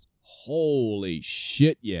Past, holy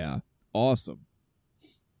shit, yeah. Awesome.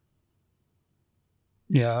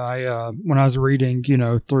 Yeah, I when I was reading,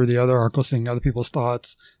 through the other articles, seeing other people's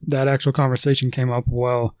thoughts, that actual conversation came up.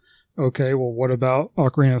 Well, okay, well, what about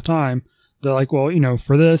Ocarina of Time? They're like, well,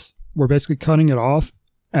 for this, we're basically cutting it off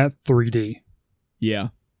at 3D. Yeah.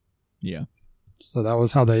 Yeah. So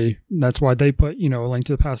that's why they put, A Link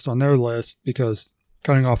to the Past on their list, because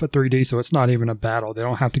cutting off at 3D, so it's not even a battle. They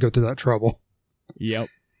don't have to go through that trouble. Yep.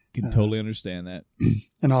 Can totally understand that.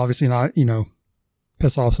 And obviously not,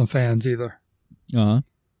 piss off some fans either. Uh-huh.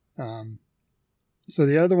 So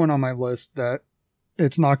the other one on my list that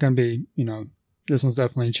it's not going to be, this one's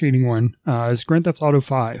definitely a cheating one, is Grand Theft Auto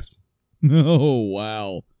 5. Oh,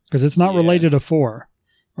 wow. Because it's not related to 4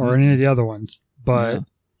 or any of the other ones. But,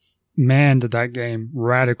 man, did that game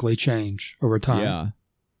radically change over time. Yeah.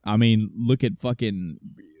 I mean, look at fucking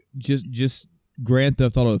just Grand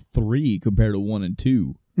Theft Auto 3 compared to 1 and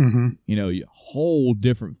 2. Mm-hmm. Whole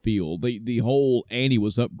different feel. The whole ante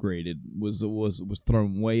was upgraded, was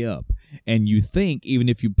thrown way up. And you think, even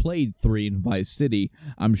if you played 3 in Vice City,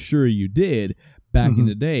 I'm sure you did, back in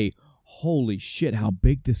the day, holy shit, how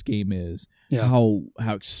big this game is. Yeah. How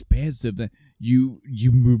expansive. You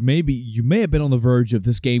may have been on the verge of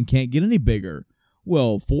this game can't get any bigger.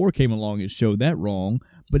 Well, 4 came along and showed that wrong,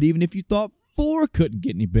 but even if you thought 4 couldn't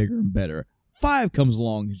get any bigger and better, 5 comes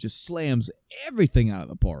along and just slams everything out of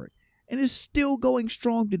the park and is still going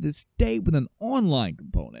strong to this day with an online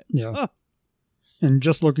component. Yeah. And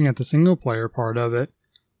just looking at the single player part of it,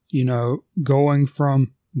 going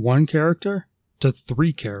from 1 character to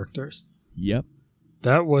 3 characters. Yep.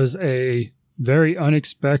 That was a very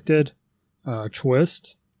unexpected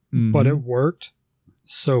twist, but it worked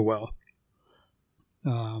so well.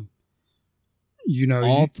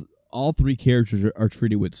 All 3 characters are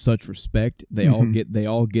treated with such respect. They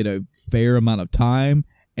all get a fair amount of time,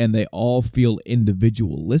 and they all feel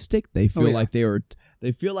individualistic. They feel like they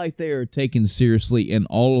are taken seriously in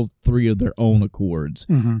all 3 of their own accords,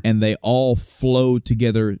 and they all flow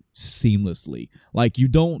together seamlessly. Like you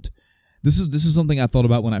don't. This is something I thought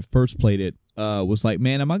about when I first played it. Was like,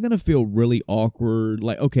 man, am I gonna feel really awkward?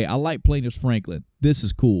 Like, okay, I like playing as Franklin. This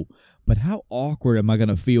is cool, but how awkward am I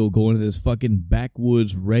gonna feel going to this fucking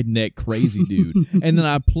backwoods redneck crazy dude? And then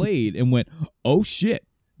I played and went, oh shit,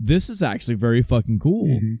 this is actually very fucking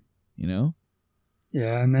cool. Yeah,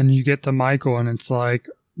 and then you get to Michael, and it's like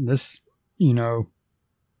this. I don't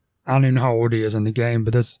even know how old he is in the game,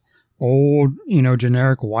 but this old,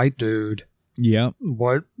 generic white dude. Yep.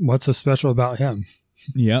 What's so special about him?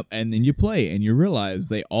 Yep. And then you play and you realize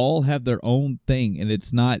they all have their own thing, and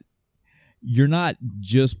it's not you're not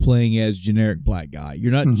just playing as generic black guy.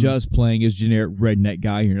 You're not just playing as generic redneck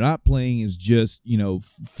guy. You're not playing as just,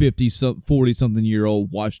 40 something year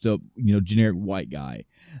old washed up, generic white guy.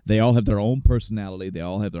 They all have their own personality. They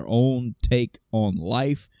all have their own take on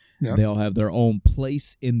life. Yep. They all have their own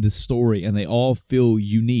place in the story, and they all feel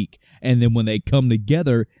unique. And then when they come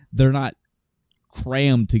together, they're not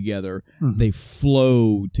crammed together. They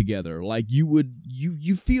flow together. Like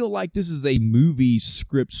you feel like this is a movie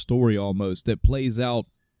script story almost that plays out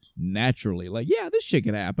naturally. Like, yeah, this shit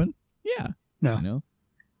could happen. Yeah. No.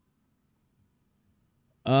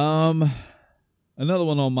 Another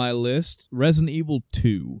one on my list, Resident Evil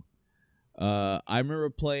 2. I remember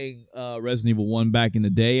playing Resident Evil 1 back in the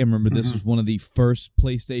day. I remember this was one of the first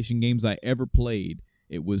PlayStation games I ever played.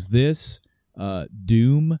 It was this,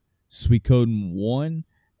 Doom, Suikoden 1,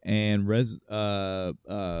 and Resident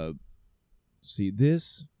Evil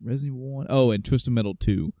 1. Oh, and Twisted Metal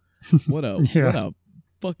 2. What a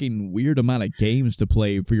fucking weird amount of games to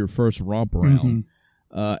play for your first romp around.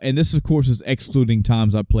 And this, of course, is excluding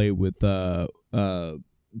times I played with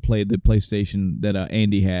played the PlayStation that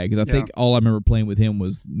Andy had, because I think all I remember playing with him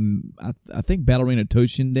was I think Battle Arena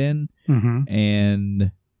Toshinden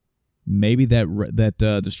and maybe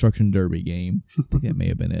that Destruction Derby game. I think that may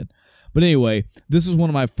have been it. But anyway, this is one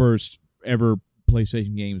of my first ever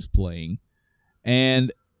PlayStation games playing,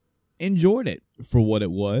 and enjoyed it for what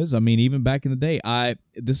it was. I mean, even back in the day,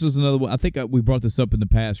 this is another one. I think we brought this up in the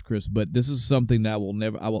past, Chris, but this is something that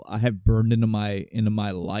I have burned into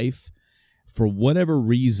my life for whatever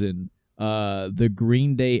reason. The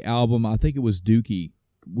Green Day album, I think it was Dookie,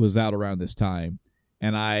 was out around this time,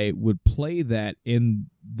 and I would play that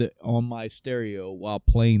on my stereo while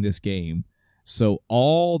playing this game. So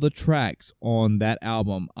all the tracks on that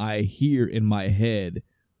album I hear in my head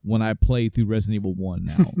when I play through Resident Evil 1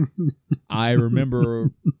 now. I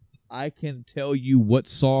remember, I can tell you what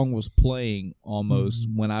song was playing almost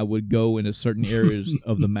when I would go into certain areas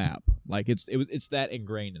of the map. Like it's that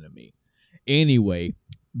ingrained into me. Anyway,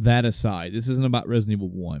 that aside, this isn't about Resident Evil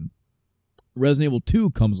 1. Resident Evil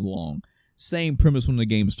 2 comes along. Same premise when the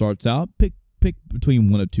game starts out. Pick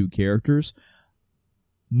between one or two characters.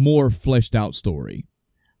 More fleshed out story.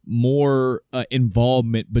 More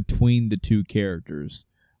involvement between the two characters.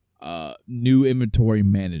 New inventory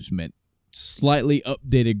management. Slightly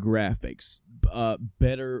updated graphics.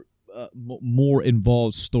 Better, more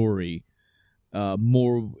involved story.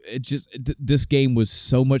 This game was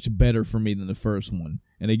so much better for me than the first one.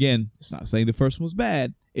 And again, it's not saying the first one was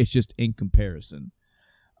bad. It's just in comparison.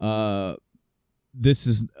 This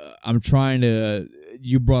is, I'm trying to,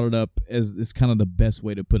 you brought it up as it's kind of the best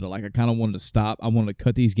way to put it. Like, I kind of wanted to stop. I wanted to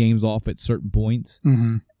cut these games off at certain points.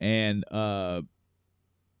 And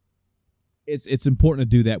it's important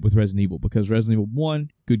to do that with Resident Evil, because Resident Evil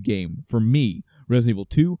 1, good game for me. Resident Evil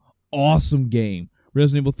 2, awesome game.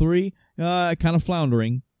 Resident Evil 3, kind of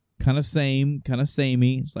floundering, kind of samey.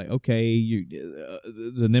 It's like, okay,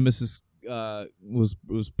 the Nemesis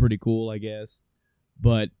was pretty cool, I guess,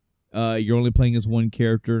 but you're only playing as one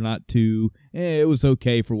character, not two. It was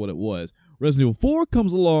okay for what it was. Resident Evil 4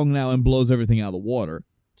 comes along now and blows everything out of the water.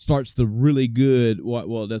 Starts the really good,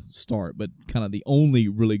 well, it doesn't start, but kind of the only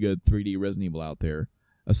really good 3D Resident Evil out there,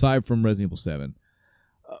 aside from Resident Evil 7.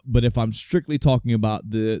 But if I'm strictly talking about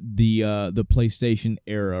the PlayStation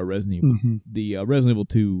era Resident Evil, the Resident Evil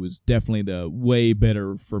 2 was definitely the way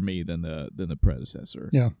better for me than the predecessor.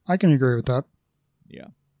 Yeah, I can agree with that. Yeah.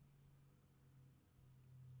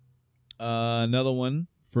 Another one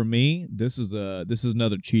for me. This is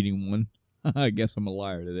another cheating one. I guess I'm a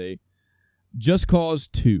liar today. Just Cause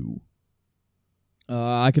 2.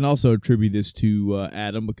 I can also attribute this to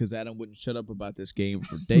Adam, because Adam wouldn't shut up about this game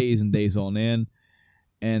for days and days on end.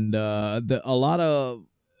 And I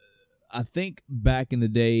think back in the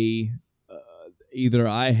day, either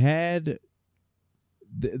I had,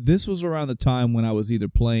 this was around the time when I was either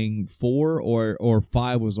playing 4 or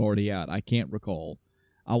 5 was already out. I can't recall.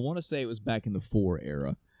 I want to say it was back in the 4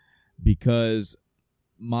 era, because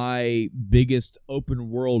my biggest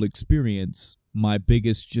open world experience, my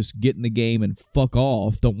biggest just get in the game and fuck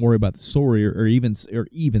off, don't worry about the story or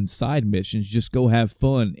even side missions, just go have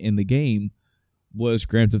fun in the game, was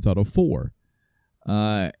Grand Theft Auto 4.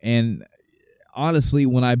 And honestly,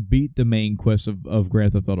 when I beat the main quest of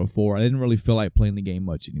Grand Theft Auto 4, I didn't really feel like playing the game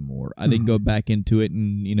much anymore. I didn't go back into it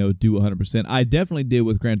and, do 100%. I definitely did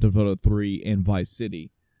with Grand Theft Auto 3 and Vice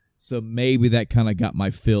City. So maybe that kind of got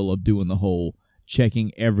my fill of doing the whole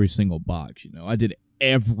checking every single box. I did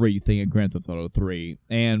everything in Grand Theft Auto 3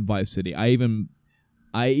 and Vice City. I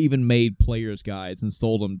even made players' guides and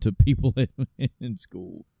sold them to people in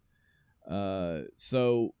school.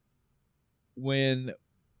 So when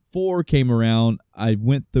 4 came around, I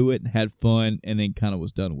went through it and had fun, and then kind of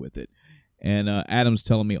was done with it. And Adam's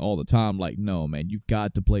telling me all the time, like, no, man, you've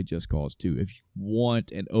got to play Just Cause 2 if you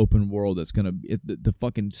want an open world that's gonna the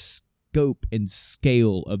fucking scope and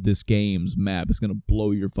scale of this game's map is gonna blow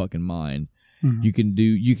your fucking mind. Mm-hmm.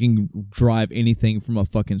 You can drive anything from a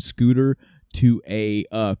fucking scooter to a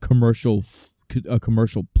commercial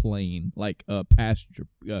plane, like a passenger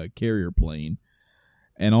carrier plane,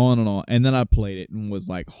 and on and on. And then I played it and was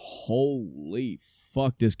like, holy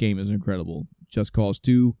fuck, this game is incredible. Just Cause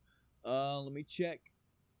 2. Let me check.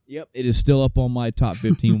 Yep, it is still up on my top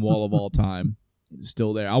 15 wall of all time. It is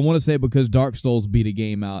still there. I want to say because Dark Souls beat a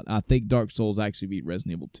game out. I think Dark Souls actually beat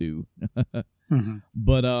Resident Evil 2. Mm-hmm.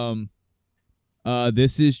 But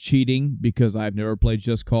this is cheating because I've never played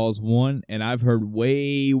Just Cause 1, and I've heard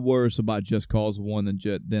way worse about Just Cause 1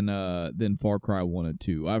 than Far Cry 1 and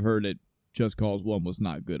 2. I've heard that Just Cause 1 was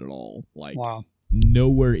not good at all. Like, wow.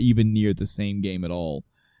 Nowhere even near the same game at all.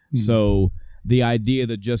 Mm-hmm. So the idea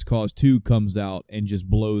that Just Cause 2 comes out and just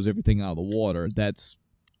blows everything out of the water, that's,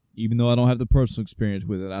 even though I don't have the personal experience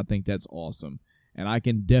with it, I think that's awesome. And I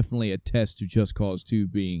can definitely attest to Just Cause 2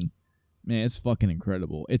 being, man, it's fucking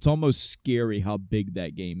incredible. It's almost scary how big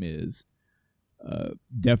that game is.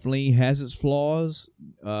 Definitely has its flaws.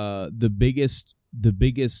 The biggest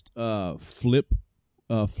flaw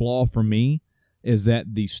for me is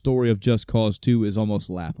that the story of Just Cause 2 is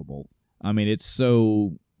almost laughable. I mean, it's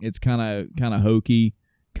kind of hokey,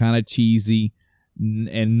 kind of cheesy,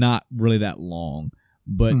 and not really that long.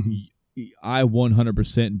 But I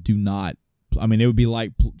 100% do not. I mean, it would be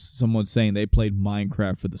like someone saying they played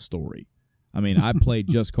Minecraft for the story. I mean, I played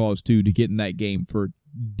Just Cause 2 to get in that game for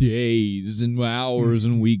days and hours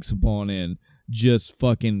and weeks upon end, just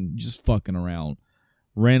fucking around,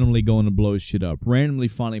 randomly going to blow shit up, randomly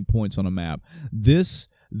finding points on a map. This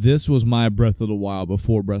was my Breath of the Wild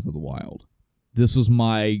before Breath of the Wild. This was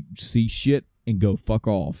my see shit and go fuck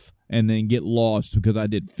off, and then get lost because I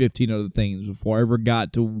did 15 other things before I ever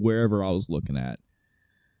got to wherever I was looking at.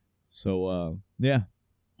 So, yeah,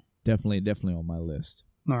 definitely on my list.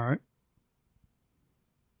 All right.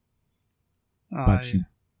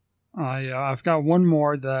 I've got one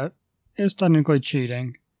more that is technically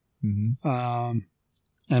cheating. Mm-hmm.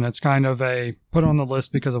 And it's kind of a put on the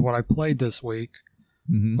list because of what I played this week.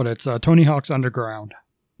 Mm-hmm. But it's Tony Hawk's Underground.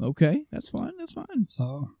 Okay, that's fine.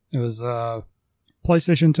 So it was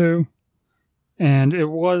PlayStation 2, and it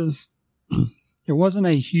wasn't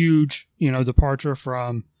a huge, departure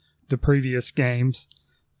from the previous games.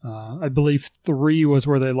 I believe 3 was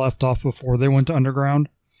where they left off before they went to Underground,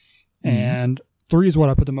 and 3 is what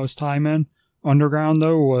I put the most time in. Underground,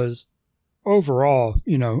 though, was overall,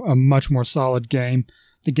 a much more solid game.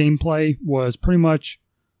 The gameplay was pretty much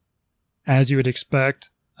as you would expect.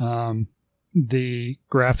 The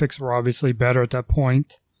graphics were obviously better at that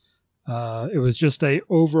point. It was just a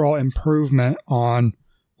overall improvement on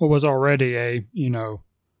what was already a,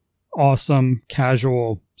 awesome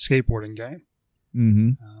casual skateboarding game.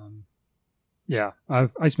 Mm-hmm. Yeah,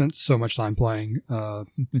 I spent so much time playing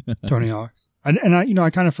Tony Hawk's. And I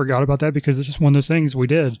kind of forgot about that because it's just one of those things we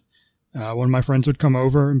did. One of my friends would come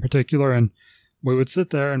over in particular, and we would sit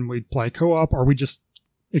there and we'd play co-op, or we just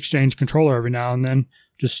exchange controller every now and then,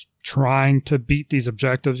 just trying to beat these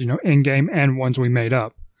objectives, in-game and ones we made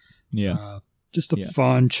up. Yeah. Just a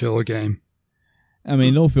fun, chill game. I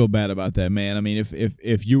mean, don't feel bad about that, man. I mean,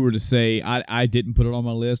 if you were to say, I didn't put it on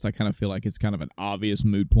my list, I kind of feel like it's kind of an obvious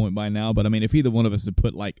moot point by now. But I mean, if either one of us had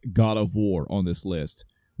put like God of War on this list,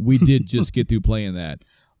 we did just get through playing that.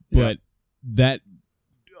 But that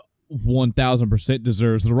 1,000%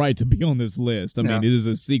 deserves the right to be on this list. I mean, it is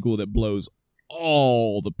a sequel that blows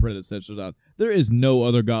all the predecessors out. There is no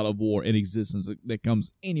other God of War in existence that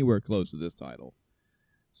comes anywhere close to this title.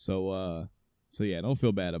 So yeah, don't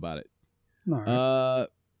feel bad about it. All right.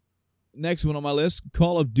 Next one on my list,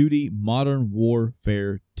 Call of Duty Modern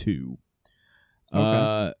Warfare 2.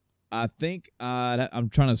 Okay. I think I'm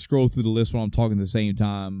trying to scroll through the list while I'm talking at the same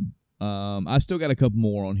time. I still got a couple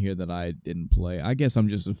more on here that I didn't play. I guess I'm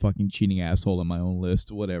just a fucking cheating asshole in my own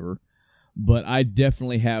list, whatever. But I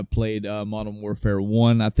definitely have played Modern Warfare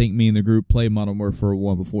 1. I think me and the group played Modern Warfare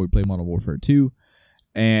 1 before we played Modern Warfare 2.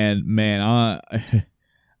 And, man,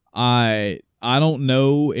 I don't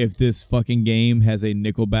know if this fucking game has a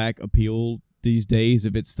Nickelback appeal these days,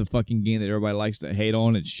 if it's the fucking game that everybody likes to hate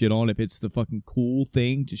on and shit on, if it's the fucking cool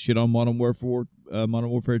thing to shit on Modern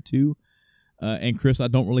Warfare 2. And Chris, I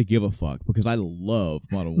don't really give a fuck because I love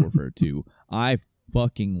Modern Warfare 2. I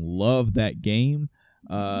fucking love that game.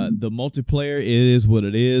 The multiplayer, it is what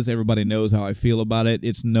it is. Everybody knows how I feel about it.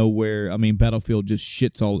 It's nowhere. I mean, Battlefield just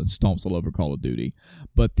shits all and stomps all over Call of Duty.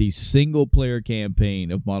 But the single player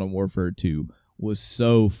campaign of Modern Warfare 2 was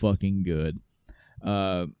so fucking good.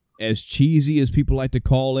 As cheesy as people like to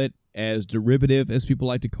call it, as derivative as people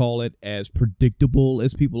like to call it, as predictable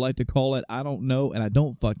as people like to call it, I don't know, and I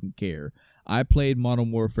don't fucking care. I played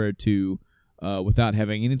Modern Warfare 2 without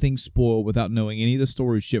having anything spoiled, without knowing any of the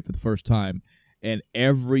story shit for the first time. And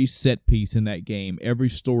every set piece in that game, every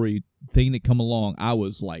story thing that come along, I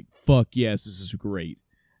was like, fuck yes, this is great.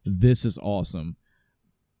 This is awesome.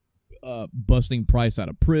 Busting Price out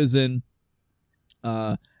of prison.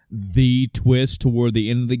 The twist toward the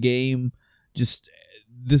end of the game.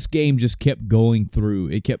 This game just kept going through.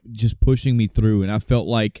 It kept just pushing me through. And I felt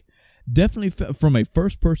like, definitely from a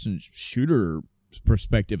first-person shooter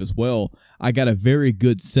perspective as well, I got a very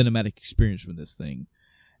good cinematic experience from this thing.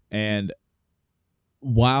 And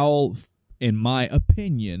while, in my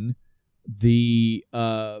opinion, the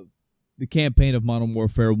campaign of Modern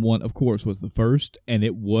Warfare 1, of course, was the first, and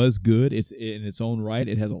it was good. It's in its own right.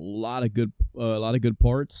 It has a lot of good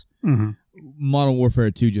parts. Mm-hmm. Modern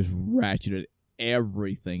Warfare 2 just ratcheted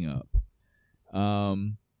everything up. I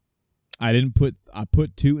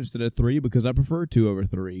put 2 instead of 3 because I prefer 2 over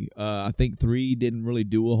 3. I think 3 didn't really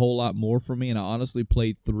do a whole lot more for me, and I honestly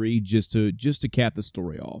played 3 just to cap the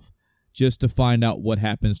story off. Just to find out what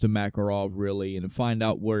happens to Makarov, really, and find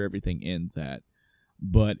out where everything ends at.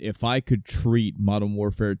 But if I could treat Modern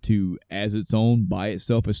Warfare 2 as its own, by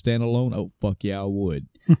itself, as standalone, oh, fuck yeah, I would.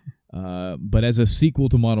 But as a sequel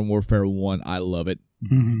to Modern Warfare 1, I love it.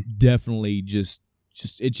 Mm-hmm. Definitely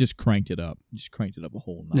it just cranked it up. Just cranked it up a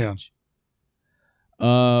whole notch.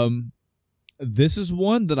 Yeah. This is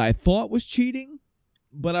one that I thought was cheating,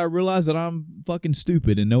 but I realized that I'm fucking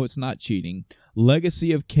stupid and know it's not cheating.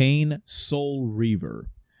 Legacy of Kain Soul Reaver.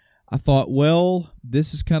 I thought, well,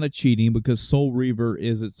 this is kind of cheating because Soul Reaver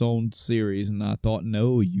is its own series, and I thought,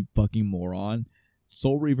 no, you fucking moron.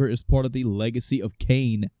 Soul Reaver is part of the Legacy of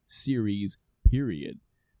Kain series, period.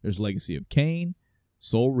 There's Legacy of Kain,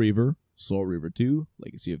 Soul Reaver 2,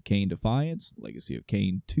 Legacy of Kain Defiance, Legacy of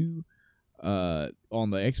Kain 2, on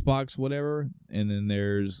the Xbox, whatever, and then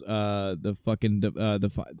there's the fucking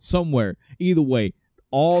somewhere. Either way,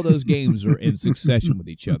 all those games are in succession with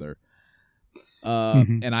each other.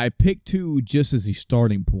 And I picked 2 just as the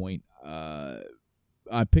starting point.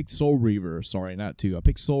 I picked Soul Reaver. Sorry, not 2. I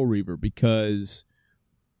picked Soul Reaver because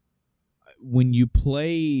when you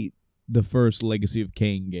play the first Legacy of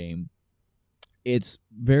Kain game, it's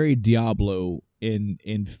very Diablo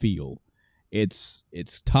in feel. It's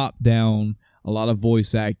top down, a lot of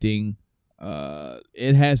voice acting.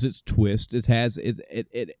 It has its twist. It has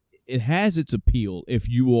its appeal if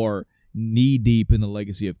you are knee deep in the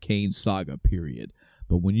Legacy of Kain saga, period.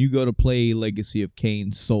 But when you go to play Legacy of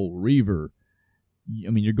Kain Soul Reaver, I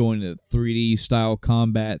mean, you're going to 3D style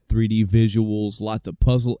combat, 3D visuals, lots of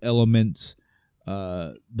puzzle elements.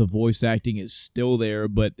 The voice acting is still there,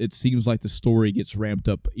 but it seems like the story gets ramped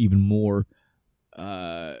up even more.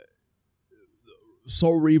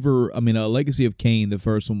 Soul Reaver, Legacy of Kain, the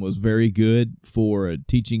first one, was very good for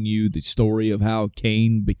teaching you the story of how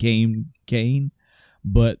Kain became Kain.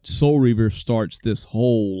 But Soul Reaver starts this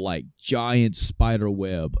whole giant spider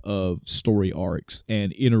web of story arcs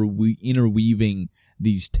and interweaving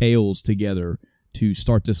these tales together to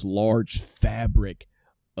start this large fabric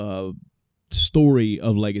of story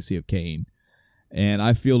of Legacy of Kain. And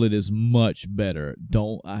I feel it is much better.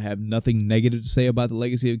 I have nothing negative to say about the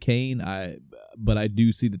Legacy of Kain, but I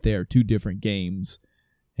do see that they are 2 different games.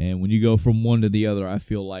 And when you go from one to the other, I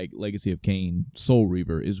feel like Legacy of Kain Soul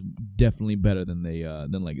Reaver is definitely better than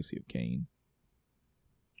Legacy of Kain.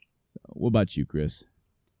 So, what about you, Chris?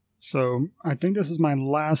 So I think this is my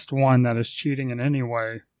last one that is cheating in any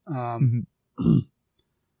way. But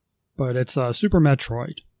it's Super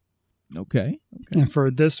Metroid. Okay. And for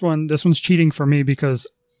this one's cheating for me because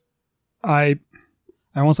I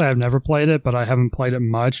won't say I've never played it, but I haven't played it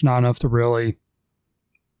much, not enough to really,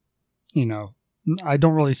 I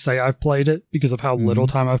don't really say I've played it because of how little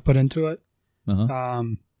time I've put into it. Uh-huh.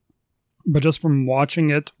 But just from watching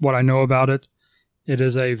it, what I know about it, it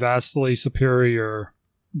is a vastly superior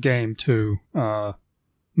game to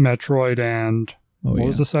Metroid and what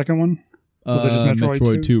was the second one? Was it just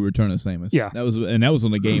Metroid 2 Return of Samus. Yeah. That was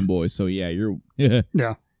on the Game Boy, so yeah, you're Yeah.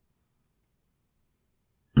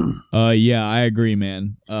 Yeah, I agree,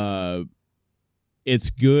 man. It's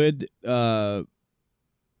good.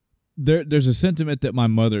 There's a sentiment that my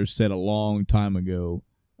mother said a long time ago.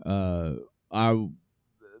 The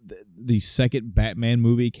second Batman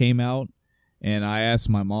movie came out, And I asked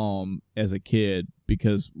my mom as a kid,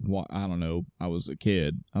 because, I don't know, I was a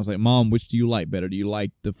kid. I was like, Mom, which do you like better? Do you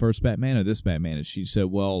like the first Batman or this Batman? And she said,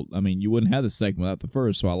 well, I mean, you wouldn't have the second without the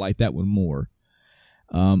first, so I like that one more.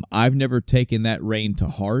 I've never taken that reign to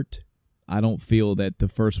heart. I don't feel that the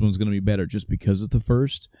first one's going to be better just because it's the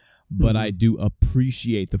first, but I do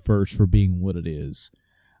appreciate the first for being what it is.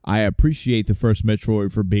 I appreciate the first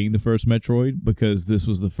Metroid for being the first Metroid, because this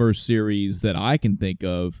was the first series that I can think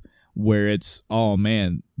of where it's, oh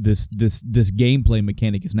man, this gameplay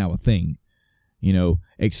mechanic is now a thing. You know,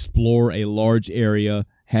 explore a large area,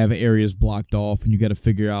 have areas blocked off, and you got to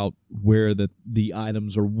figure out where the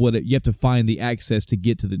items or you have to find the access to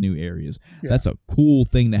get to the new areas. Yeah. That's a cool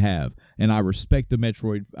thing to have, and I respect the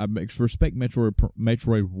Metroid. I respect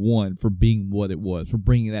Metroid 1 for being what it was, for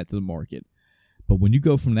bringing that to the market. But when you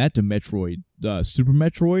go from that to Metroid, Super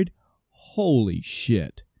Metroid, holy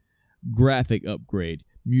shit! Graphic upgrade,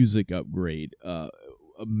 music upgrade,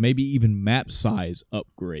 maybe even map size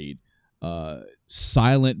upgrade.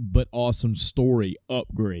 Silent but awesome story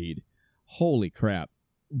upgrade. Holy crap.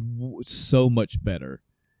 So much better.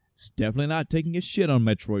 It's definitely not taking a shit on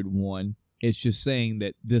Metroid 1. It's just saying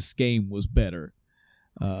that this game was better.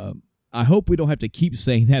 I hope we don't have to keep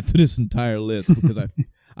saying that through this entire list, because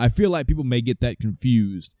I feel like people may get that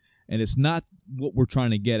confused, and it's not what we're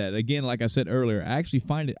trying to get at. Again, like I said earlier, I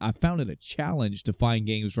found it a challenge to find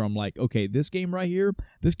games where I'm like, okay, this game right here,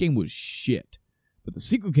 this game was shit, but the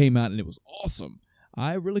sequel came out and it was awesome.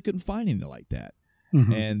 I really couldn't find anything like that.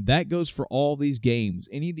 Mm-hmm. And that goes for all these games.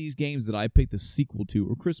 Any of these games that I picked the sequel to,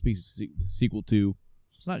 or Chris picked the sequel to,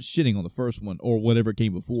 it's not shitting on the first one or whatever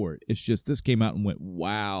came before it. It's just this came out and went,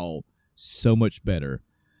 wow, so much better.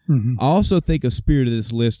 Mm-hmm. I also think a spirit of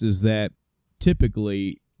this list is that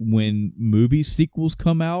typically when movie sequels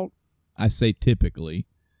come out, I say typically,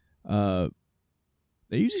 they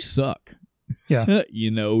usually suck. Yeah.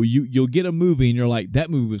 You know, you'll get a movie and you're like, that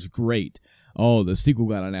movie was great. Oh, the sequel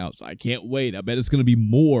got announced. I can't wait. I bet it's going to be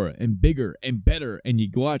more and bigger and better. And you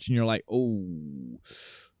watch and you're like, oh,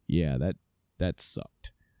 yeah, that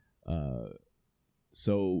sucked.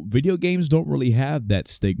 So video games don't really have that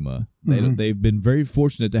stigma. They've been very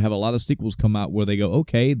fortunate to have a lot of sequels come out where they go,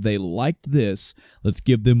 okay, they liked this. Let's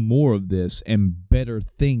give them more of this and better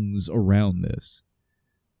things around this.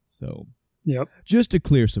 So, yep. Just to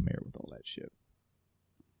clear some air with all that shit.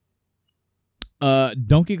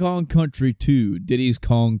 Donkey Kong Country 2, Diddy's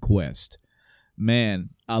Kong Quest.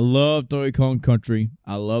 Man, I love Donkey Kong Country.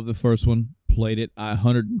 I love the first one. Played it. I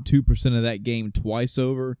 102% of that game twice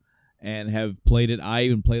over and have played it. I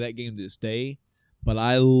even play that game to this day. But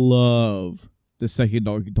I love the second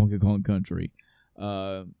Donkey Kong Country.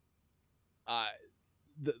 I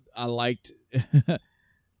liked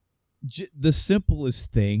the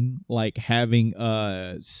simplest thing, like having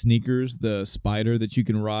Sneakers, the spider that you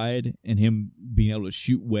can ride, and him being able to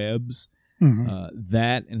shoot webs. Mm-hmm.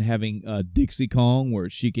 That, and having Dixie Kong, where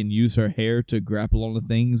she can use her hair to grapple onto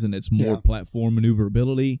things, and it's more platform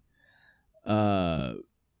maneuverability.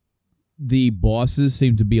 The bosses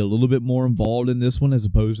seem to be a little bit more involved in this one as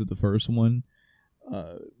opposed to the first one.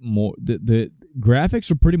 The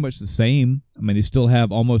graphics are pretty much the same. I mean, they still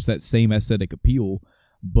have almost that same aesthetic appeal,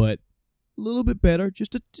 but a little bit better,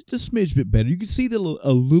 just a smidge bit better. You can see that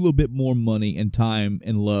a little bit more money and time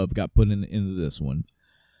and love got put into this one.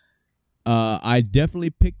 I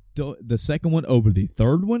definitely picked the second one over the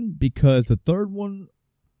third one, because the third one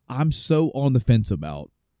I'm so on the fence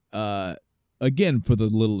about. Again, for the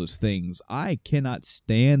littlest things, I cannot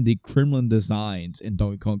stand the Kremlin designs in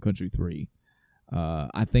Donkey Kong Country 3.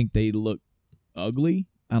 I think they look ugly.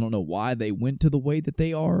 I don't know why they went to the way that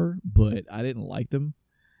they are, but I didn't like them.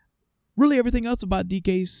 Really, everything else about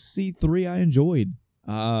DKC 3 I enjoyed.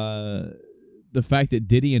 The fact that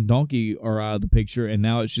Diddy and Donkey are out of the picture, and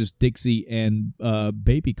now it's just Dixie and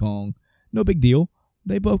Baby Kong, no big deal.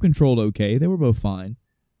 They both controlled okay. They were both fine.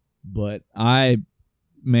 But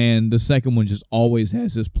the second one just always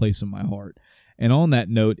has this place in my heart. And on that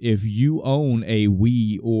note, if you own a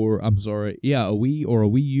Wii or a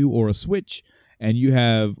Wii U or a Switch, and you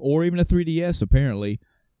have, or even a 3DS apparently,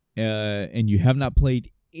 and you have not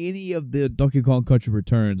played any of the Donkey Kong Country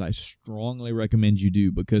Returns, I strongly recommend you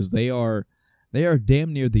do, because they are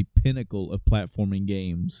damn near the pinnacle of platforming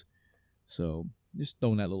games. So just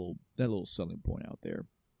throwing that little selling point out there.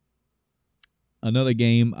 Another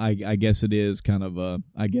game, I guess it is kind of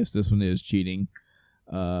I guess this one is cheating,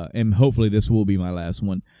 and hopefully this will be my last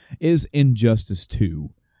one, is Injustice 2.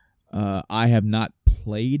 I have not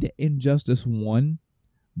played Injustice 1,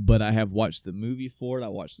 but I have watched the movie for it. I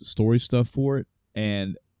watched the story stuff for it,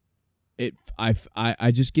 and I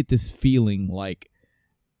just get this feeling like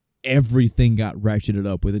everything got ratcheted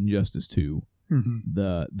up with Injustice 2. Mm-hmm.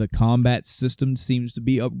 The combat system seems to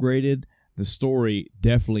be upgraded. The story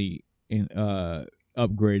definitely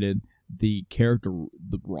upgraded. The character,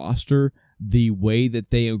 the roster, the way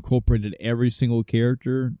that they incorporated every single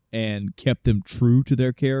character and kept them true to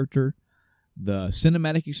their character, the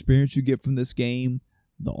cinematic experience you get from this game,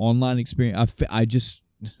 the online experience. I just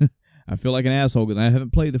I feel like an asshole because I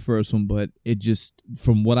haven't played the first one, but it just,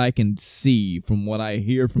 from what I can see, from what I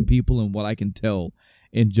hear from people and what I can tell,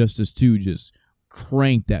 Injustice 2 just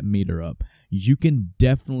cranked that meter up. You can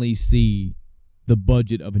definitely see the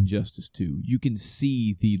budget of Injustice 2. You can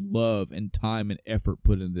see the love and time and effort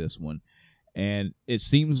put in this one. And it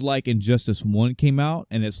seems like Injustice 1 came out,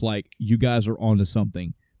 and it's like, you guys are onto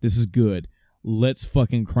something. This is good. Let's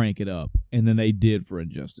fucking crank it up. And then they did for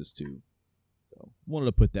Injustice 2. So, wanted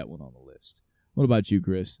to put that one on the list. What about you,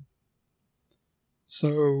 Chris?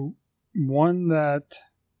 So, one that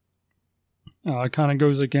kind of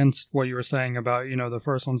goes against what you were saying about, the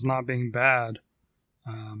first one's not being bad.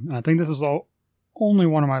 And I think this is only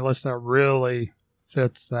one on my list that really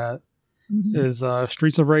fits that, is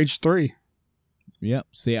Streets of Rage 3. Yep.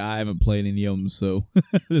 See, I haven't played any of them, so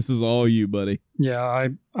this is all you, buddy. Yeah,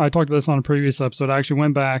 I talked about this on a previous episode. I actually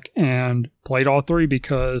went back and played all 3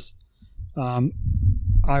 because I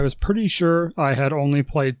was pretty sure I had only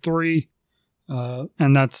played 3.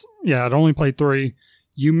 And I'd only played 3.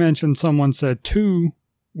 You mentioned someone said 2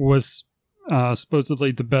 was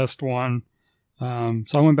supposedly the best one. So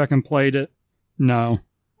I went back and played it. No.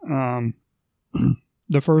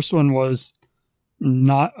 The first one was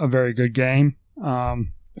not a very good game.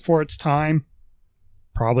 For its time,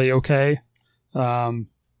 probably okay.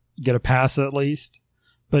 Get a pass at least.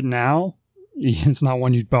 But now, it's not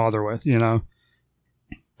one you'd bother with,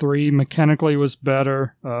 3 mechanically was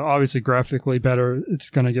better. Obviously, graphically better. It's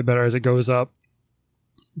going to get better as it goes up.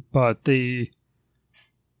 But the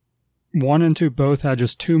 1 and 2 both had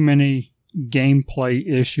just too many gameplay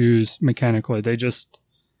issues mechanically.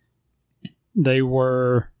 They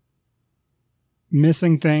were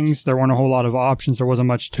missing things. There weren't a whole lot of options. There wasn't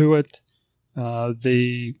much to it. I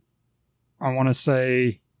want to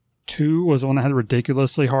say 2 was the one that had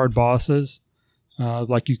ridiculously hard bosses.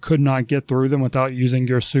 Like you could not get through them without using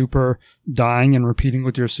your super, dying and repeating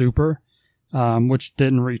with your super, which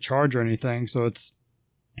didn't recharge or anything. So it's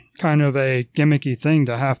kind of a gimmicky thing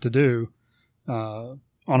to have to do on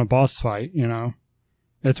a boss fight,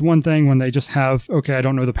 It's one thing when they just have, okay, I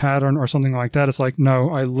don't know the pattern or something like that. It's like,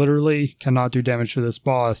 no, I literally cannot do damage to this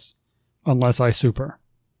boss unless I super.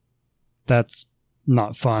 That's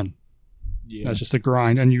not fun. Yeah. That's just a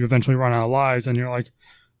grind, and you eventually run out of lives, and you're like,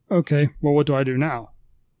 okay, well, what do I do now?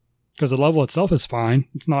 Because the level itself is fine.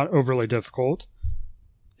 It's not overly difficult.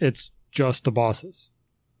 It's just the bosses.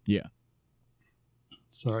 Yeah.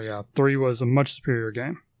 So, yeah, 3 was a much superior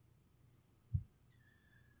game.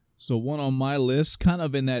 So one on my list, kind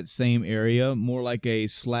of in that same area, more like a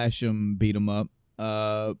slash 'em, beat 'em up.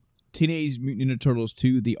 Teenage Mutant Ninja Turtles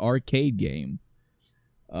 2, the arcade game.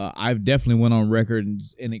 I've definitely went on record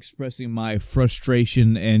in expressing my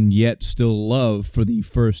frustration and yet still love for the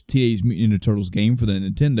first Teenage Mutant Ninja Turtles game for the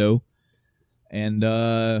Nintendo. And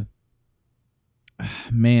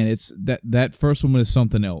man, it's that first one is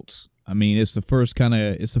something else. I mean, it's the first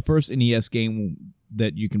NES game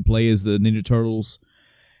that you can play as the Ninja Turtles.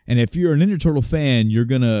 And if you're a Ninja Turtle fan, you're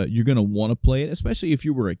gonna want to play it, especially if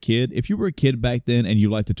you were a kid. If you were a kid back then and you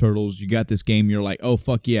liked the Turtles, you got this game, you're like, oh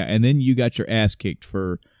fuck yeah, and then you got your ass kicked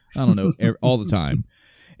for, I don't know, all the time.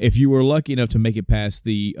 If you were lucky enough to make it past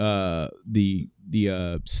the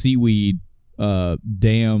seaweed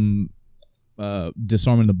dam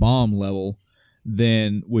disarming the bomb level,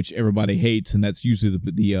 then, which everybody hates, and that's usually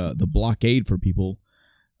the blockade for people.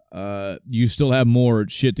 You still have more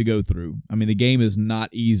shit to go through. I mean, the game is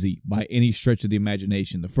not easy by any stretch of the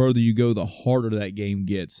imagination. The further you go, the harder that game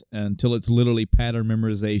gets, until it's literally pattern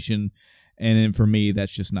memorization, and then for me,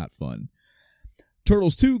 that's just not fun.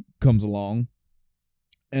 Turtles 2 comes along,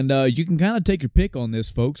 and you can kind of take your pick on this,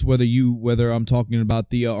 folks, whether I'm talking about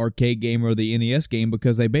the arcade game or the NES game,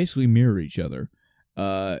 because they basically mirror each other.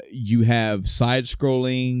 You have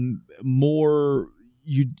side-scrolling, more...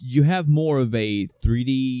 You have more of a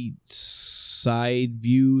 3D side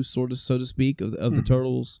view, sort of, so to speak, of the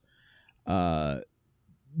Turtles.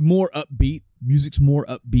 More upbeat. Music's more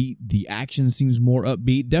upbeat. The action seems more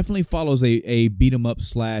upbeat. Definitely follows a beat 'em up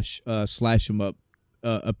slash 'em up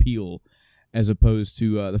appeal, as opposed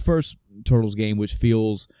to the first Turtles game, which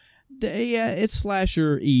feels, it's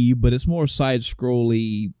slasher-y, but it's more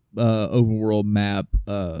side-scrolly, overworld map,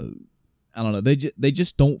 I don't know. They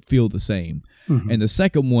just don't feel the same. Mhm. And the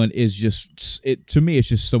second one is just to me. It's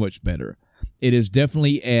just so much better. It is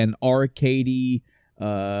definitely an arcadey,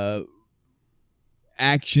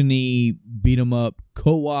 actiony, beat 'em up,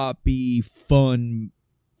 co-op-y, fun,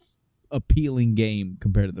 appealing game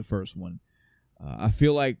compared to the first one. I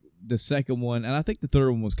feel like the second one, and I think the third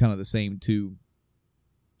one was kind of the same too.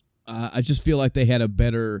 I just feel like they had a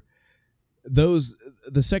better. The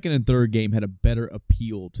second and third game had a better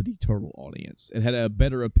appeal to the total audience. It had a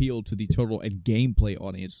better appeal to the total and gameplay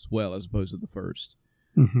audience as well, as opposed to the first.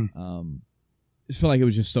 Mhm. I just felt like it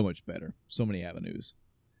was just so much better. So many avenues.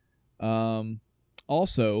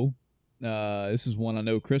 Also, this is one I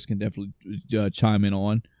know Chris can definitely chime in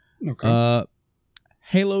on. Okay.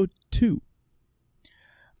 Halo 2.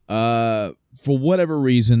 For whatever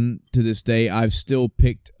reason, to this day, I've still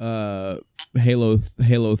picked Halo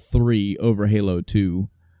 3 over Halo 2.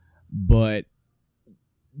 But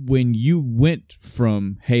when you went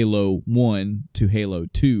from Halo 1 to Halo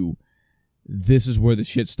 2, this is where the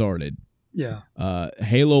shit started. Yeah.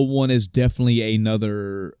 Halo 1 is definitely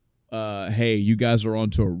another, hey, you guys are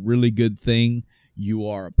onto a really good thing. You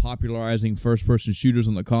are popularizing first-person shooters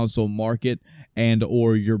on the console market, and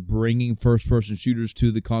or you're bringing first-person shooters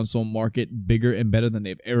to the console market bigger and better than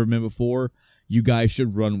they've ever been before. You guys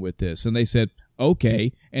should run with this. And they said,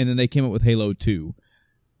 okay, and then they came up with Halo 2.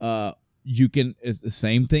 It's the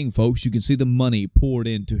same thing, folks. You can see the money poured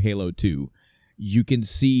into Halo 2. You can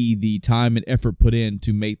see the time and effort put in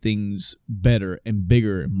to make things better and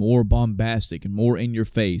bigger and more bombastic and more in your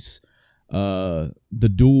face. The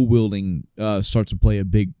dual wielding starts to play a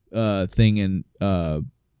big thing in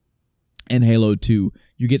Halo 2.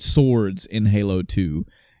 You get swords in Halo 2.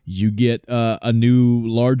 You get a new,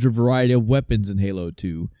 larger variety of weapons in Halo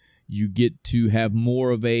 2. You get to have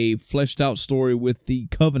more of a fleshed out story with the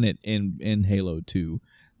Covenant in Halo 2.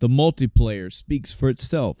 The multiplayer speaks for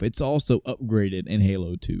itself. It's also upgraded in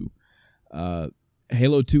Halo 2.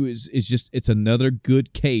 Halo 2 is just, it's another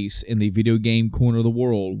good case in the video game corner of the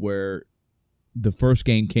world where the first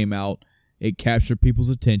game came out, it captured people's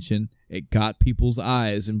attention, it got people's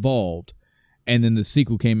eyes involved, and then the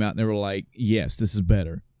sequel came out and they were like, yes, this is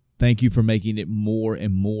better. Thank you for making it more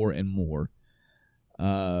and more and more.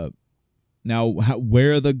 Now,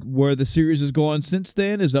 where the series has gone since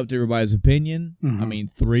then is up to everybody's opinion. Mhm. I mean,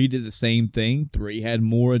 3 did the same thing. 3 had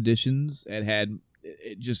more additions. They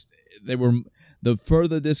were, the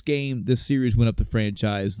further this series went up the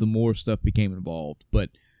franchise, the more stuff became involved.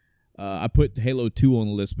 But I put Halo 2 on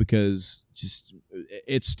the list because just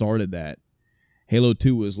it started that. Halo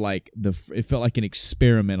 2 was like it felt like an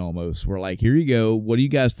experiment almost. We're like, here you go. What do you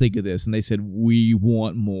guys think of this? And they said, we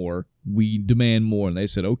want more. We demand more. And they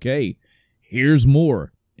said, okay, here's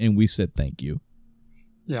more. And we said, thank you.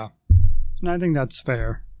 Yeah. And I think that's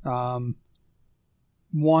fair. 1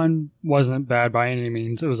 wasn't bad by any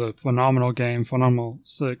means. It was a phenomenal game, phenomenal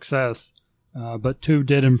success. But 2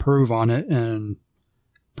 did improve on it in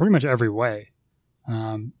pretty much every way.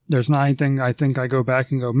 There's not anything I think I go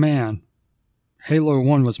back and go, man, Halo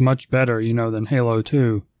 1 was much better, than Halo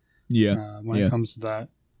 2. Yeah. When it comes to that.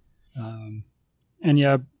 And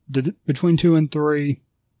yeah, between 2 and 3,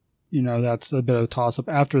 that's a bit of a toss-up.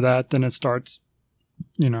 After that, then it starts,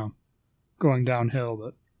 going downhill.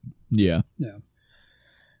 But yeah. Yeah.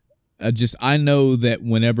 I know that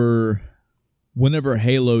whenever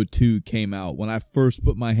Halo 2 came out, when I first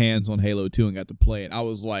put my hands on Halo 2 and got to play it, I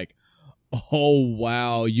was like, oh,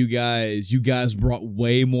 wow, you guys brought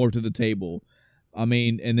way more to the table. I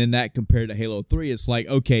mean, and then that compared to Halo 3, it's like,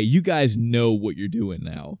 okay, you guys know what you're doing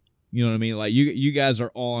now. You know what I mean? Like, you guys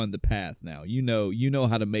are on the path now. You know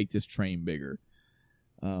how to make this train bigger.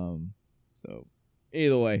 So,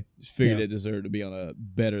 either way, just figured it deserved to be on a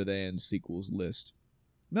better than sequels list.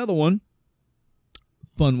 Another one,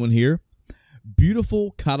 fun one here.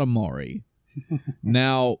 Beautiful Katamari.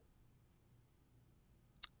 Now,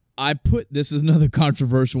 this is another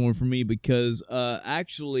controversial one for me because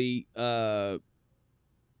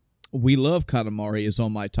We Love Katamari is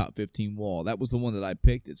on my top 15 wall. That was the one that I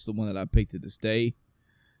picked. It's the one that I picked to this day.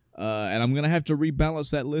 And I'm going to have to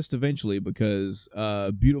rebalance that list eventually because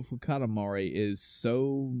Beautiful Katamari is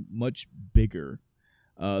so much bigger.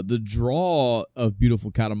 The draw of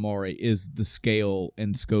Beautiful Katamari is the scale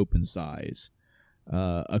and scope and size.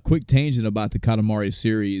 A quick tangent about the Katamari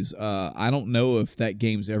series. I don't know if that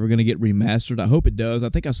game's ever going to get remastered. I hope it does. I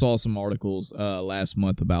think I saw some articles last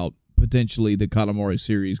month about potentially the Katamari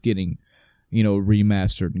series getting,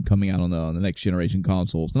 remastered and coming out on the next generation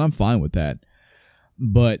consoles, and I'm fine with that.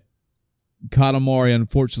 But Katamari,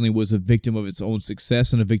 unfortunately, was a victim of its own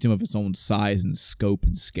success and a victim of its own size and scope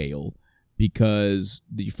and scale. because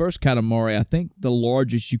the first Katamari, I think the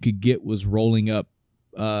largest you could get was rolling up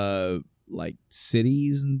like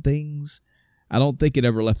cities and things. I don't think it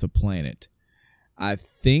ever left a planet. I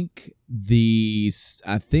think We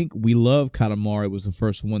Love Katamari was the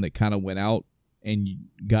first one that kind of went out and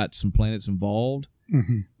got some planets involved.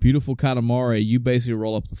 Mm-hmm. Beautiful Katamari, you basically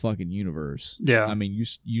roll up the fucking universe. Yeah. I mean,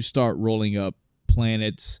 you start rolling up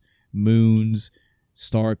planets, moons,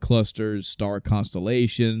 star clusters, star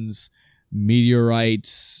constellations,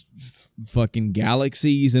 meteorites, fucking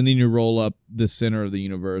galaxies, and then you roll up the center of the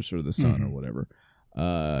universe or the sun or whatever.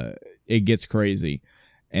 It gets crazy.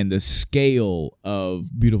 And the scale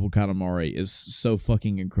of Beautiful Katamari is so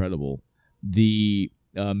fucking incredible. The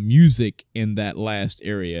music in that last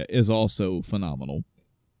area is also phenomenal.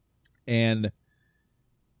 And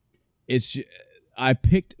I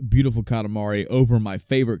picked Beautiful Katamari over my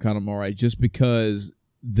favorite Katamari just because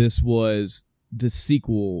this was the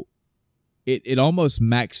sequel. It almost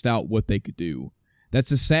maxed out what they could do.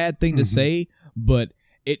 That's a sad thing to say, but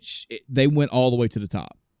they went all the way to the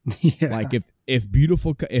top. Yeah. Like if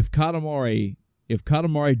Katamari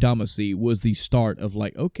Damacy was the start of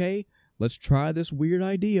like, okay, let's try this weird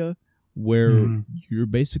idea where you're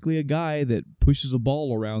basically a guy that pushes a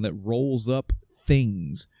ball around that rolls up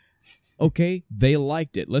things. Okay, they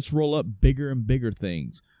liked it. Let's roll up bigger and bigger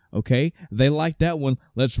things. Okay, they liked that one.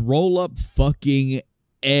 Let's roll up fucking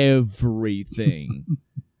everything.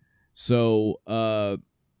 So, I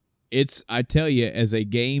tell you, as a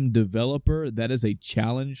game developer, that is a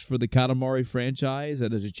challenge for the Katamari franchise.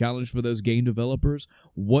 That is a challenge for those game developers.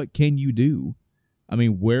 What can you do? I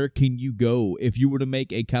mean, where can you go? If you were to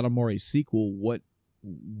make a Katamari sequel,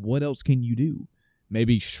 what else can you do?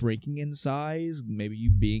 Maybe shrinking in size? Maybe you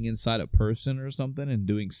being inside a person or something and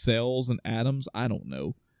doing cells and atoms? I don't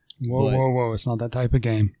know. Whoa. It's not that type of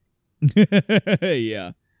game.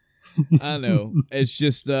 Yeah. I know. It's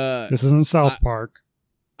just... this isn't South Park.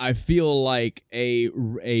 I feel like a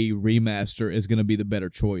remaster is going to be the better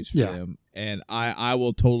choice for them. And I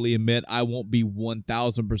will totally admit I won't be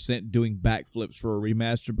 1,000% doing backflips for a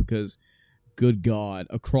remaster because, good God,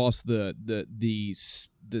 across the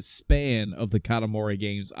span of the Katamari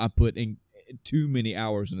games, I put in too many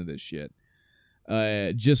hours into this shit.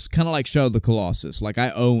 Just kind of like Shadow of the Colossus. Like I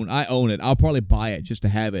own it. I'll probably buy it just to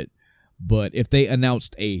have it. But if they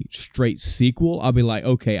announced a straight sequel, I'll be like,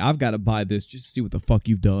 okay, I've got to buy this just to see what the fuck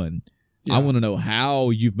you've done. Yeah. I want to know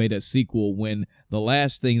how you've made a sequel when the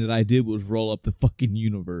last thing that I did was roll up the fucking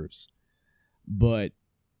universe. But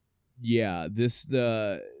yeah,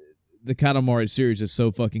 the Katamari series is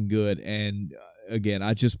so fucking good. And again,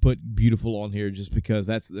 I just put Beautiful on here just because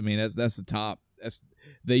that's the top.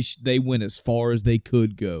 They went as far as they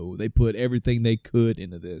could go. They put everything they could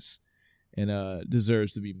into this, and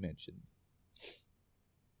deserves to be mentioned.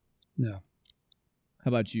 Yeah. How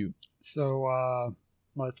about you? So,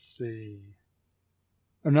 let's see.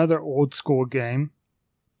 Another old school game.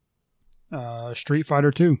 Street Fighter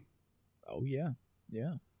 2. Oh, yeah.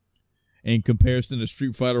 Yeah. In comparison to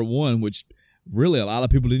Street Fighter 1, which really a lot of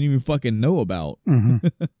people didn't even fucking know about.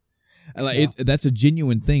 That's a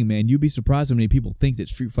genuine thing, man. You'd be surprised how many people think that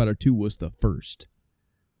Street Fighter 2 was the first.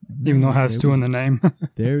 Even though it has 2 in the name.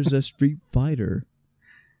 There's a Street Fighter.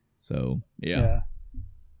 So, yeah.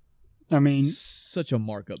 I mean, such a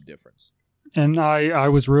markup difference. And I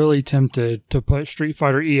was really tempted to put Street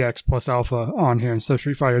Fighter EX plus Alpha on here instead of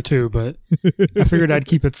Street Fighter 2, but I figured I'd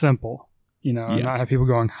keep it simple, and not have people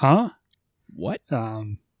going, huh? What?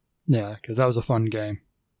 Yeah, because that was a fun game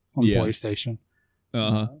on PlayStation.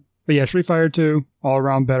 Uh-huh. But yeah, Street Fighter 2, all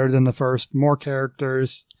around better than the first, more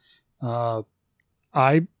characters. This may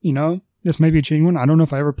be a cheating one. I don't know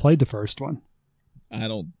if I ever played the first one. I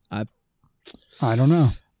don't know.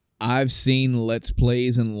 I've seen Let's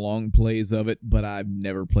Plays and long plays of it, but I've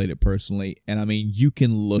never played it personally. And I mean, you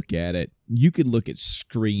can look at it. You could look at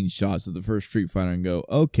screenshots of the first Street Fighter and go,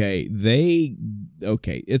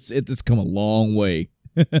 it's come a long way.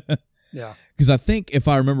 Yeah. Because I think if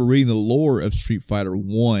I remember reading the lore of Street Fighter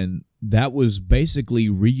 1, that was basically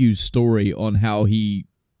Ryu's story on how he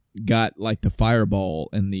got like the fireball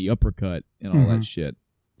and the uppercut and all that shit.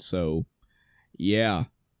 So, yeah.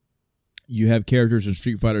 You have characters in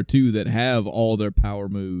Street Fighter 2 that have all their power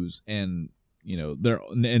moves and,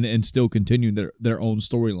 and still continue their own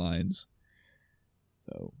storylines.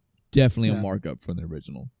 So, definitely a markup from the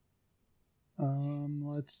original.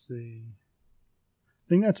 Let's see. I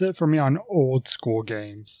think that's it for me on old school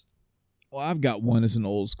games. Well, I've got one as an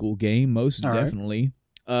old school game, most all definitely.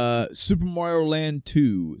 Right. Super Mario Land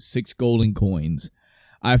 2, 6 golden coins.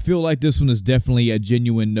 I feel like this one is definitely a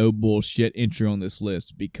genuine no bullshit entry on this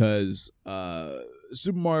list because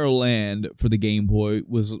Super Mario Land for the Game Boy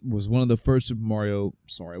was one of the first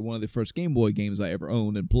one of the first Game Boy games I ever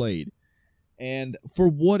owned and played. And for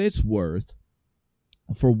what it's worth,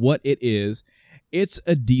 for what it is, it's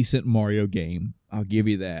a decent Mario game. I'll give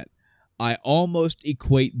you that. I almost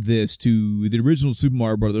equate this to the original Super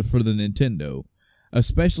Mario Brothers for the Nintendo,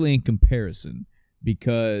 especially in comparison,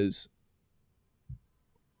 because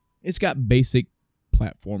it's got basic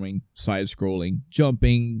platforming, side-scrolling,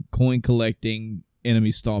 jumping, coin collecting,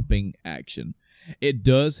 enemy stomping action. It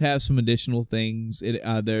does have some additional things.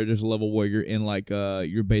 There's a level where you're in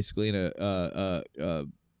you're basically in a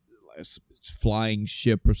flying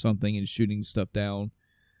ship or something and shooting stuff down.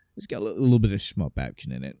 It's got a little bit of shmup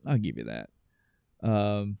action in it. I'll give you that.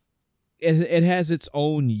 It has its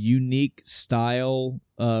own unique style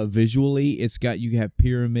visually. You have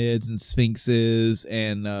pyramids and sphinxes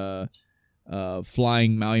and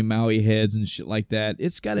flying Maui heads and shit like that.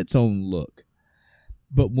 It's got its own look.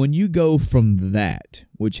 But when you go from that,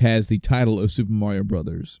 which has the title of Super Mario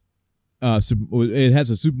Brothers, it has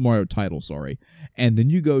a Super Mario title, sorry, and then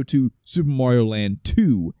you go to Super Mario Land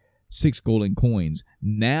 2, 6 golden coins.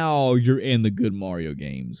 Now you're in the good Mario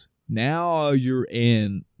games. Now you're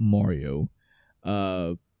in Mario.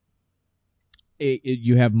 You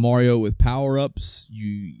have Mario with power ups.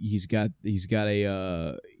 He's got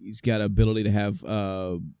ability to have.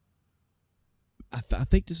 I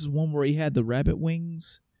think this is one where he had the rabbit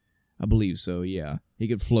wings. I believe so. Yeah, he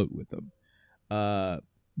could float with them.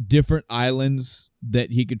 Different islands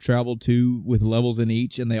that he could travel to with levels in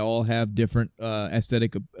each, and they all have different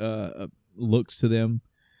aesthetic looks to them.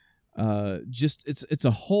 It's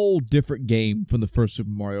a whole different game from the first Super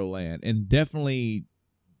Mario Land, and definitely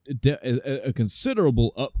a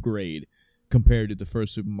considerable upgrade compared to the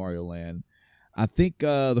first Super Mario Land. I think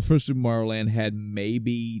the first Super Mario Land had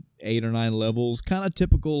maybe 8 or 9 levels, kind of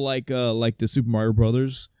typical like the Super Mario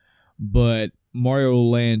Brothers, but Mario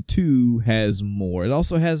Land 2 has more. It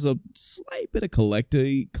also has a slight bit of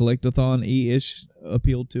collectathon-ish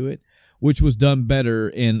appeal to it, which was done better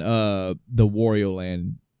in the Wario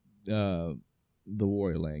Land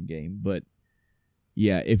game. But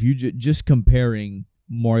yeah, if you just comparing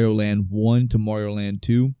Mario Land 1 to Mario Land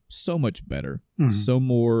 2, so much better, so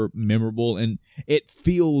more memorable, and it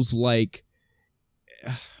feels like.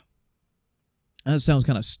 That sounds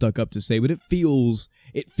kind of stuck up to say, but it feels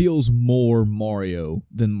more Mario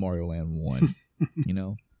than Mario Land 1, you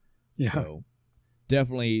know? Yeah. So,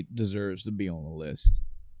 definitely deserves to be on the list.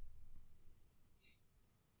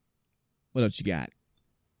 What else you got?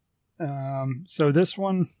 So this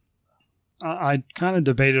one, I kind of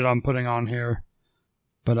debated on putting on here,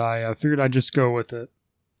 but I figured I'd just go with it.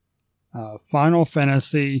 Final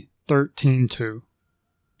Fantasy 13-2.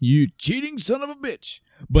 You cheating son of a bitch.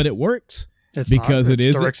 But it works. It's because it's it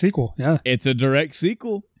is a direct sequel. Yeah, it's a direct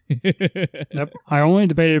sequel. Yep. I only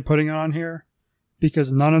debated putting it on here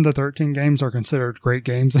because none of the 13 games are considered great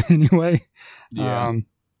games anyway. Yeah.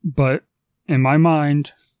 But in my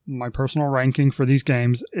mind, my personal ranking for these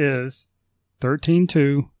games is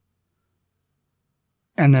 13-2,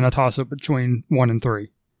 and then a toss-up between 1 and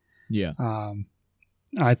 3. Yeah.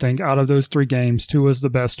 I think out of those 3 games, 2 is the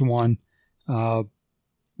best one. 1.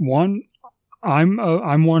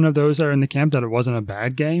 I'm one of those that are in the camp that it wasn't a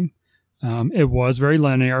bad game. It was very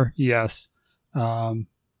linear, yes.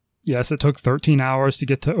 Yes, it took 13 hours to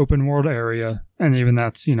get to open world area, and even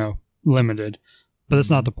that's, limited. But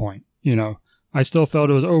that's not the point, I still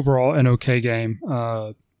felt it was overall an okay game.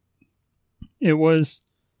 It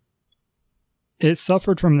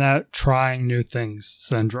suffered from that trying new things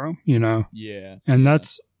syndrome, Yeah. And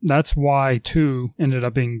that's why 2 ended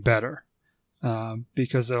up being better.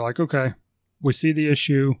 Because they're like, okay, we see the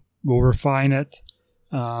issue, we'll refine it.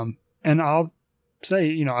 And I'll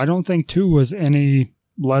say, I don't think 2 was any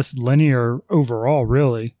less linear overall,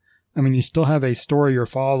 really. I mean, you still have a story you're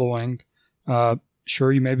following.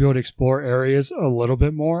 Sure, you may be able to explore areas a little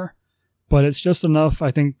bit more, but it's just enough,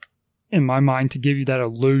 I think, in my mind, to give you that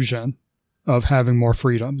illusion of having more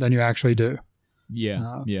freedom than you actually do.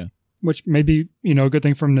 Yeah, yeah. Which may be, a good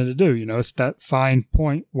thing for them to do. It's that fine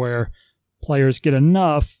point where players get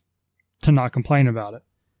enough to not complain about it.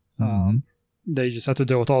 They just have to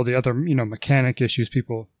deal with all the other, mechanic issues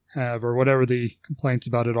people have, or whatever the complaints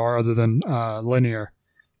about it are, other than linear.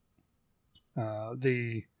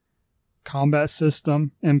 The combat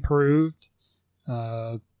system improved.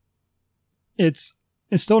 It's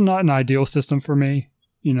still not an ideal system for me.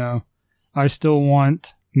 I still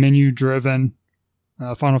want menu-driven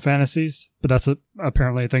Final Fantasies, but that's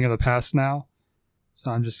apparently a thing of the past now.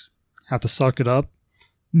 So I'm just have to suck it up.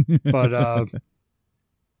 But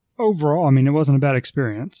overall, I mean, it wasn't a bad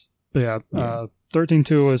experience. But yeah,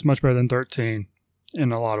 13.2 is much better than 13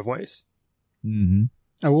 in a lot of ways. Mm-hmm.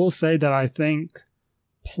 I will say that I think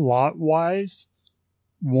plot-wise,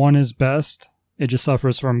 1 is best. It just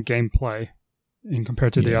suffers from gameplay in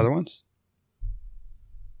compared to the other ones.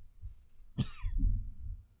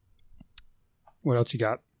 What else you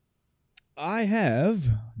got? I have,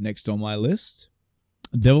 next on my list,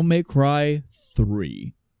 Devil May Cry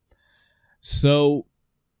 3. So,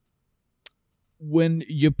 when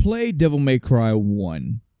you play Devil May Cry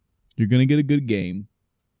 1, you're going to get a good game.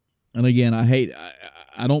 And again,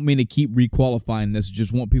 I don't mean to keep requalifying this,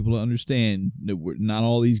 just want people to understand that not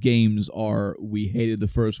all these games are, we hated the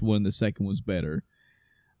first one, the second one's better.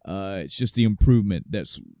 It's just the improvement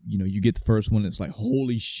that's, you get the first one, it's like,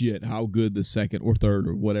 holy shit, how good the second or third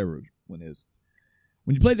or whatever one is.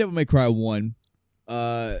 When you play Devil May Cry 1,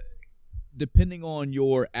 depending on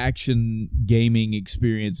your action gaming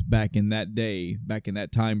experience back in that day, back in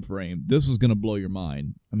that time frame, this was going to blow your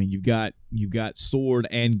mind. I mean, you've got sword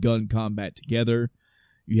and gun combat together.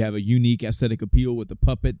 You have a unique aesthetic appeal with the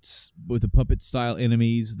puppets, with the puppet style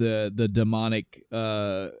enemies, the demonic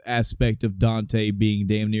aspect of Dante being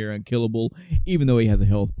damn near unkillable, even though he has a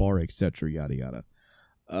health bar, etc. Yada yada.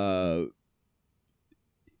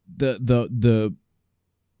 The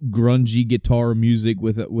grungy guitar music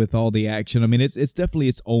with all the action. I mean, it's definitely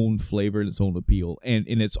its own flavor and its own appeal, and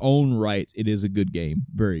in its own right, it is a good game,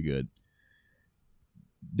 very good.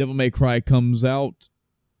 Devil May Cry comes out.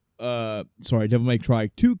 Devil May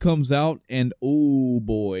Cry 2 comes out, and oh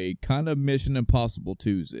boy, kind of Mission Impossible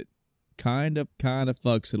 2's it. Kind of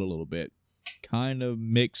fucks it a little bit. Kind of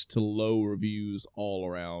mixed to low reviews all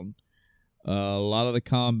around. A lot of the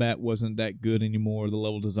combat wasn't that good anymore. The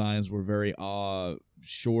level designs were very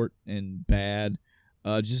short and bad.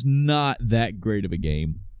 Just not that great of a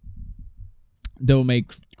game. Devil May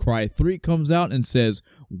Cry 3 comes out and says,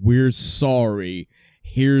 "We're sorry.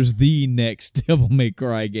 Here's the next Devil May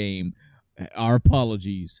Cry game. Our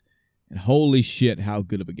apologies." And holy shit, how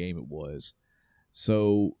good of a game it was.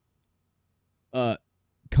 So,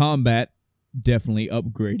 combat definitely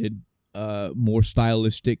upgraded. More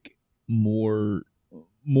stylistic, more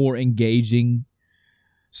engaging.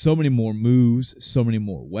 So many more moves, so many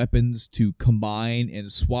more weapons to combine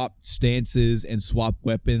and swap stances and swap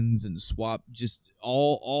weapons and swap just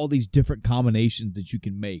all these different combinations that you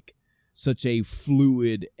can make. Such a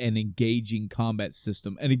fluid and engaging combat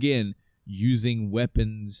system. And again, using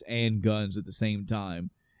weapons and guns at the same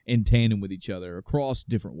time in tandem with each other across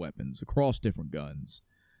different weapons, across different guns.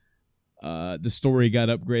 The story got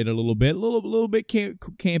upgraded a little bit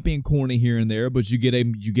campy and corny here and there, but you get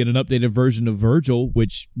an updated version of Virgil,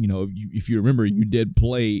 which, if you remember, you did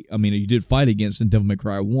fight against in Devil May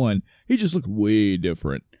Cry 1. He just looked way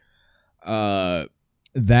different.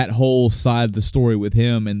 That whole side of the story with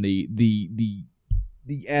him and the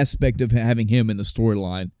aspect of having him in the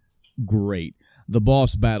storyline, great. The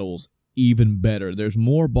boss battles, even better. There's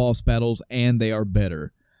more boss battles, and they are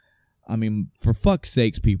better. I mean, for fuck's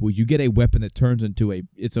sakes, people, you get a weapon that turns into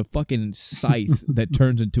it's a fucking scythe that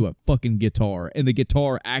turns into a fucking guitar, and the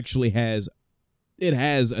guitar actually has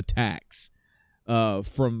attacks,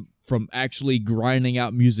 from actually grinding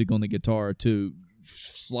out music on the guitar to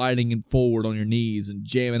sliding and forward on your knees and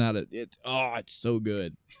jamming out it's so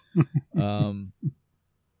good.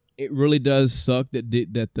 It really does suck that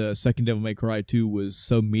the second Devil May Cry 2 was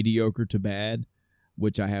so mediocre to bad,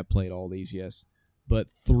 which I have played all these, yes.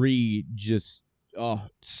 But 3 just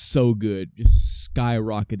so good, just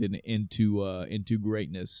skyrocketed into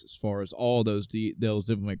greatness as far as all those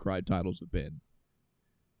Devil May Cry titles have been.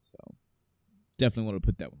 So definitely want to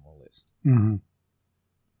put that one on the list. Mm-hmm.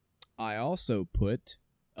 I also put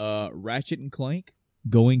Ratchet and Clank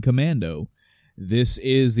Going Commando. This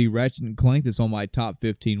is the Ratchet and Clank that's on my top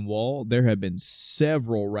 15 wall. There have been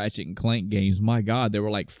several Ratchet and Clank games. My God, there were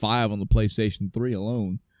like 5 on the PlayStation 3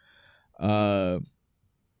 alone.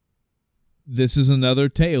 This is another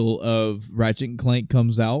tale of Ratchet and Clank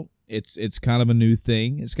comes out. It's kind of a new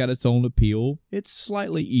thing. It's got its own appeal. It's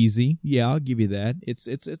slightly easy. Yeah, I'll give you that. It's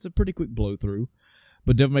a pretty quick blow through.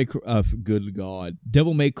 But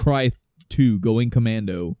Devil May Cry 2 Going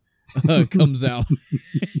Commando comes out.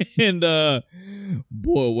 And that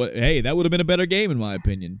would have been a better game in my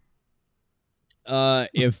opinion.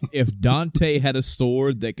 If Dante had a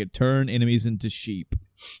sword that could turn enemies into sheep,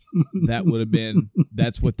 that would have been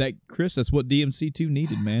that's what DMC2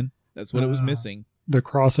 needed, man. That's what it was missing. The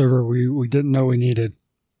crossover we didn't know we needed.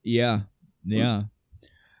 Yeah.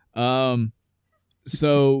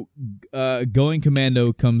 So, Going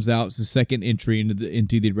Commando comes out. It's the second entry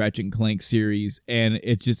into the Ratchet and Clank series, and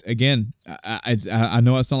it just again, I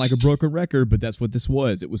know I sound like a broken record, but that's what this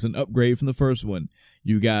was. It was an upgrade from the first one.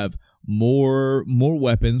 You have more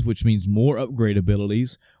weapons, which means more upgrade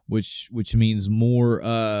abilities, which means more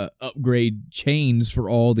upgrade chains for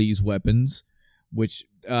all these weapons. Which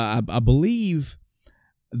I believe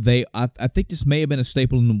I think this may have been a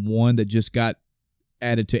staple in the one that just got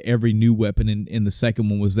added to every new weapon in the second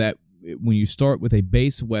one, was that when you start with a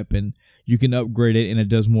base weapon, you can upgrade it and it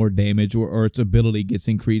does more damage, or its ability gets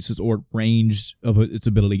increases, or range of its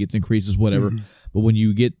ability gets increases, whatever. But when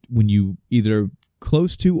you either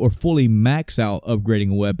close to or fully max out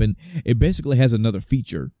upgrading a weapon, it basically has another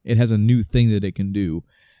feature. It has a new thing that it can do.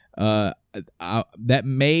 That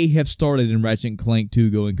may have started in Ratchet and Clank 2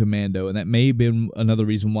 Going Commando, and that may have been another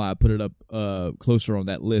reason why I put it up closer on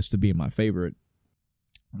that list to being my favorite.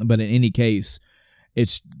 But in any case,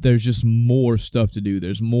 there's just more stuff to do.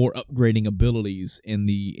 There's more upgrading abilities in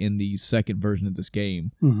the second version of this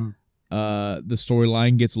game. The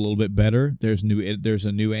storyline gets a little bit better. There's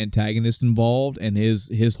a new antagonist involved, and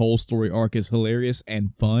his whole story arc is hilarious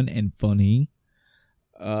and fun and funny.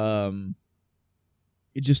 It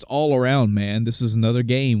just all around, man. This is another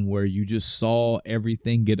game where you just saw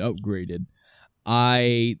everything get upgraded.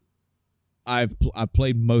 I've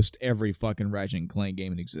played most every fucking Ratchet and Clank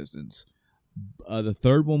game in existence. The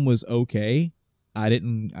third one was okay. I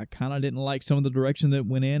kind of didn't like some of the direction that it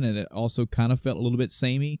went in, and it also kind of felt a little bit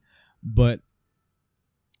samey. But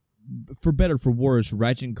for better for worse,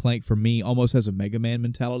 Ratchet and Clank for me almost has a Mega Man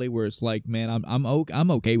mentality, where it's like, man,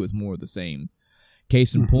 I'm okay with more of the same.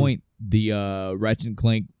 Case in point, the Ratchet and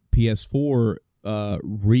Clank PS4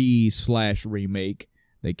 remake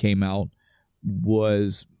that came out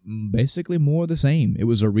was basically more of the same. It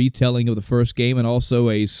was a retelling of the first game, and also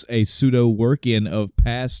a pseudo work-in of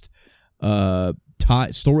past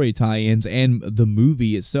story tie-ins and the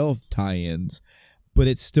movie itself tie-ins. But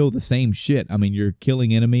it's still the same shit. I mean, you're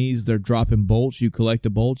killing enemies, they're dropping bolts, you collect the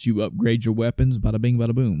bolts, you upgrade your weapons, bada bing,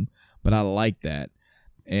 bada boom. But I like that.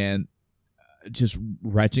 And just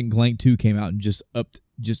Ratchet and Clank 2 came out and just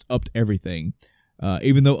upped everything.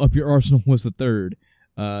 Even though Up Your Arsenal was the third.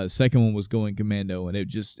 Second one was Going Commando, and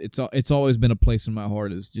it's always been a place in my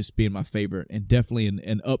heart as just being my favorite, and definitely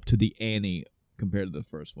an up to the ante compared to the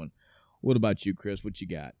first one. What about you, Chris? What you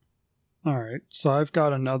got? All right, so I've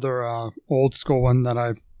got another old school one that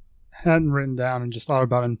I hadn't written down and just thought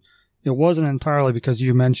about, and it wasn't entirely because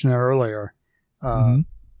you mentioned it earlier.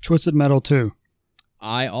 Twisted Metal 2.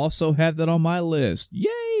 I also have that on my list.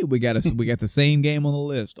 Yay! We got the same game on the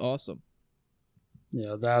list. Awesome.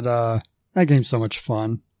 Yeah, that game's so much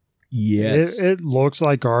fun. Yes. It looks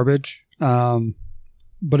like garbage,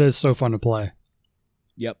 but it's so fun to play.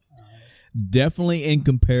 Yep. Definitely in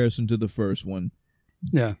comparison to the first one.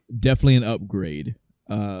 Yeah. Definitely an upgrade.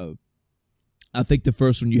 I think the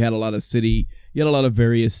first one you had a lot of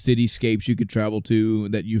various cityscapes you could travel to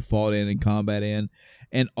that you fought in and combat in,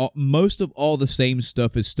 and most of all the same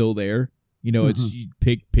stuff is still there. You know, it's you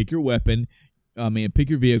pick your weapon. Pick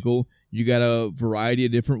your vehicle. You got a variety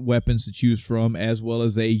of different weapons to choose from, as well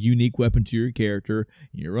as a unique weapon to your character.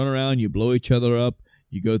 You run around, you blow each other up,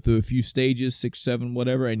 you go through a few stages, 6, 7,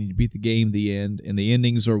 whatever, and you beat the game, the end, and the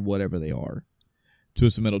endings are whatever they are.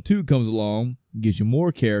 Twisted Metal 2 comes along, gives you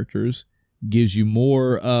more characters, gives you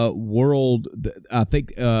more world. I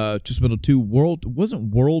think Twisted Metal 2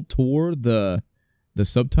 wasn't World Tour the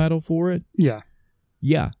subtitle for it? Yeah.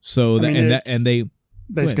 Yeah. So they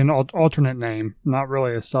basically an alternate name, not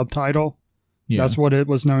really a subtitle. Yeah. That's what it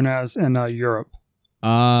was known as in Europe.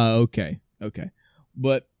 Okay.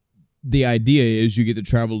 But the idea is you get to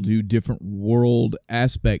travel to different world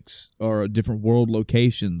aspects or different world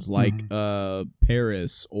locations, like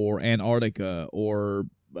Paris or Antarctica or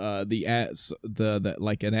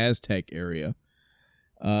like an Aztec area.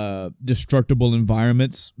 Destructible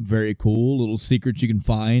environments, very cool. Little secrets you can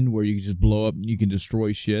find where you can just blow up and you can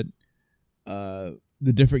destroy shit.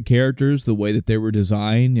 The different characters, the way that they were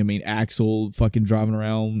designed. I mean, Axel fucking driving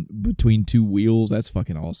around between two wheels. That's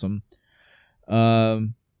fucking awesome.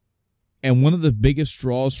 And one of the biggest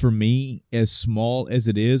draws for me, as small as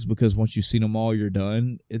it is, because once you've seen them all, you're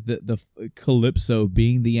done, the Calypso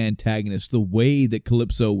being the antagonist, the way that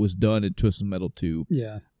Calypso was done in Twisted Metal 2.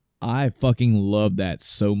 Yeah. I fucking love that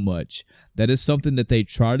so much. That is something that they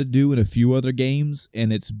try to do in a few other games,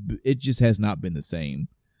 and it just has not been the same.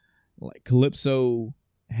 Like, Calypso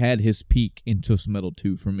had his peak in Twisted Metal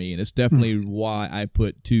 2 for me, and it's definitely why I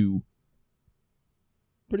put 2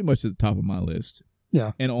 pretty much at the top of my list.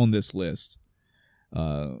 Yeah. And on this list.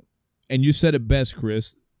 And you said it best,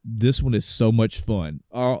 Chris. this one is so much fun.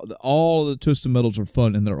 All the Twisted Metals are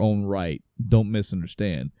fun in their own right. Don't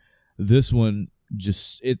misunderstand. This one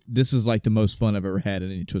this is like the most fun I've ever had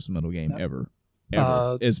in any Twisted Metal game ever.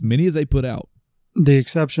 As many as they put out. The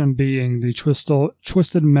exception being the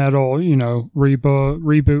Twisted Metal, reboot,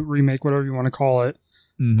 remake, whatever you want to call it.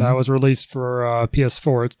 Mm-hmm. That was released for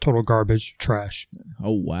PS4. It's total garbage, trash.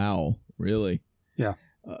 Oh, wow. Really? Yeah.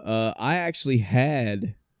 I actually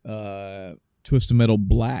had Twisted Metal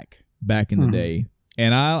Black back in the day.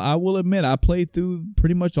 And I will admit, I played through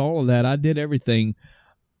pretty much all of that. I did everything.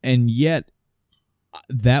 And yet,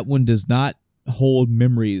 that one does not hold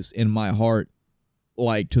memories in my heart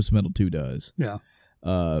like Twisted Metal 2 does. Yeah.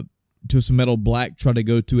 Twisted Metal Black tried to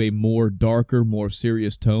go to a more darker, more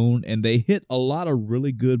serious tone, and they hit a lot of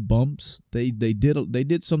really good bumps. They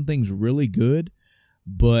did some things really good,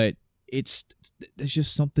 but there's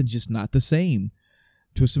just something just not the same.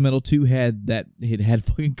 Twisted Metal 2 had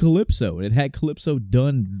fucking Calypso, and it had Calypso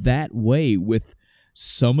done that way with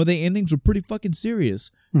some of the endings were pretty fucking serious.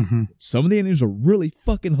 Mm-hmm. Some of the endings are really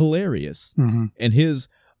fucking hilarious. Mm-hmm. And his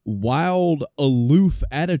wild, aloof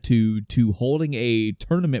attitude to holding a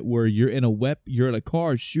tournament where you're in a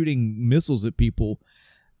car shooting missiles at people,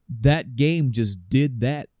 that game just did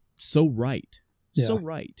that so right. Yeah. So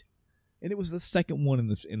right. And it was the second one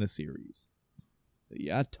in the series.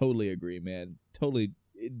 Yeah, I totally agree, man. Totally,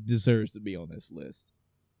 it deserves to be on this list.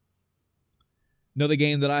 Another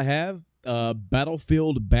game that I have,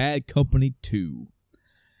 Battlefield Bad Company 2.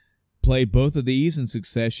 Played both of these in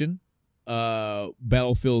succession.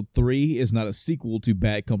 Battlefield 3 is not a sequel to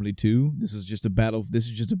Bad Company 2. This is just a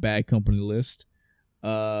Bad Company list.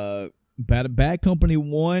 Bad Company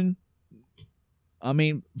 1. I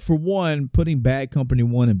mean, for one, putting Bad Company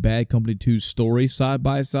 1 and Bad Company 2's story side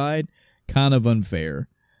by side, kind of unfair.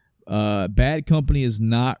 Bad Company is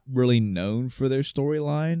not really known for their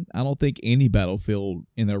storyline. I don't think any Battlefield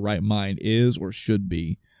in their right mind is or should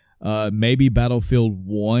be. Maybe Battlefield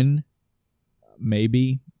 1,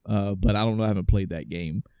 maybe. But I don't know. I haven't played that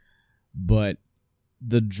game. But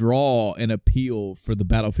the draw and appeal for the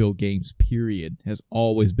Battlefield games, period, has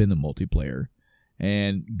always been the multiplayer.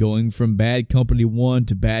 And going from Bad Company 1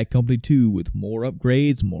 to Bad Company 2 with more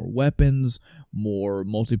upgrades, more weapons, more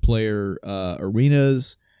multiplayer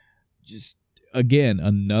arenas. Just, again,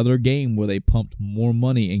 another game where they pumped more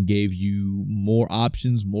money and gave you more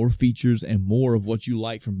options, more features, and more of what you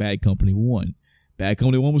like from Bad Company 1. Bad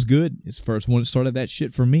Company 1 was good. It's the first one that started that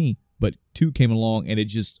shit for me. But 2 came along and it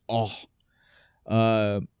just,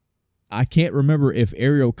 I can't remember if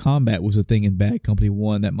aerial combat was a thing in Bad Company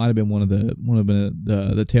 1. That might have been one of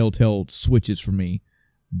the telltale switches for me.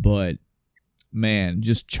 But man,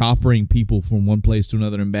 just choppering people from one place to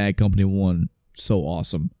another in Bad Company 1, so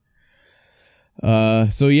awesome.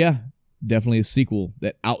 So yeah, definitely a sequel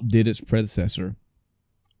that outdid its predecessor.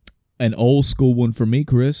 An old school one for me,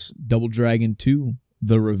 Chris, Double Dragon 2,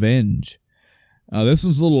 The Revenge. This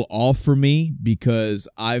one's a little off for me because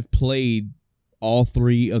I've played all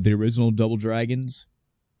 3 of the original Double Dragons,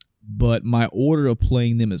 but my order of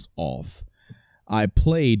playing them is off. I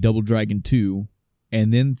played Double Dragon 2,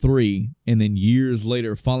 and then 3, and then years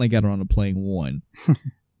later finally got around to playing 1.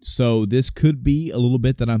 So this could be a little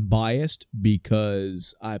bit that I'm biased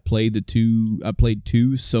because I played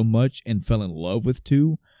 2 so much and fell in love with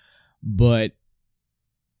 2, but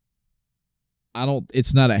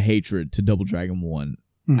it's not a hatred to Double Dragon 1.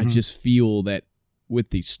 Mm-hmm. I just feel that with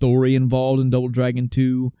the story involved in Double Dragon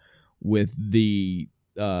 2, with the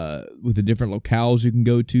different locales you can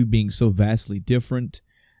go to being so vastly different,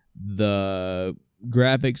 the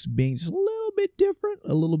graphics being just a little bit different,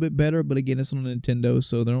 a little bit better, but again, it's on Nintendo,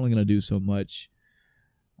 so they're only going to do so much.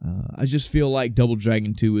 I just feel like Double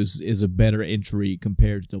Dragon 2 is a better entry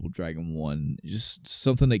compared to Double Dragon 1. Just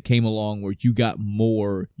something that came along where you got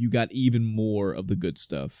even more of the good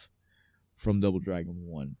stuff from Double Dragon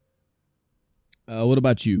 1. What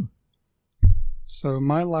about you? So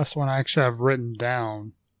my last one I actually have written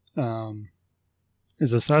down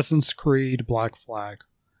is Assassin's Creed Black Flag.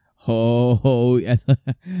 Oh,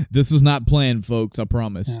 this was not planned, folks, I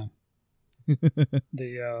promise.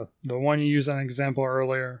 Yeah. The one you used an example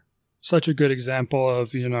earlier, such a good example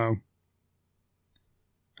of,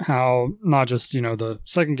 how not just, the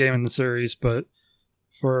second game in the series, but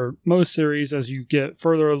for most series, as you get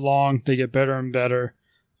further along, they get better and better.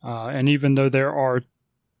 And even though there are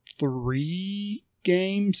 2 or 3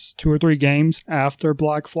 games after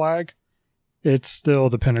Black Flag, it's still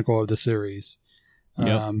the pinnacle of the series.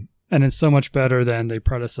 Yep. And it's so much better than the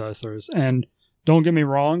predecessors. And don't get me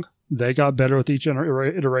wrong, they got better with each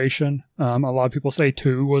iteration. A lot of people say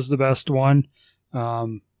 2 was the best one.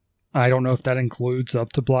 I don't know if that includes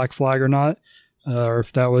up to Black Flag or not, or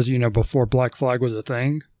if that was, before Black Flag was a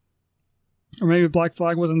thing. Or maybe Black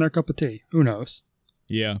Flag wasn't their cup of tea. Who knows?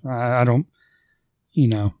 Yeah. I don't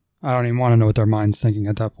even want to know what their mind's thinking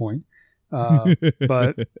at that point.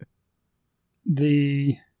 But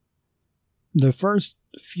the first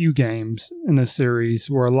few games in the series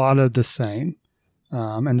were a lot of the same.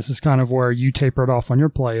 And this is kind of where you tapered off on your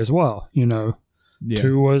play as well. Yeah.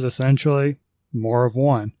 2 was essentially more of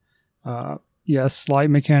 1. Yes, slight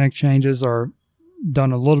mechanic changes are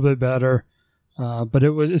done a little bit better, but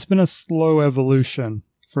it's been a slow evolution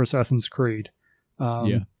for Assassin's Creed.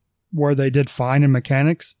 Where they did fine in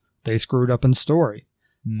mechanics, they screwed up in story.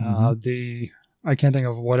 Mm-hmm. I can't think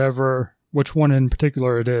of which one in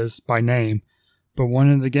particular it is by name, but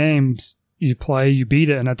one of the games you play, you beat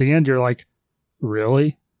it, and at the end you're like,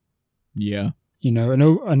 really? Yeah.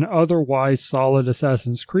 An otherwise solid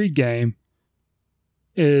Assassin's Creed game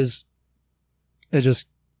it just,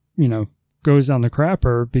 goes down the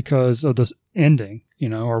crapper because of the ending,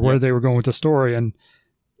 or where they were going with the story. And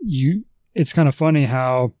it's kind of funny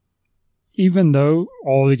how even though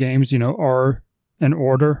all the games, are in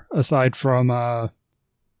order, aside from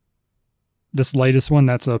this latest one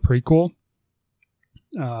that's a prequel,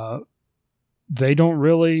 they don't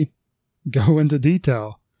really go into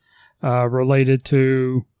detail related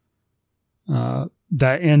to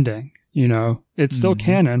that ending. It's still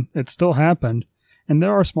canon. It still happened. And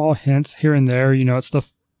there are small hints here and there, at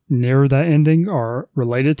stuff near that ending are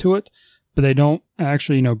related to it, but they don't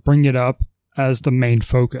actually, bring it up as the main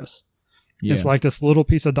focus. Yeah. It's like this little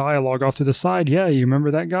piece of dialogue off to the side. Yeah, you remember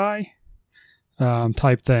that guy?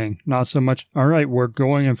 Type thing. Not so much, all right, we're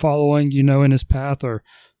going and following, in his path or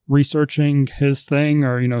researching his thing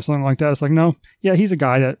or, something like that. It's like, no, yeah, he's a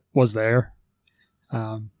guy that was there.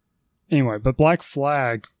 Anyway, but Black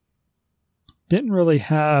Flag didn't really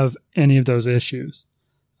have any of those issues.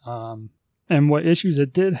 And what issues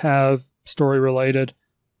it did have, story related,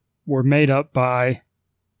 were made up by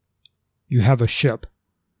you have a ship.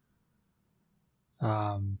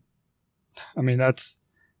 That's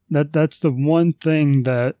the one thing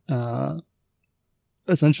that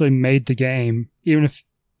essentially made the game, even if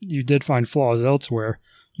you did find flaws elsewhere.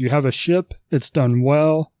 You have a ship, it's done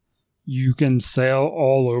well, you can sail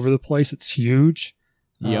all over the place, it's huge.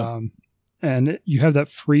 Yep. And you have that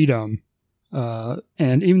freedom.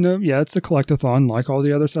 And even though, it's a collectathon like all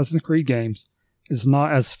the other Assassin's Creed games, it's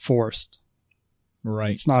not as forced. Right.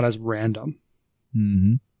 It's not as random.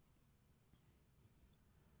 Mm-hmm.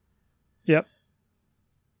 Yep.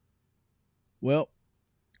 Well,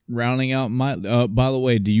 rounding out my... by the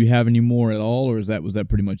way, do you have any more at all, or was that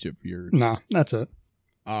pretty much it for yours? No, that's it.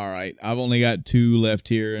 All right. I've only got 2 left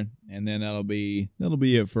here, and then that'll be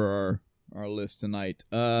it for our list tonight.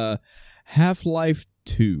 Half-Life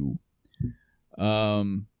 2.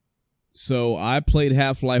 So I played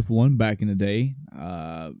Half-Life 1 back in the day,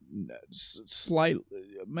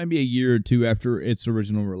 maybe a year or 2 after its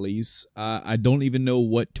original release. I don't even know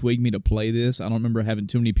what twigged me to play this. I don't remember having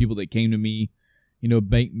too many people that came to me,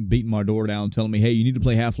 beating my door down, telling me, hey, you need to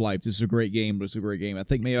play Half-Life. This is a great game. I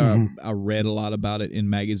think maybe I read a lot about it in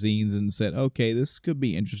magazines and said, okay, this could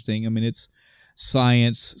be interesting. I mean, it's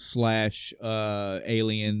science /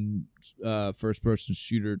 alien first-person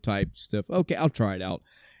shooter type stuff. Okay, I'll try it out.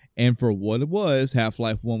 And for what it was,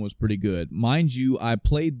 Half-Life 1 was pretty good. Mind you, I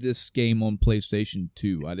played this game on PlayStation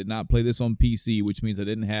 2. I did not play this on PC, which means I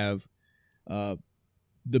didn't have the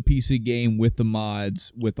PC game with the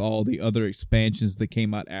mods, with all the other expansions that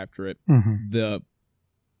came out after it. Mm-hmm.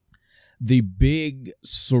 The big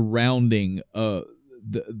surrounding...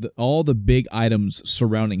 all the big items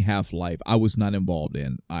surrounding Half-Life, I was not involved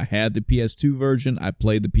in. I had the PS2 version. I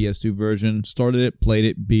played the PS2 version, started it, played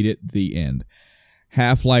it, beat it, the end.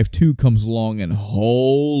 Half-Life 2 comes along and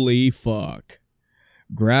holy fuck.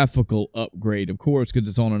 Graphical upgrade, of course, because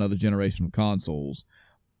it's on another generation of consoles.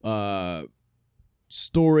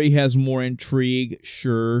 Story has more intrigue,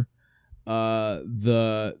 sure.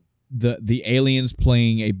 The aliens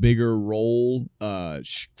playing a bigger role,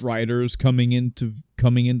 Striders coming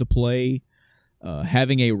into play,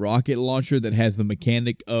 having a rocket launcher that has the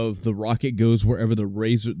mechanic of the rocket goes wherever the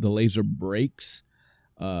laser breaks,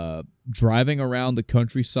 driving around the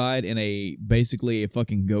countryside in basically a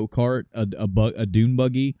fucking go-kart, a dune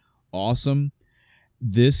buggy, awesome.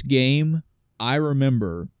 This game, I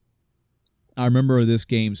remember this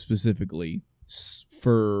game specifically.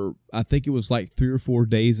 For I think it was like 3 or 4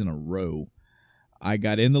 days in a row, I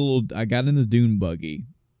got in the dune buggy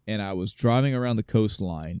and I was driving around the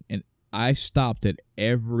coastline, and I stopped at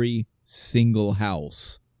every single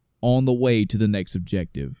house on the way to the next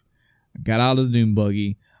objective. I got out of the dune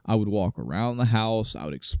buggy, I would walk around the house. I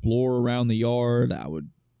would explore around the yard. I would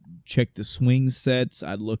check the swing sets.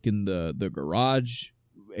 I'd look in the garage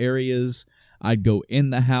areas. I'd go in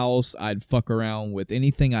the house. I'd fuck around with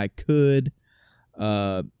anything I could.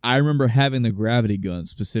 I remember having the gravity gun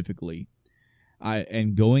specifically.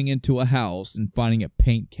 And going into a house and finding a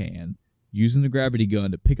paint can, using the gravity gun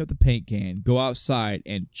to pick up the paint can, go outside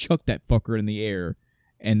and chuck that fucker in the air,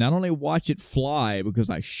 and not only watch it fly because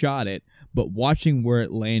I shot it, but watching where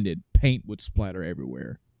it landed, paint would splatter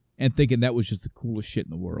everywhere, and thinking that was just the coolest shit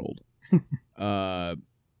in the world.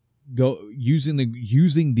 Using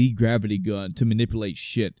the gravity gun to manipulate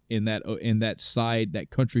shit in that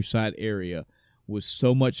countryside area was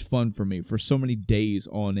so much fun for me for so many days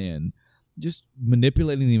on end. Just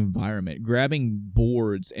manipulating the environment, grabbing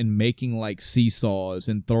boards and making like seesaws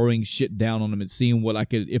and throwing shit down on them and seeing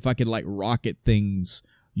if I could like rocket things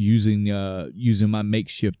using my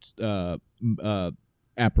makeshift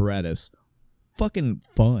apparatus. Fucking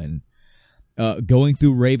fun. Going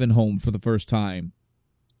through Ravenholm for the first time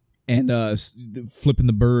and flipping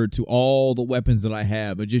the bird to all the weapons that I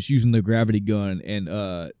have, and just using the gravity gun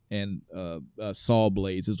and saw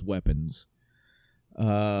blades as weapons.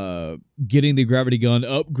 Getting the gravity gun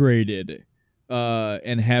upgraded,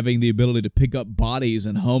 and having the ability to pick up bodies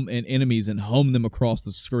and enemies and hum them across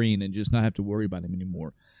the screen and just not have to worry about them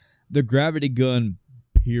anymore. The gravity gun,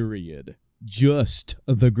 period. Just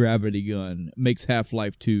the gravity gun makes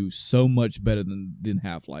Half-Life 2 so much better than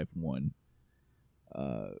Half-Life 1.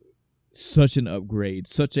 Such an upgrade,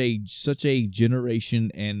 such a generation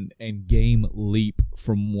and game leap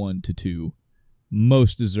from 1 to 2.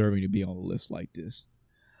 Most deserving to be on a list like this.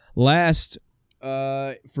 Last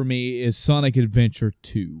for me is Sonic Adventure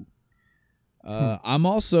 2. I'm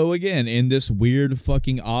also, again, in this weird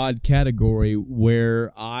fucking odd category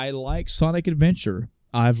where I like Sonic Adventure.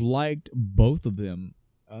 I've liked both of them.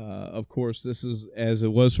 Of course, this is, as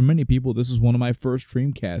it was for many people, this is one of my first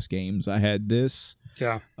Dreamcast games. I had this,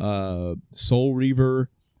 Soul Reaver,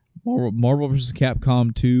 Marvel vs.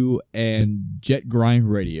 Capcom 2, and Jet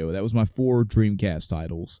Grind Radio. That was my 4 Dreamcast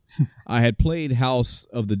titles. I had played House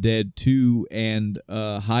of the Dead 2 and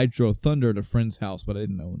Hydro Thunder at a friend's house, but I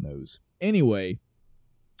didn't own those. Anyway,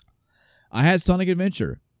 I had Sonic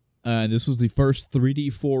Adventure. This was the first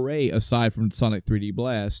 3D foray aside from Sonic 3D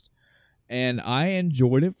Blast. And I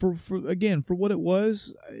enjoyed it for what it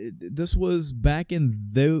was. This was back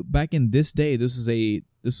in this day. This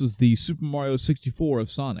was the Super Mario 64 of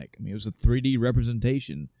Sonic. I mean, it was a 3D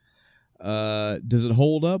representation. Does it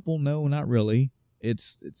hold up? Well, no, not really.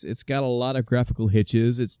 It's got a lot of graphical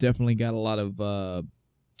hitches. It's definitely got a lot of I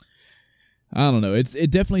don't know. It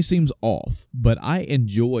definitely seems off. But I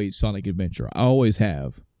enjoy Sonic Adventure. I always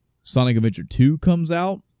have. Sonic Adventure 2 comes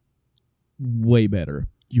out, way better.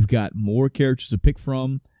 You've got more characters to pick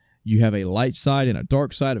from. You have a light side and a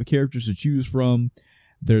dark side of characters to choose from.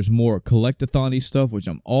 There's more collect-a-thon-y stuff, which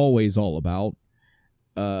I'm always all about.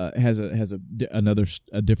 Has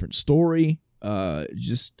a different story. I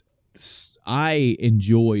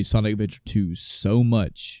enjoy Sonic Adventure 2 so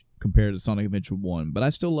much compared to Sonic Adventure 1, but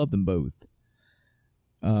I still love them both.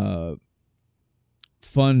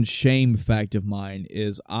 Fun shame fact of mine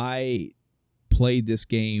is I played this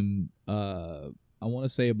game, I want to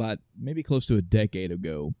say about maybe close to a decade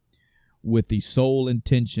ago, with the sole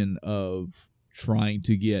intention of trying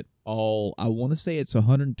to get all, I want to say it's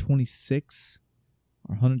 126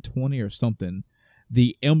 or 120 or something,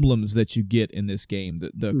 the emblems that you get in this game,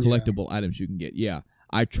 the collectible items you can get. Yeah,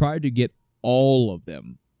 I tried to get all of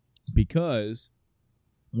them, because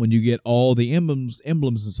when you get all the emblems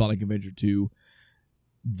in Sonic Adventure 2,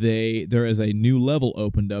 there is a new level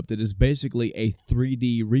opened up that is basically a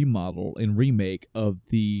 3D remodel and remake of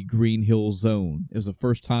the Green Hill Zone. It was the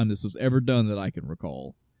first time this was ever done that I can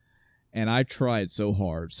recall. And I tried so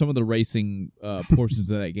hard. Some of the racing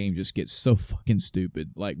portions of that game just get so fucking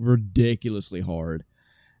stupid, like ridiculously hard.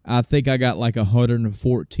 I think I got like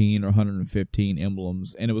 114 or 115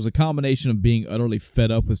 emblems, and it was a combination of being utterly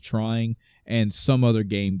fed up with trying, and some other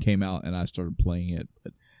game came out and I started playing it.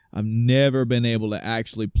 But I've never been able to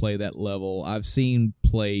actually play that level. I've seen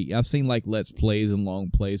like Let's Plays and long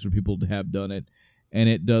plays where people have done it, and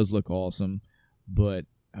it does look awesome. But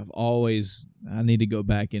I need to go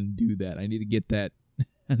back and do that. I need to get that.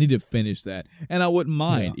 I need to finish that. And I wouldn't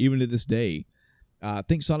mind, even to this day. I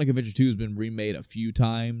think Sonic Adventure 2 has been remade a few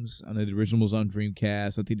times. I know the original was on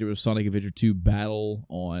Dreamcast. I think there was Sonic Adventure 2 Battle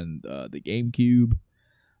on the GameCube.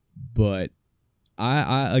 But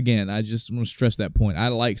I just want to stress that point. I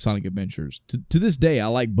like Sonic Adventures. To this day, I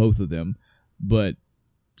like both of them. But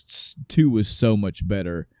 2 was so much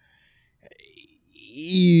better.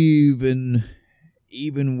 Even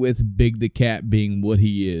even with Big the Cat being what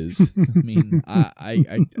he is. I mean,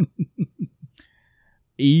 I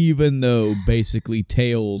even though basically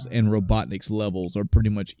Tails and Robotnik's levels are pretty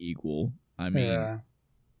much equal. I mean, Yeah.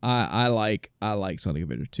 I like Sonic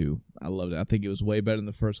Adventure 2. I loved it. I think it was way better than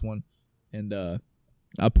the first one, and I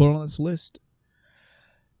put it on this list.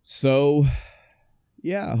 So,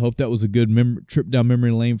 yeah, I hope that was a good trip down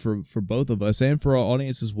memory lane for both of us and for our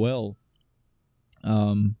audience as well.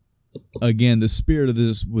 Again, the spirit of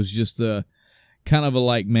this was just kind of a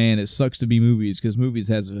like, man, it sucks to be movies, because movies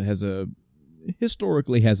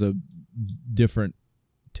historically has a different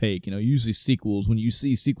take. You know, usually sequels, when you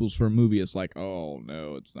see sequels for a movie, it's like, oh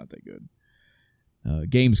no, it's not that good.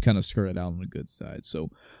 Games kind of skirt it out on the good side. So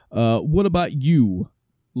what about you,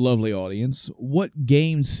 lovely audience? What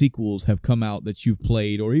game sequels have come out that you've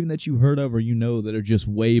played, or even that you heard of, or you know, that are just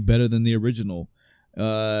way better than the original?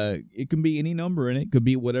 It can be any number, and it could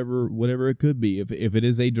be whatever it could be. If it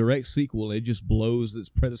is a direct sequel, it just blows its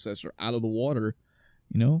predecessor out of the water,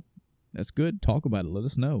 you know, that's good. Talk about it. Let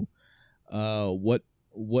us know.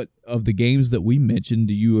 What of the games that we mentioned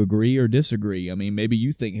do you agree or disagree? I mean, maybe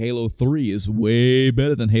you think Halo 3 is way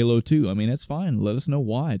better than Halo 2. I mean, that's fine. Let us know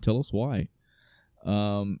why. Tell us why.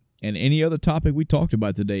 And any other topic we talked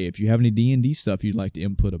about today, if you have any D&D stuff you'd like to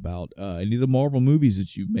input about, any of the Marvel movies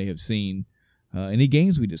that you may have seen, any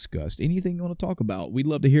games we discussed, anything you want to talk about, we'd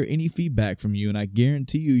love to hear any feedback from you, and I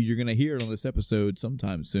guarantee you're going to hear it on this episode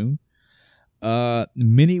sometime soon.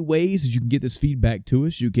 Many ways that you can get this feedback to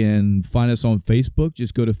us. You can find us on Facebook.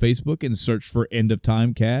 Just go to Facebook and search for End of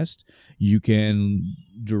Time Cast. You can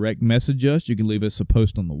direct message us. You can leave us a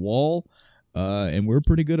post on the wall. And we're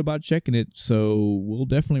pretty good about checking it, so we'll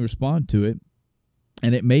definitely respond to it.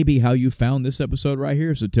 And it may be how you found this episode right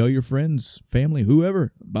here, so tell your friends, family,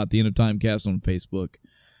 whoever about the End of Time Cast on Facebook.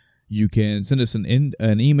 You can send us an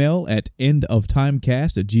email at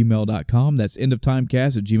endoftimecast@gmail.com. That's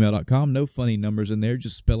endoftimecast@gmail.com. No funny numbers in there.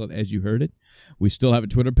 Just spell it as you heard it. We still have a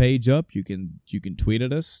Twitter page up. You can tweet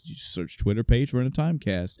at us. You search Twitter page for End of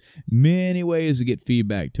Timecast. Many ways to get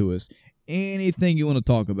feedback to us. Anything you want to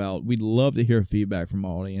talk about, we'd love to hear feedback from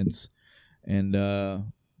our audience. And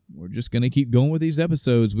we're just gonna keep going with these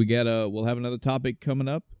episodes. We'll have another topic coming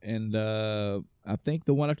up, and I think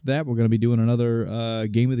the one after that we're gonna be doing another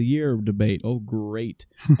Game of the Year debate. Oh, great!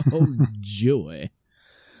 Oh, joy!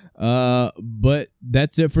 But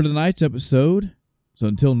that's it for tonight's episode. So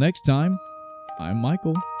until next time, I'm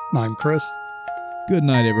Michael. I'm Chris. Good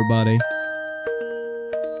night, everybody.